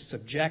Spirit's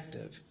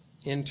subjective,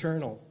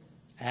 internal,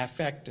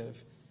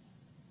 affective.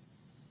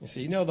 You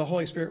see, the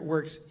Holy Spirit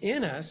works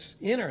in us,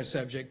 in our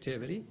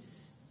subjectivity,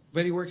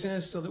 but he works in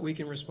us so that we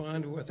can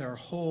respond with our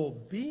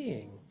whole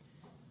being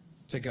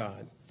to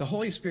God. The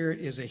Holy Spirit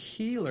is a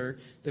healer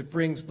that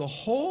brings the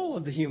whole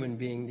of the human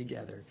being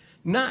together,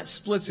 not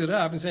splits it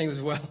up and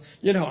saying, well,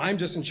 I'm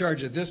just in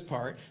charge of this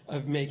part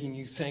of making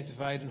you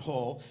sanctified and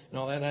whole and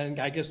all that. And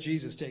I guess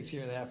Jesus takes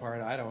care of that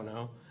part. I don't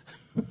know.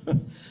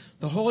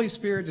 The Holy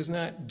Spirit does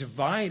not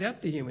divide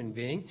up the human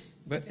being,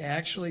 but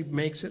actually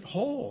makes it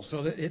whole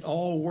so that it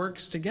all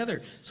works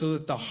together, so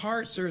that the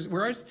heart serves.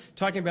 We're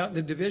talking about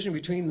the division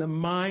between the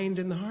mind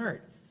and the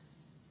heart.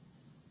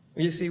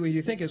 You see, what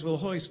you think is, well,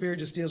 the Holy Spirit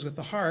just deals with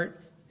the heart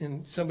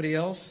and somebody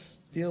else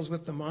deals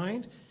with the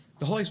mind.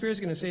 The Holy Spirit's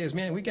going to say is,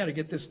 man, we got to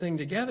get this thing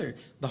together.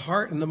 The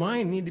heart and the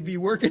mind need to be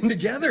working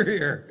together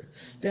here.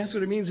 That's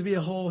what it means to be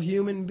a whole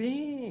human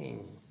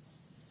being.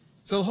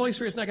 So the Holy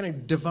Spirit's not going to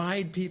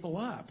divide people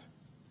up.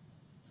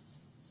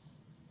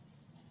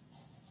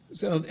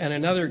 So, and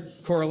another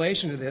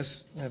correlation to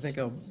this, I think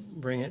I'll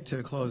bring it to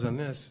a close on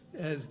this,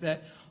 is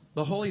that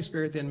the Holy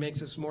Spirit then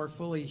makes us more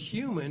fully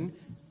human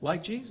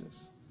like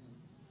Jesus.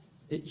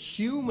 It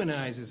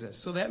humanizes us.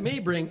 So that may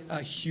bring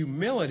a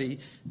humility,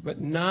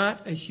 but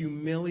not a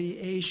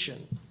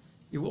humiliation.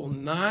 It will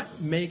not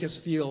make us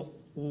feel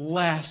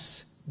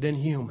less than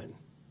human.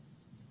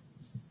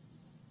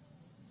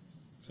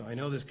 Does So I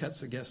know this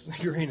cuts against the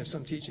grain of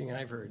some teaching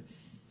I've heard.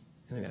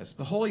 Yes,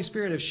 the Holy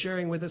Spirit of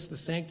sharing with us the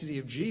sanctity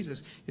of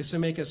Jesus is to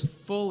make us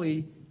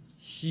fully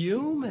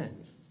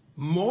human,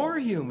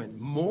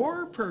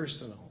 more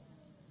personal,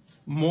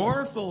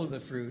 more full of the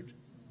fruit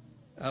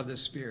of the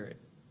Spirit.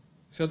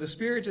 So the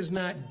Spirit does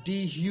not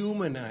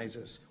dehumanize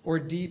us or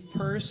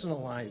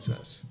depersonalize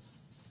us,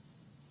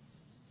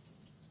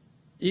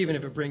 even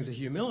if it brings a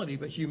humility.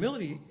 But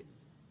humility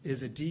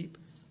is a deep,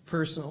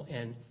 personal,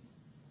 and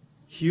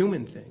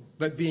human thing.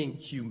 But being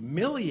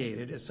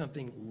humiliated is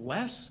something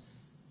less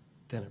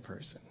than a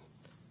person.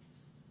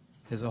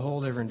 Is a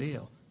whole different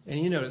deal. And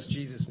you notice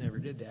Jesus never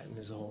did that in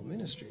his whole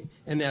ministry.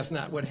 And that's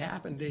not what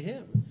happened to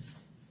him.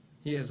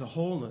 He has a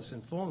wholeness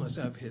and fullness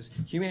of his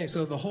humanity.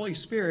 So the Holy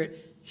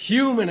Spirit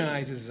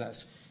humanizes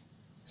us.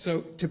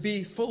 So to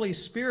be fully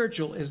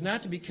spiritual is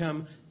not to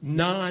become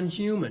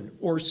non-human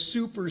or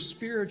super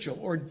spiritual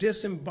or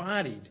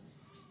disembodied.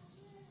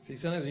 See,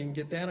 sometimes you can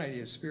get that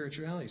idea of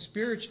spirituality.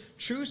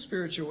 True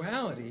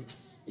spirituality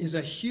is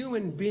a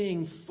human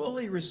being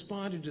fully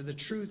responded to the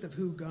truth of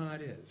who God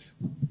is.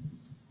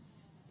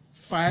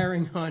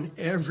 Firing on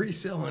every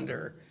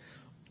cylinder,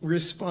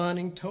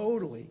 responding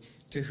totally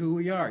to who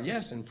we are.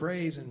 Yes, in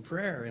praise and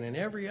prayer and in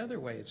every other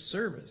way of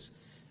service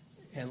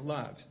and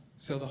love.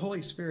 So the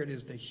Holy Spirit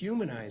is the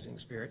humanizing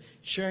Spirit,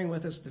 sharing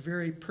with us the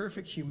very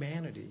perfect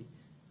humanity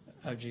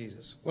of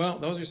Jesus. Well,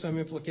 those are some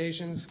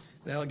implications.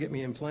 That'll get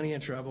me in plenty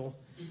of trouble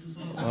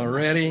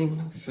already.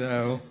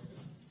 So,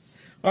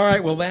 all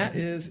right, well, that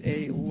is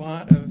a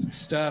lot of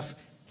stuff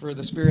for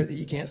the Spirit that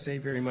you can't say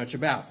very much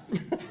about.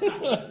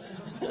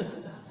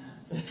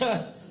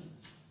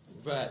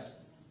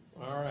 But,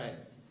 all right,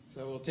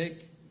 so we'll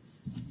take,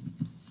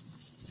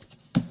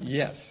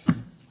 yes.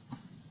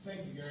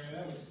 Thank you, Gary.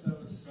 That was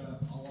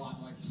a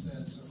lot, like you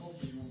said, so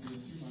hopefully you won't be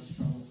in too much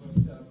trouble.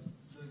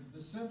 But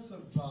the sense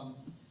of,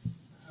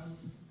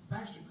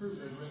 Baxter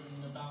Kruger had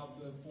written about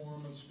the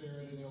form of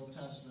spirit in the Old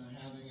Testament,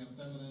 having a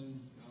feminine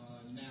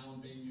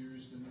noun being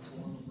used in the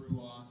form of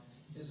ruah.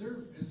 Is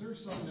there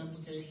some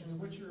implication?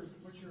 What's your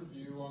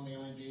view on the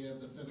idea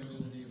of the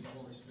femininity of the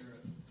Holy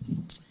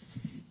Spirit?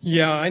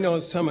 Yeah, I know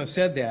some have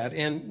said that,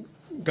 and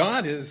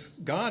God is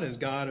God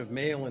of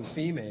male and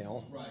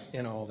female, right,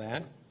 and all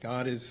that.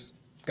 God is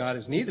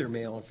neither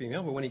male and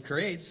female, but when he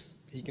creates,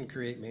 he can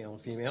create male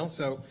and female.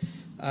 So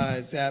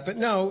it's that. But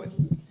no,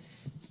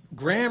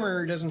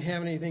 grammar doesn't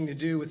have anything to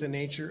do with the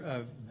nature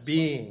of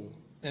being.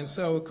 And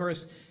so, of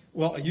course,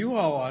 well, you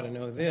all ought to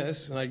know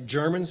this, like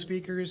German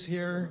speakers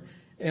here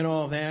and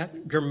all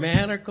that.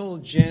 Grammatical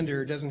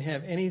gender doesn't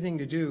have anything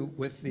to do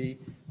with the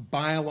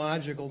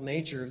biological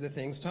nature of the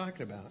things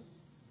talked about.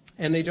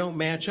 And they don't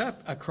match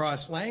up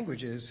across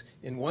languages.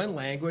 In one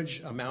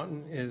language, a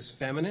mountain is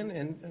feminine,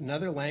 and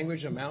another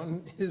language, a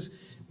mountain is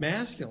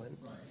masculine.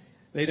 Right.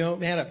 They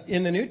don't add up.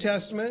 In the New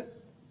Testament,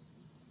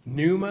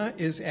 pneuma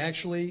is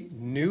actually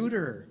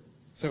neuter.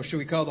 So should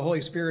we call the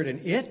Holy Spirit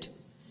an it?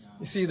 No.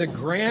 You see, the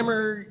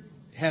grammar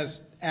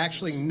has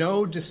actually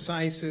no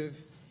decisive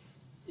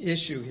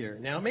issue here.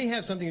 Now, it may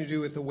have something to do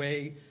with the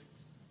way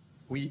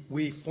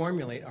we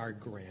formulate our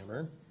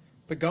grammar,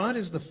 but God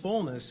is the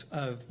fullness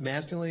of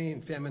masculinity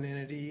and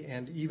femininity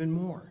and even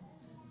more.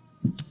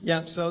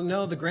 Yeah, so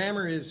no, the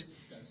grammar is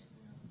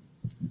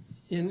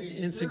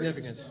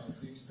insignificant.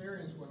 The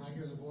experience when I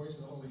hear the voice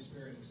of the Holy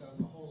Spirit, it sounds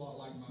a whole lot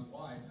like my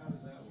wife. How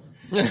does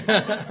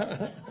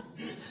that work?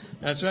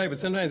 That's right, but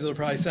sometimes it'll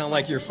probably sound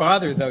like your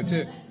father, though,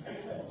 too.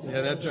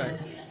 Yeah, that's right.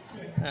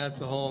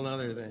 That's a whole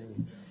other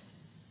thing.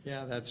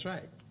 Yeah, that's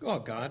right. Oh,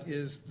 God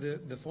is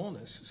the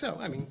fullness. So,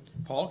 I mean,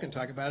 Paul can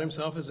talk about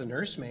himself as a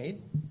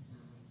nursemaid,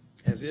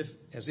 as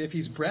if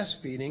he's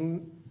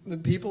breastfeeding the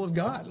people of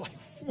God. Like,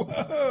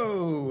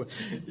 whoa!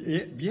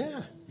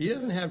 Yeah, he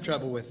doesn't have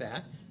trouble with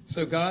that.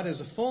 So God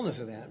is a fullness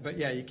of that. But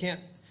yeah, you can't,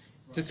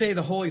 to say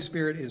the Holy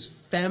Spirit is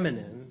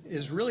feminine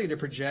is really to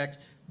project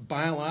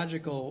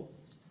biological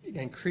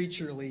and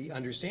creaturely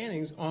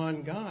understandings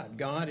on God.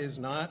 God is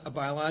not a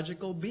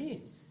biological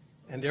being,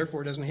 and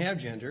therefore doesn't have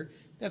gender.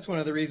 That's one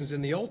of the reasons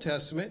in the Old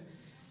Testament,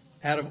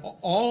 out of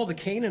all the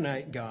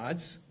Canaanite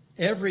gods,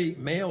 every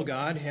male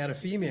god had a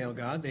female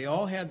god. They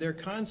all had their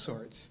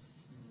consorts.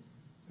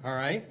 All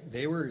right?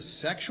 They were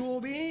sexual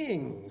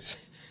beings.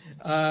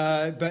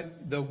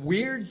 But the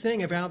weird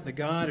thing about the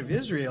God of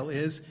Israel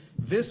is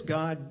this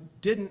God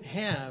didn't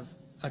have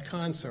a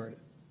consort.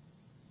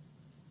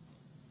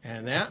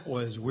 And that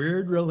was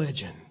weird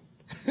religion.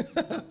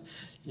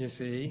 You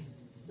see?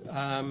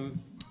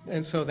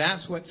 And so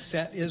that's what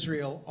set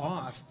Israel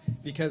off,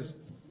 because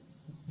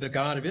the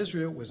God of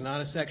Israel was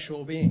not a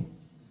sexual being.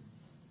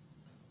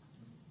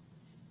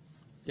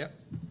 Yep.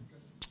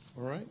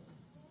 All right.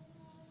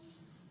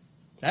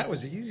 That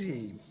was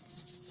easy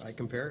by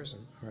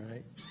comparison. All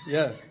right.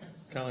 Yes,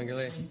 Colin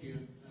Gillette. Thank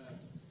you.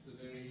 It's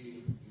a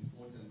very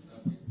important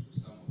subject to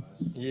some of us.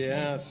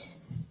 Yes.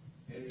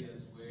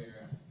 Areas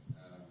where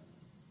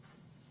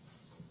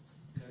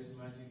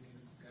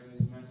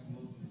charismatic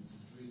movement is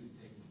really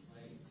taking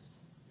place.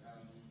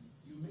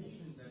 You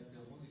mentioned that the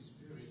Holy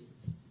Spirit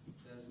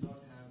does not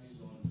have his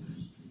own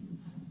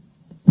ministry.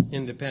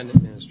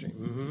 Independent ministry.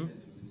 Mm-hmm.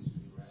 Ministry,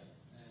 right?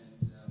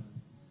 And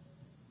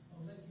I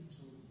would like you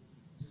to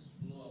just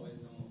blow away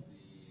some of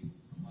the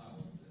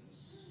clouds and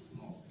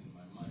smoke in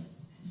my mind.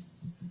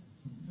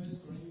 1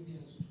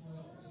 Corinthians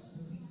 12, verse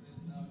 7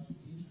 says, "Now to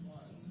each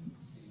one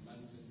the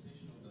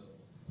manifestation of the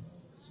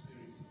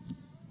Spirit is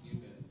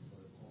given for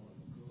the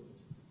common good."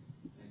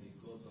 And it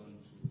goes on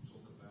to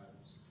talk about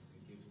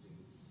the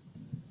giftings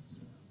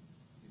that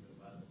given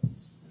by the Holy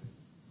Spirit.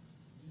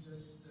 You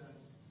just help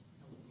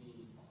me.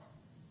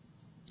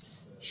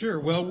 Sure.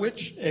 Well,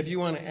 which, if you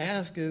want to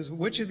ask, is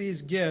which of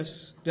these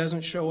gifts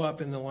doesn't show up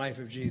in the life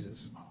of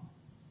Jesus?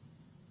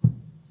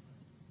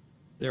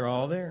 They're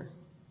all there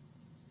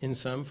in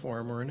some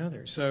form or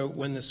another. So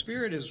when the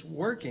Spirit is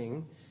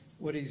working,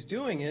 what he's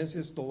doing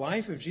is the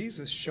life of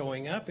Jesus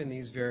showing up in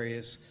these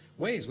various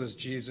ways. Was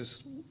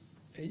Jesus,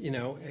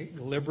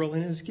 liberal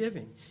in his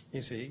giving?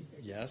 You see,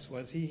 yes.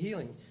 Was he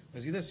healing?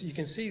 Was he this? You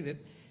can see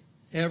that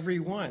every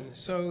one.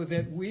 So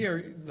that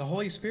the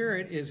Holy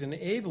Spirit is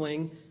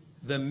enabling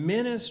the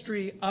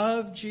ministry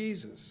of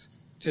Jesus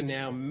to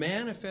now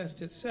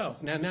manifest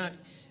itself. Now,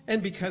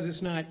 and because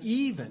it's not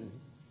even,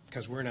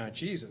 because we're not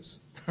Jesus,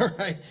 all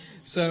right?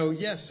 So,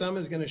 yes, some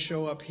is going to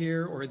show up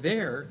here or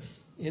there.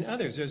 In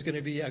others, there's going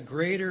to be a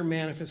greater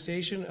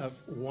manifestation of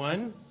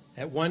one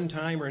at one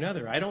time or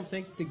another. I don't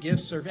think the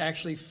gifts are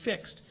actually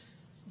fixed,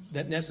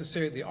 that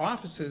necessarily the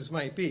offices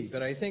might be,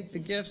 but I think the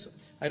gifts,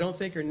 I don't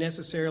think are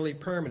necessarily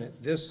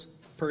permanent. This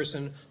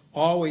person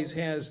always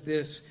has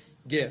this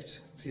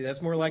gift. See,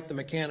 that's more like the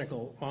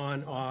mechanical,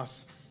 on, off.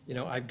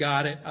 I've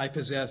got it, I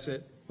possess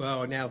it.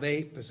 Well, now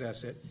they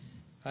possess it.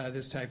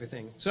 This type of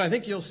thing. So I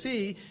think you'll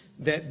see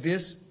that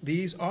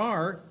these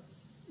are,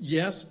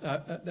 yes,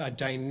 a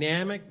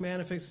dynamic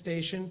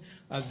manifestation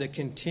of the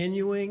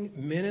continuing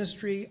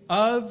ministry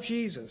of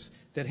Jesus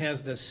that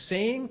has the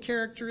same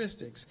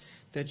characteristics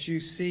that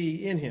you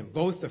see in him.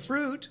 Both the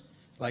fruit,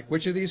 like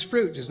which of these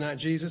fruit does not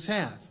Jesus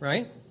have,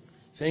 right?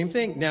 Same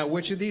thing. Now,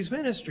 which of these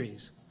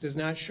ministries does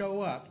not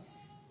show up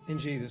in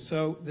Jesus?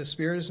 So the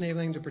Spirit is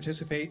enabling to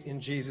participate in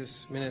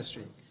Jesus'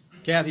 ministry.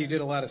 Kathy, you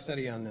did a lot of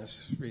study on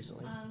this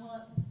recently.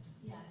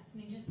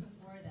 Just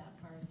before that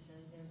part, it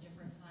says there are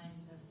different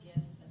kinds of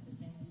gifts, but the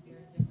same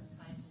Spirit, different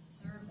kinds of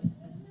service,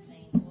 but the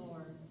same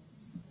Lord,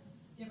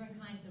 different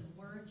kinds of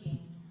working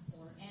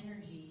or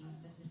energies,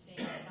 but the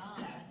same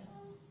God,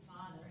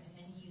 Father, and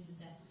then he uses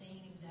that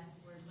same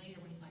exact word later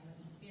when he's talking about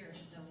the Spirit,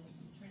 so it's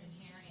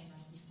Trinitarian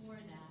right before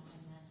that,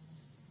 and then,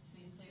 so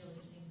he's clearly,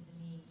 it seems to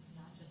me,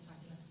 not just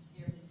talking about the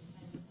Spirit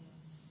independently,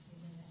 he's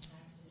in that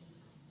passage.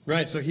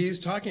 Right, so he's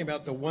talking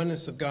about the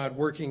oneness of God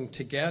working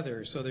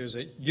together. So there's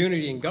a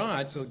unity in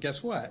God. So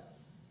guess what?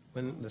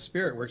 When the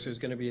Spirit works, there's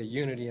going to be a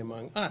unity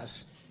among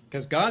us.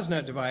 Because God's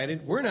not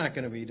divided, we're not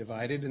going to be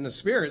divided, and the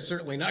Spirit's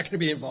certainly not going to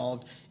be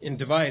involved in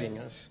dividing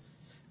us,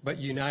 but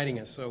uniting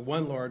us. So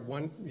one Lord,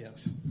 one,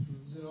 yes.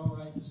 Is it all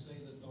right to say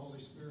that the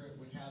Holy Spirit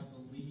would have the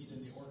lead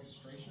in the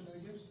orchestration of the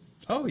gifts?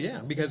 Oh,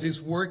 yeah, because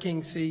he's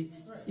working,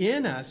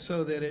 in us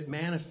so that it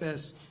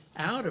manifests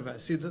out of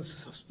us. See, the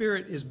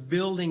Spirit is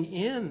building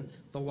in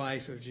the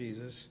life of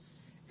Jesus.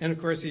 And, of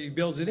course, he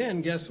builds it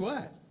in, guess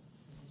what?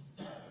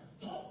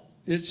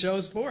 It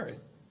shows forth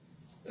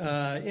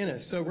in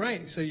us. So,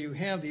 right, so you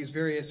have these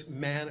various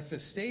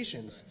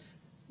manifestations,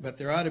 but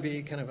there ought to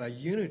be kind of a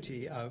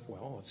unity of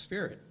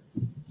Spirit.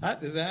 I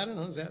don't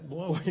know, does that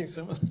blow away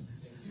some of the...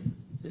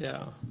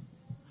 Yeah.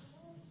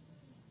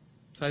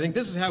 So I think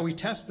this is how we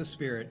test the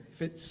Spirit.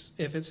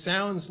 If it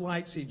sounds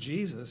like,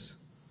 Jesus,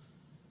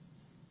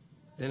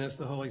 then it's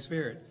the Holy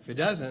Spirit. If it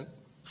doesn't...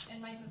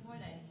 And right before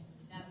that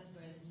was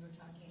where you were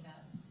talking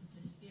about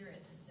the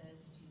Spirit that says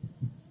Jesus.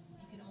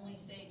 You can only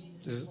say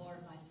Jesus is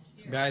Lord by the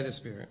Spirit. By the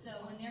Spirit. So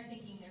when they're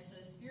thinking they're so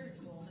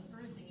spiritual, the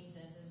first thing he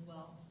says is,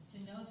 well, to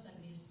know if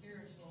somebody's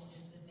spiritual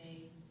is that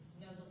they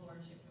know the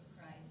Lordship of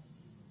Christ.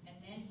 And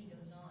then he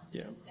goes on.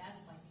 So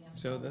that's like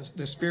the So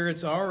the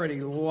Spirit's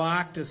already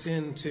locked us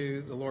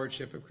into the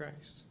Lordship of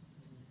Christ.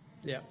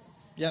 Yeah.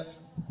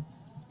 Yes,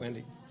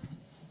 Wendy.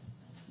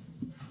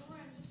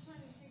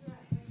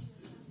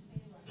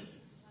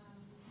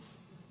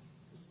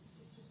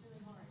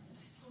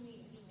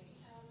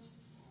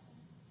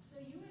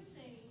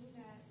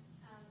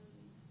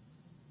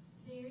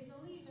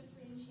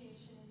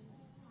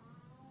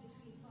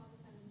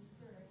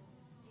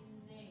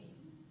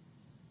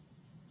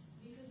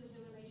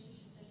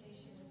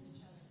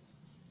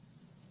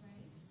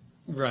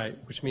 Right,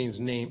 which means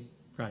name.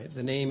 Right,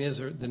 the name is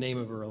the name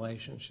of a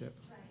relationship.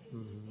 Right,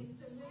 and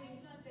so really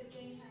it's not that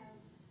they have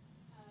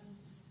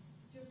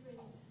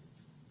different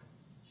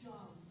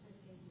jobs that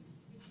they do,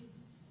 because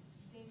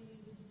then we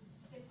would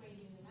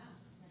separate them out,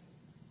 right?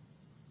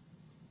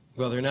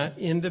 Well, they're not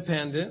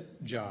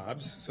independent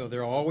jobs, so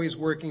they're always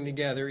working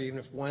together, even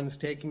if one's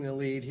taking the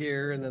lead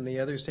here and then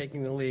the other's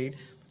taking the lead.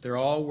 They're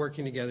all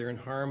working together and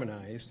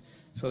harmonized,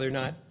 so they're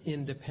not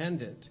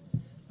independent.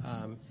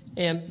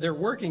 And their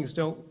workings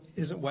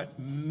isn't what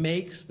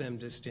makes them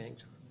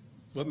distinct.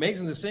 What makes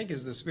them distinct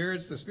is the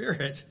Spirit's the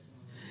Spirit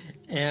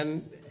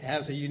and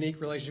has a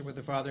unique relationship with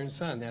the Father and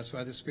Son. That's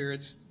why the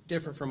Spirit's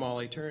different from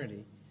all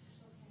eternity.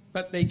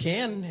 But they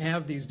can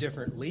have these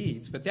different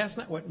leads, but that's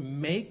not what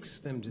makes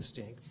them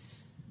distinct.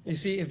 You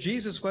see, if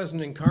Jesus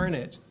wasn't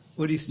incarnate,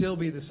 would he still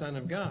be the Son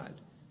of God?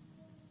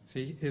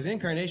 See, his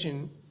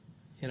incarnation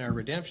in our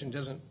redemption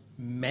doesn't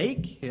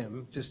make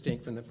him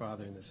distinct from the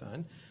Father and the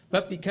Son,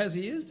 but because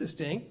he is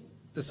distinct,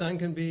 the Son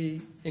can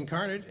be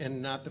incarnate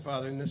and not the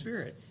Father and the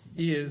Spirit.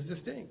 He is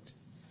distinct.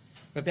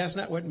 But that's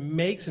not what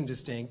makes him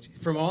distinct.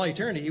 From all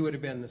eternity, he would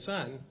have been the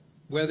Son,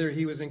 whether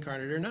he was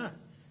incarnate or not,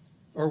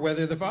 or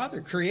whether the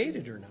Father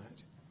created or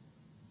not.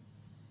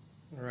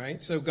 All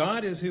right? So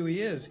God is who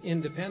he is,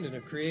 independent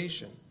of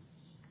creation.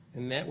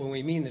 And that when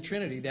we mean the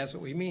Trinity, that's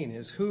what we mean,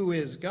 is who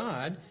is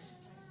God,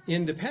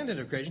 independent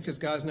of creation, because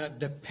God's not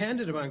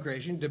dependent upon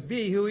creation to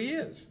be who he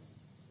is.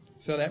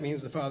 So that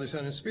means the Father,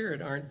 Son, and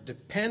Spirit aren't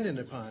dependent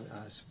upon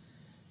us.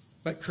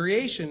 But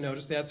creation,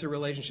 notice that's a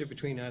relationship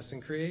between us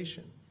and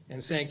creation,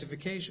 and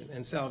sanctification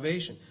and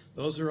salvation.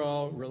 Those are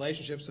all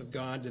relationships of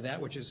God to that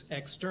which is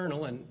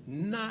external and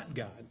not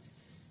God.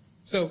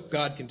 So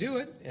God can do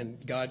it,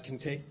 and God can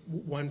take,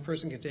 one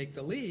person can take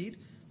the lead,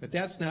 but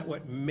that's not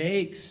what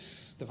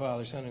makes the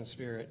Father, Son, and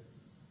Spirit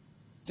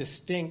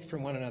distinct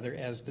from one another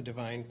as the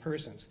divine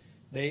persons.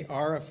 They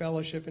are a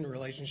fellowship and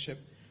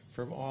relationship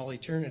from all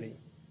eternity,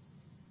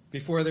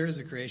 before there is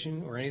a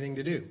creation or anything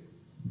to do.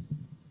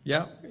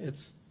 Yeah,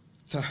 it's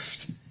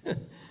tough.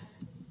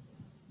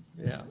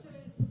 Yeah.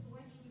 So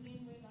what you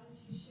mean went on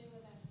to share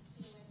with us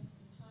the rest of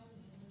the time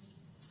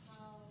is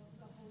how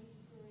the Holy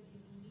Spirit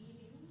is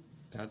leading.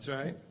 That's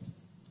right.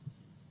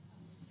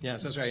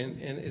 Yes, that's right.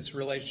 And its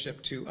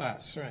relationship to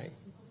us, right?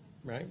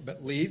 Right?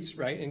 But leads,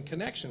 right, in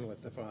connection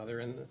with the Father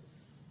and the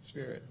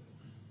Spirit.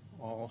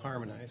 All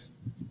harmonized.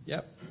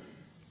 Yep.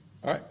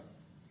 All right.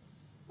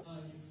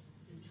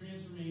 If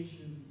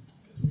transformation,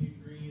 as we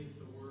agree, is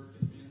the work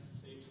and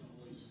manifestation of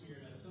the Holy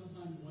Spirit, I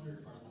sometimes wonder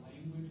if our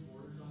language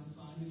borders on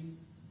simony,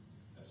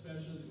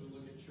 especially as we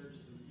look at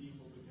churches and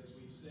people, because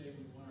we say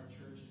we want our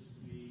churches to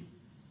be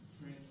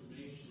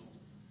transformational,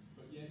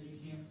 but yet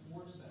you can't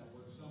force that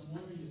work. So I'm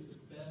wondering if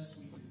the best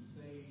we can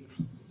say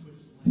with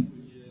which the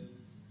language is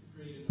to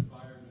create an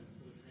environment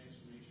for the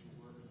transformational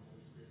work of the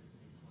Holy Spirit to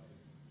take place.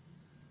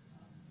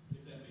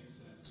 If that makes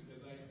sense.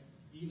 Because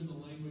even the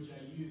language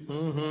I use,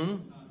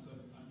 sometimes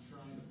I'm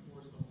trying to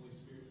force the Holy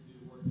Spirit to do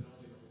the work that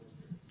only the Holy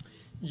Spirit can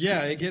do.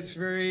 Yeah, it gets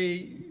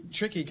very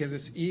tricky because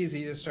it's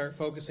easy to start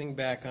focusing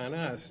back on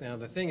us. Now,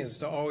 the thing is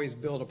to always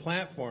build a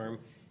platform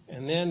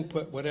and then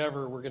put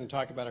whatever we're going to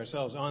talk about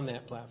ourselves on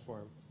that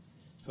platform.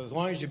 So as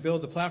long as you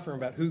build the platform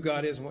about who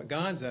God is and what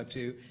God's up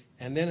to,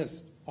 and then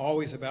it's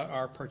always about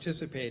our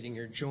participating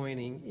or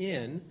joining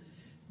in,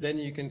 then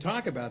you can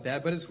talk about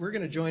that. But we're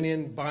going to join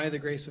in by the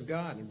grace of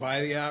God and by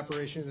the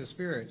operation of the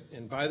Spirit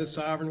and by the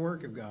sovereign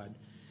work of God.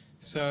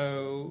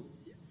 So,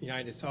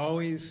 it's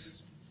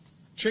always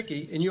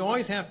tricky, and you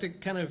always have to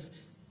kind of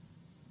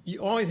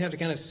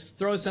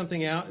throw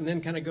something out and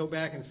then kind of go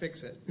back and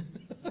fix it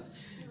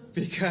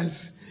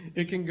because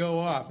it can go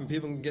off and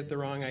people can get the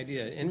wrong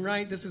idea. And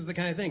this is the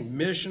kind of thing,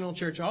 missional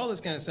church, all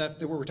this kind of stuff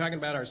that we're talking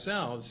about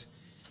ourselves.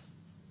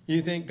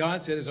 You think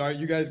God says, all right,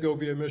 you guys go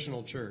be a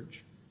missional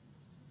church.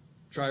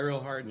 Try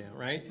real hard now,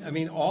 right? I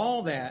mean,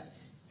 all that,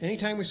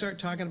 anytime we start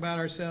talking about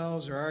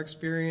ourselves or our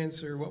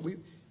experience or what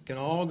can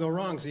all go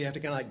wrong. So you have to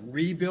kind of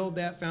rebuild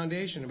that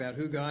foundation about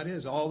who God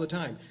is all the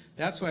time.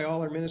 That's why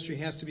all our ministry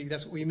has to be,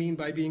 that's what we mean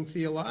by being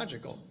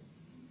theological.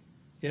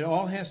 It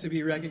all has to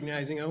be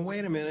recognizing, oh,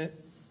 wait a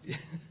minute,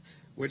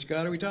 which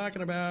God are we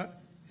talking about?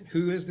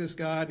 Who is this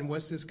God and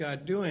what's this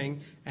God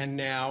doing? And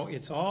now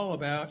it's all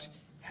about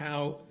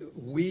how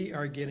we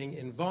are getting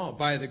involved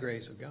by the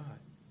grace of God.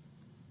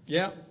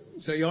 Yeah,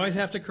 so you always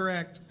have to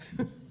correct.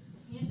 Anthony,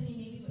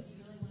 maybe what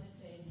you really want to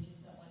say is you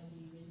just don't want to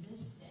be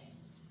resisting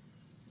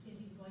because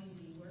he's going to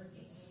be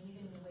working. I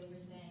mean, even the way you're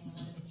saying, I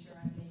want to make sure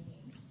I'm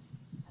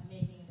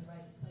making the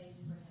right place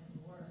for him to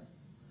work.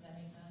 Does that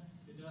make sense?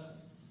 It does.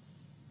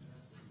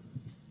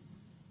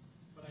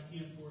 But I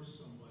can't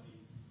force somebody.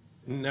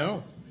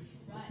 No.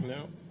 Right.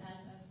 No.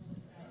 That's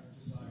absolutely right. Our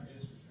desire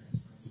is for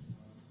transformation.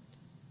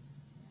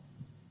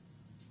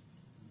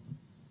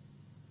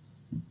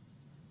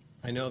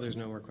 I know there's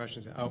no more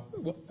questions. Oh,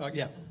 well,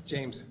 yeah,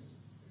 James.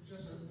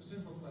 Just a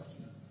simple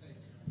question, I think.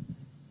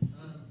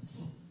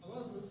 A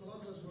lot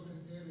of us work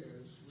in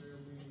areas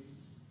where we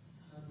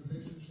have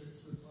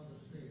relationships with other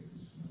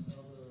faiths and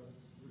other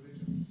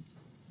religions.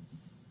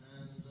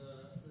 And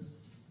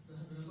there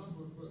have been a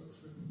number of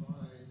books written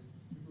by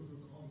people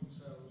who call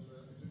themselves,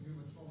 as a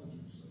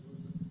pneumatologist, that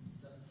was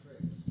that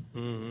phrase.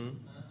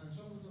 Mm-hmm. And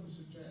some of them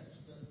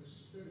suggest that the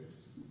Spirit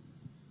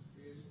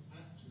is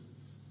active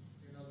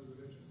in other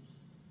religions.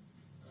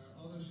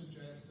 Others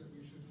suggest that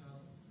we should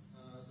have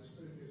the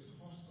Spirit is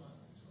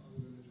hostile to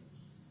other religions.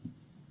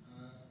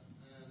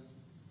 And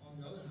on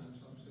the other hand,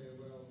 some say,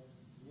 well,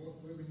 what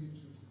we need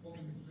to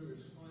do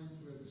is find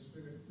where the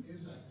Spirit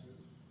is active,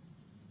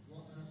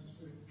 what has the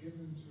Spirit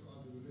given to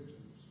other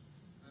religions,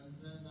 and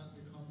then that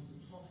becomes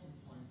the talking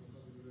point with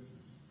other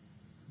religions.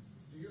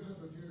 Do you have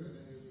a view on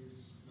any of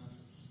these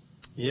matters?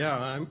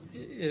 Yeah,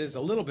 it is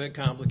a little bit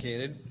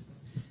complicated,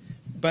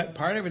 But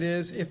part of it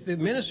is, if the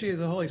ministry of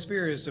the Holy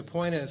Spirit is to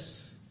point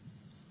us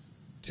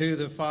to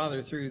the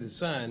Father through the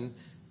Son,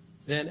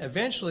 then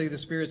eventually the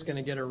Spirit's going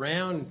to get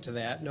around to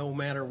that no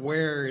matter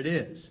where it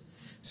is.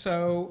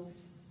 So,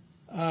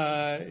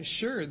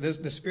 sure,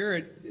 the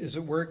Spirit is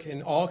at work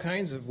in all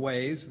kinds of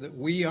ways that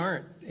we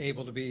aren't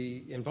able to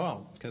be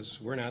involved because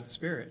we're not the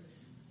Spirit.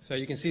 So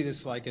you can see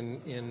this like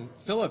in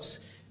Philip's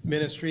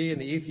ministry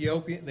and the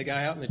Ethiopian, the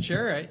guy out in the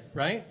chariot,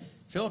 right?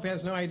 Philip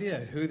has no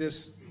idea who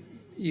this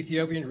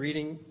Ethiopian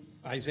reading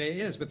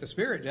Isaiah is, but the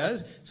Spirit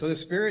does. So the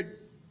Spirit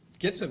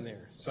gets him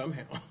there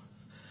somehow.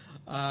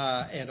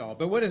 And all.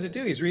 But what does it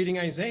do? He's reading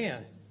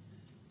Isaiah.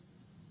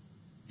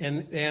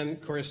 And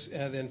of course,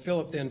 then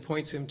Philip then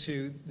points him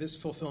to this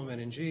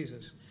fulfillment in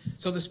Jesus.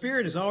 So the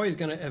Spirit is always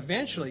going to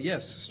eventually,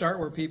 yes, start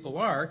where people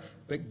are,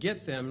 but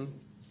get them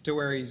to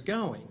where he's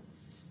going.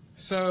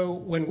 So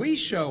when we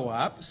show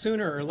up,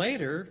 sooner or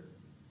later,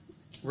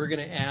 we're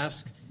going to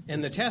ask,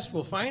 and the test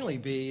will finally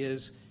be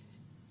is,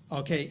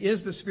 okay,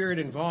 is the Spirit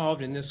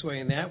involved in this way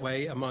and that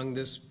way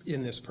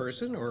in this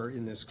person or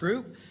in this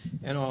group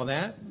and all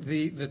that?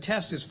 The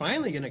test is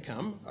finally going to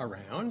come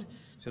around.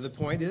 So the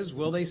point is,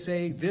 will they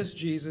say this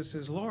Jesus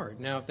is Lord?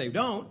 Now, if they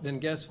don't, then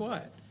guess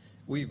what?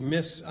 We've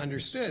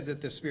misunderstood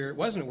that the Spirit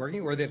wasn't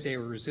working or that they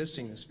were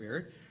resisting the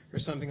Spirit or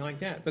something like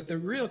that. But the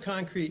real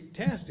concrete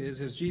test is,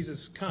 has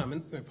Jesus come?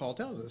 And Paul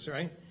tells us,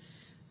 right?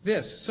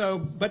 This. So,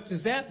 but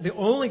is that the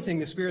only thing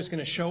the Spirit's going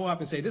to show up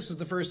and say, this is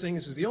the first thing,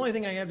 this is the only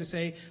thing I have to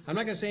say, I'm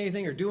not going to say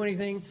anything or do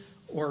anything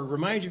or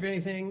remind you of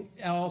anything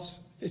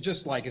else? It's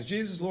just like, is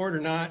Jesus Lord or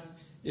not?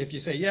 If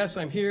you say yes,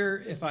 I'm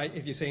here.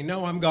 If you say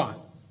no, I'm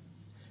gone.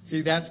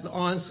 See, that's the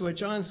on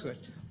switch,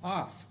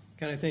 off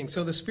kind of thing.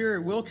 So the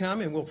Spirit will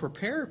come and will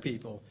prepare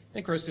people. And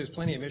of course, there's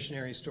plenty of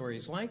missionary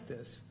stories like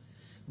this.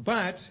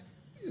 But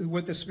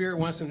what the Spirit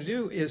wants them to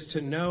do is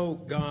to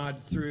know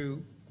God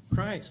through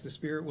Christ. The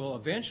Spirit will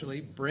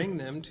eventually bring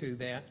them to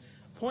that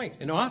point.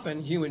 And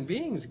often human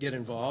beings get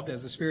involved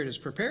as the Spirit is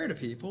prepared to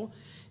people,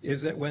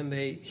 is that when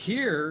they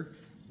hear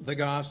the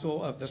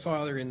gospel of the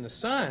Father and the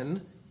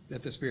Son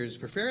that the Spirit has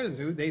prepared them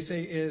to, they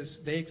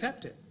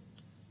accept it.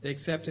 They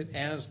accept it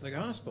as the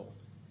gospel.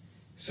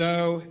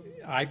 So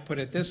I put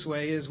it this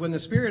way, is when the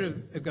Spirit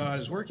of God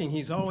is working,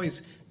 he's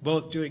always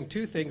both doing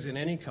two things in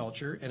any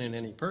culture and in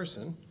any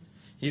person.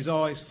 He's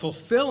always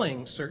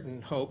fulfilling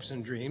certain hopes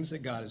and dreams that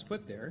God has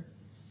put there.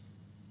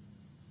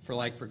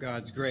 For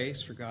God's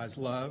grace, for God's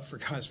love, for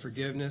God's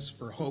forgiveness,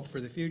 for hope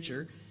for the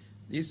future,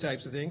 these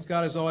types of things.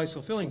 God is always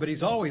fulfilling, but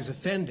he's always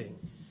offending.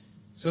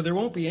 So there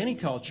won't be any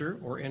culture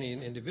or any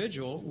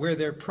individual where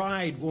their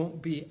pride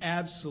won't be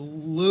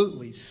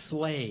absolutely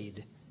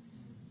slayed.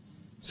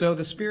 So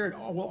the Spirit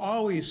will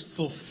always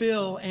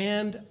fulfill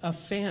and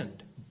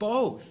offend,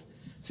 both.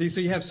 See,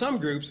 so you have some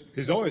groups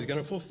who's always going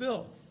to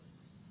fulfill.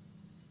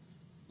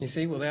 You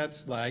see, well,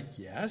 that's like,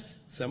 yes,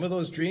 some of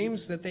those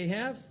dreams that they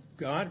have,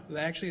 God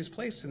actually has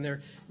placed in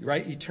their,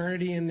 right,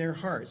 eternity in their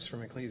hearts,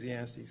 from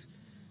Ecclesiastes.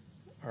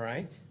 All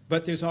right?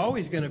 But there's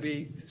always going to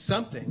be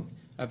something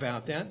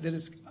about that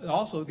is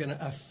also going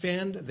to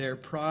offend their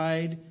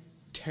pride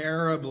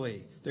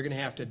terribly. They're going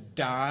to have to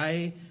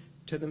die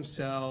to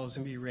themselves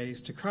and be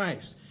raised to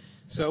Christ.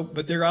 So,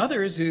 but there are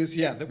others who's,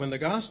 that when the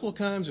gospel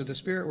comes or the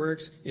Spirit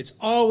works, it's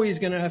always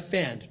going to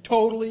offend.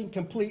 Totally,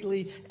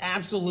 completely,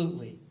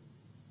 absolutely.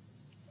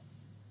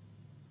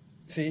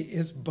 See,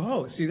 it's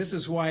both. See, this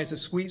is why it's a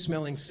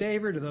sweet-smelling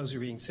savor to those who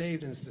are being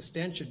saved, and it's the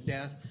stench of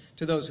death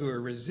to those who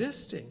are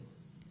resisting.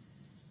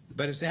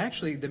 But it's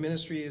actually, the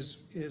ministry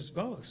is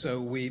both. So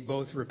we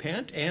both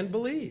repent and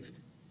believe.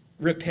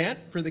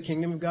 Repent, for the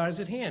kingdom of God is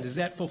at hand. Is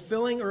that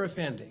fulfilling or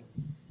offending?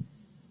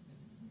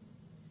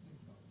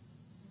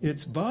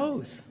 It's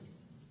both.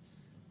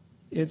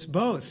 It's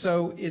both.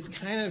 So it's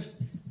kind of,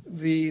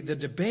 the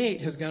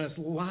debate has got us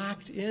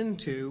locked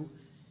into,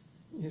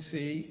 you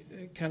see,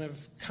 kind of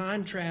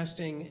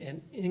contrasting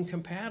and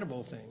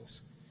incompatible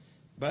things.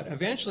 But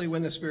eventually,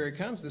 when the Spirit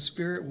comes, the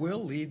Spirit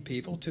will lead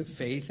people to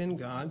faith in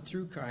God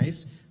through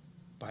Christ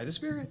by the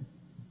Spirit,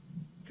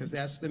 because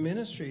that's the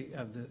ministry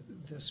of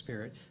the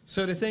Spirit.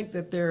 So to think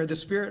that the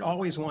Spirit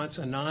always wants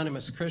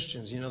anonymous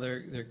Christians,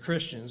 they're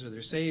Christians or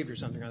they're saved or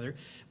something or other,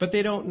 but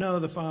they don't know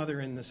the Father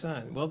and the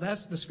Son. Well,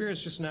 the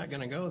Spirit's just not going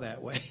to go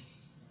that way.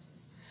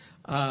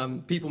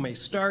 People may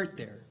start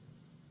there.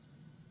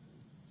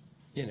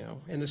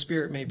 And the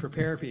Spirit may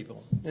prepare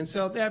people. And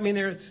so,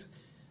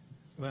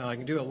 I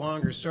can do a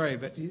longer story,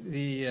 but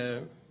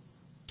the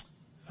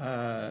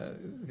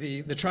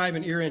tribe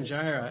in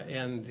Irian-Jaya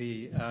and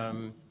the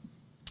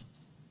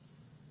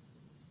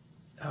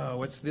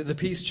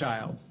Peace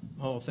Child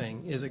whole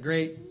thing is a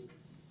great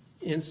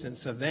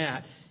instance of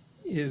that,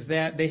 is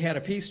that they had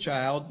a peace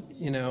child,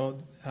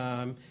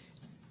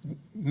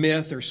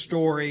 myth or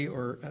story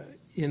or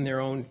in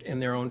their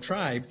own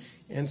tribe.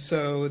 And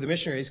so the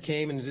missionaries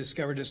came and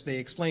discovered this. They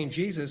explained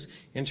Jesus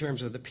in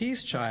terms of the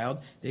peace child.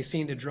 They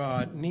seemed to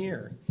draw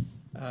near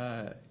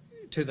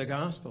to the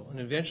gospel. And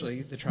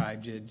eventually the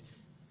tribe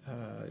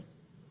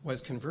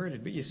was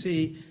converted. But you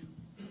see,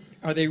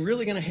 are they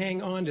really going to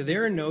hang on to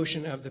their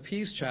notion of the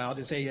peace child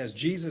and say, yes,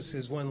 Jesus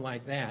is one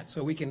like that?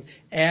 So we can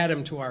add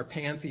him to our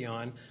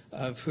pantheon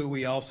of who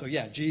we also,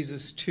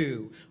 Jesus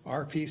too,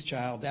 our peace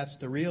child, that's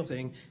the real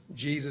thing.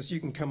 Jesus, you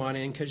can come on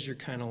in because you're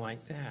kind of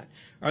like that.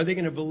 Are they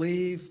going to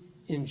believe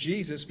in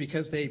Jesus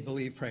because they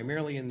believe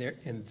primarily in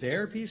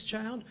their peace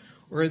child?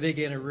 Or are they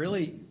going to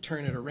really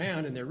turn it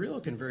around, and their real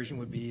conversion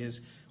would be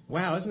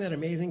wow, isn't that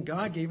amazing?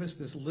 God gave us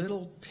this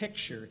little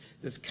picture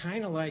that's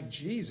kind of like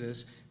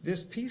Jesus,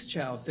 this peace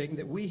child thing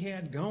that we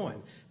had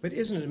going. But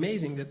isn't it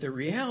amazing that the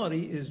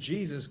reality is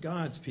Jesus,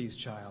 God's peace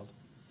child?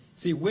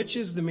 See, which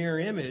is the mirror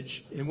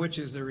image and which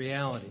is the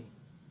reality?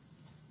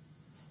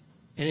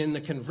 And in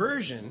the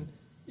conversion,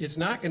 it's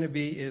not going to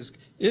be,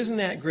 isn't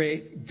that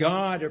great?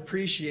 God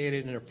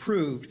appreciated and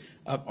approved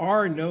of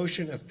our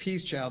notion of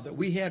peace child that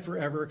we had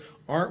forever.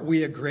 Aren't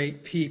we a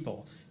great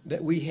people?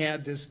 That we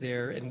had this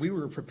there and we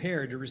were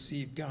prepared to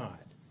receive God.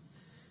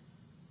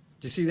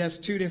 You see, that's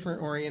two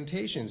different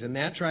orientations. And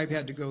that tribe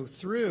had to go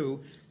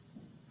through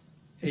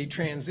a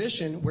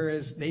transition,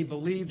 whereas they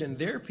believed in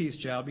their peace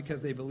child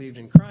because they believed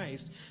in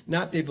Christ,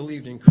 not they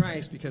believed in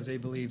Christ because they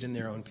believed in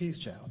their own peace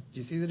child. Do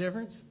you see the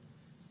difference?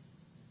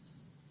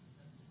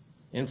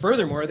 And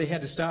furthermore, they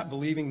had to stop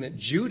believing that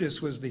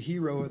Judas was the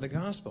hero of the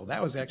gospel.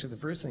 That was actually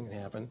the first thing that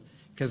happened,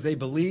 because they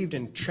believed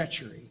in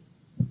treachery.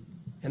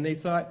 And they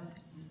thought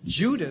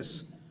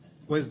Judas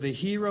was the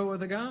hero of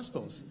the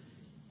Gospels.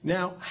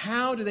 Now,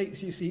 how do they,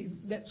 you see,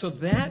 so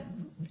that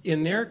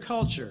in their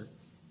culture,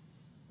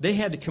 they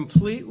had to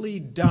completely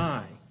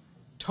die,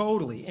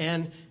 totally.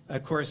 And,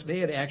 of course, they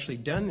had actually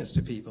done this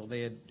to people.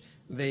 They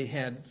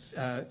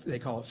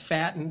call it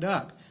fattened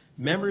up,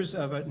 members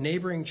of a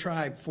neighboring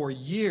tribe for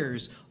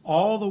years,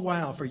 all the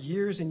while, for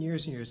years and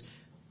years and years,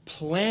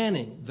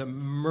 planning the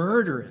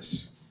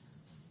murderous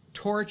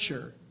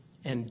torture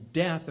and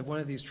death of one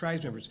of these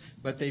tribe members.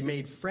 But they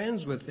made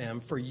friends with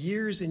them for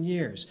years and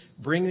years,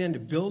 bringing them to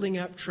building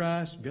up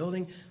trust,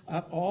 building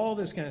up all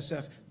this kind of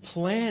stuff,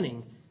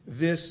 planning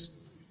this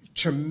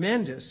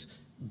tremendous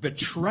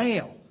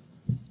betrayal.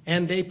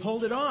 And they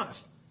pulled it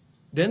off.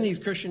 Then these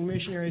Christian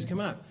missionaries come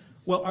up.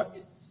 Well,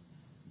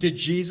 did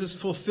Jesus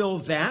fulfill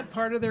that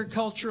part of their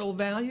cultural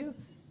value?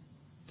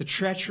 The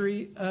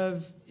treachery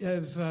of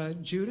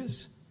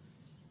Judas?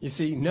 You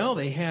see, no,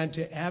 they had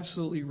to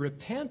absolutely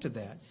repent of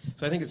that.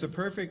 So I think it's a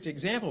perfect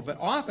example. But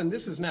often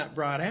this is not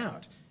brought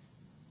out.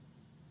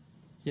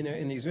 You know,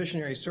 in these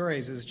missionary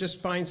stories, is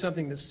just find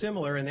something that's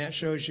similar and that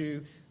shows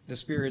you the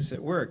Spirit's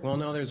at work. Well,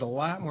 no, there's a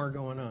lot more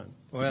going on.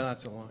 Well,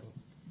 that's a long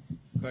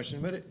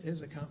question, but it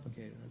is a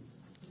complicated one.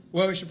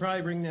 Well, we should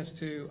probably bring this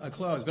to a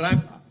close. But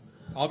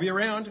I'll be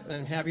around, and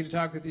I'm happy to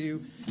talk with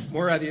you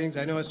more about these things.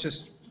 I know it's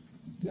just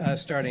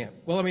starting up.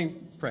 Well, let me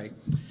pray.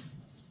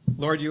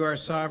 Lord, you are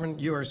sovereign,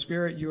 you are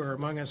Spirit, you are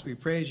among us. We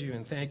praise you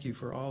and thank you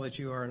for all that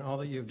you are and all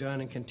that you have done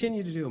and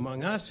continue to do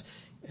among us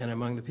and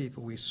among the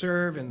people we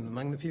serve and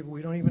among the people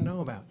we don't even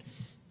know about.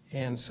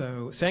 And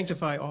so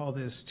sanctify all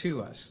this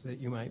to us, that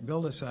you might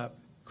build us up,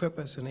 equip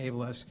us,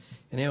 enable us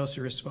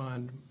to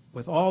respond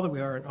with all that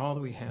we are and all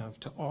that we have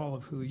to all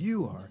of who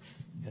you are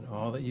and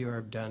all that you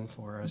have done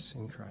for us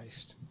in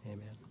Christ.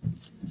 Amen.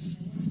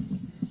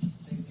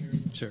 Thanks,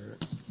 Gary. Sure.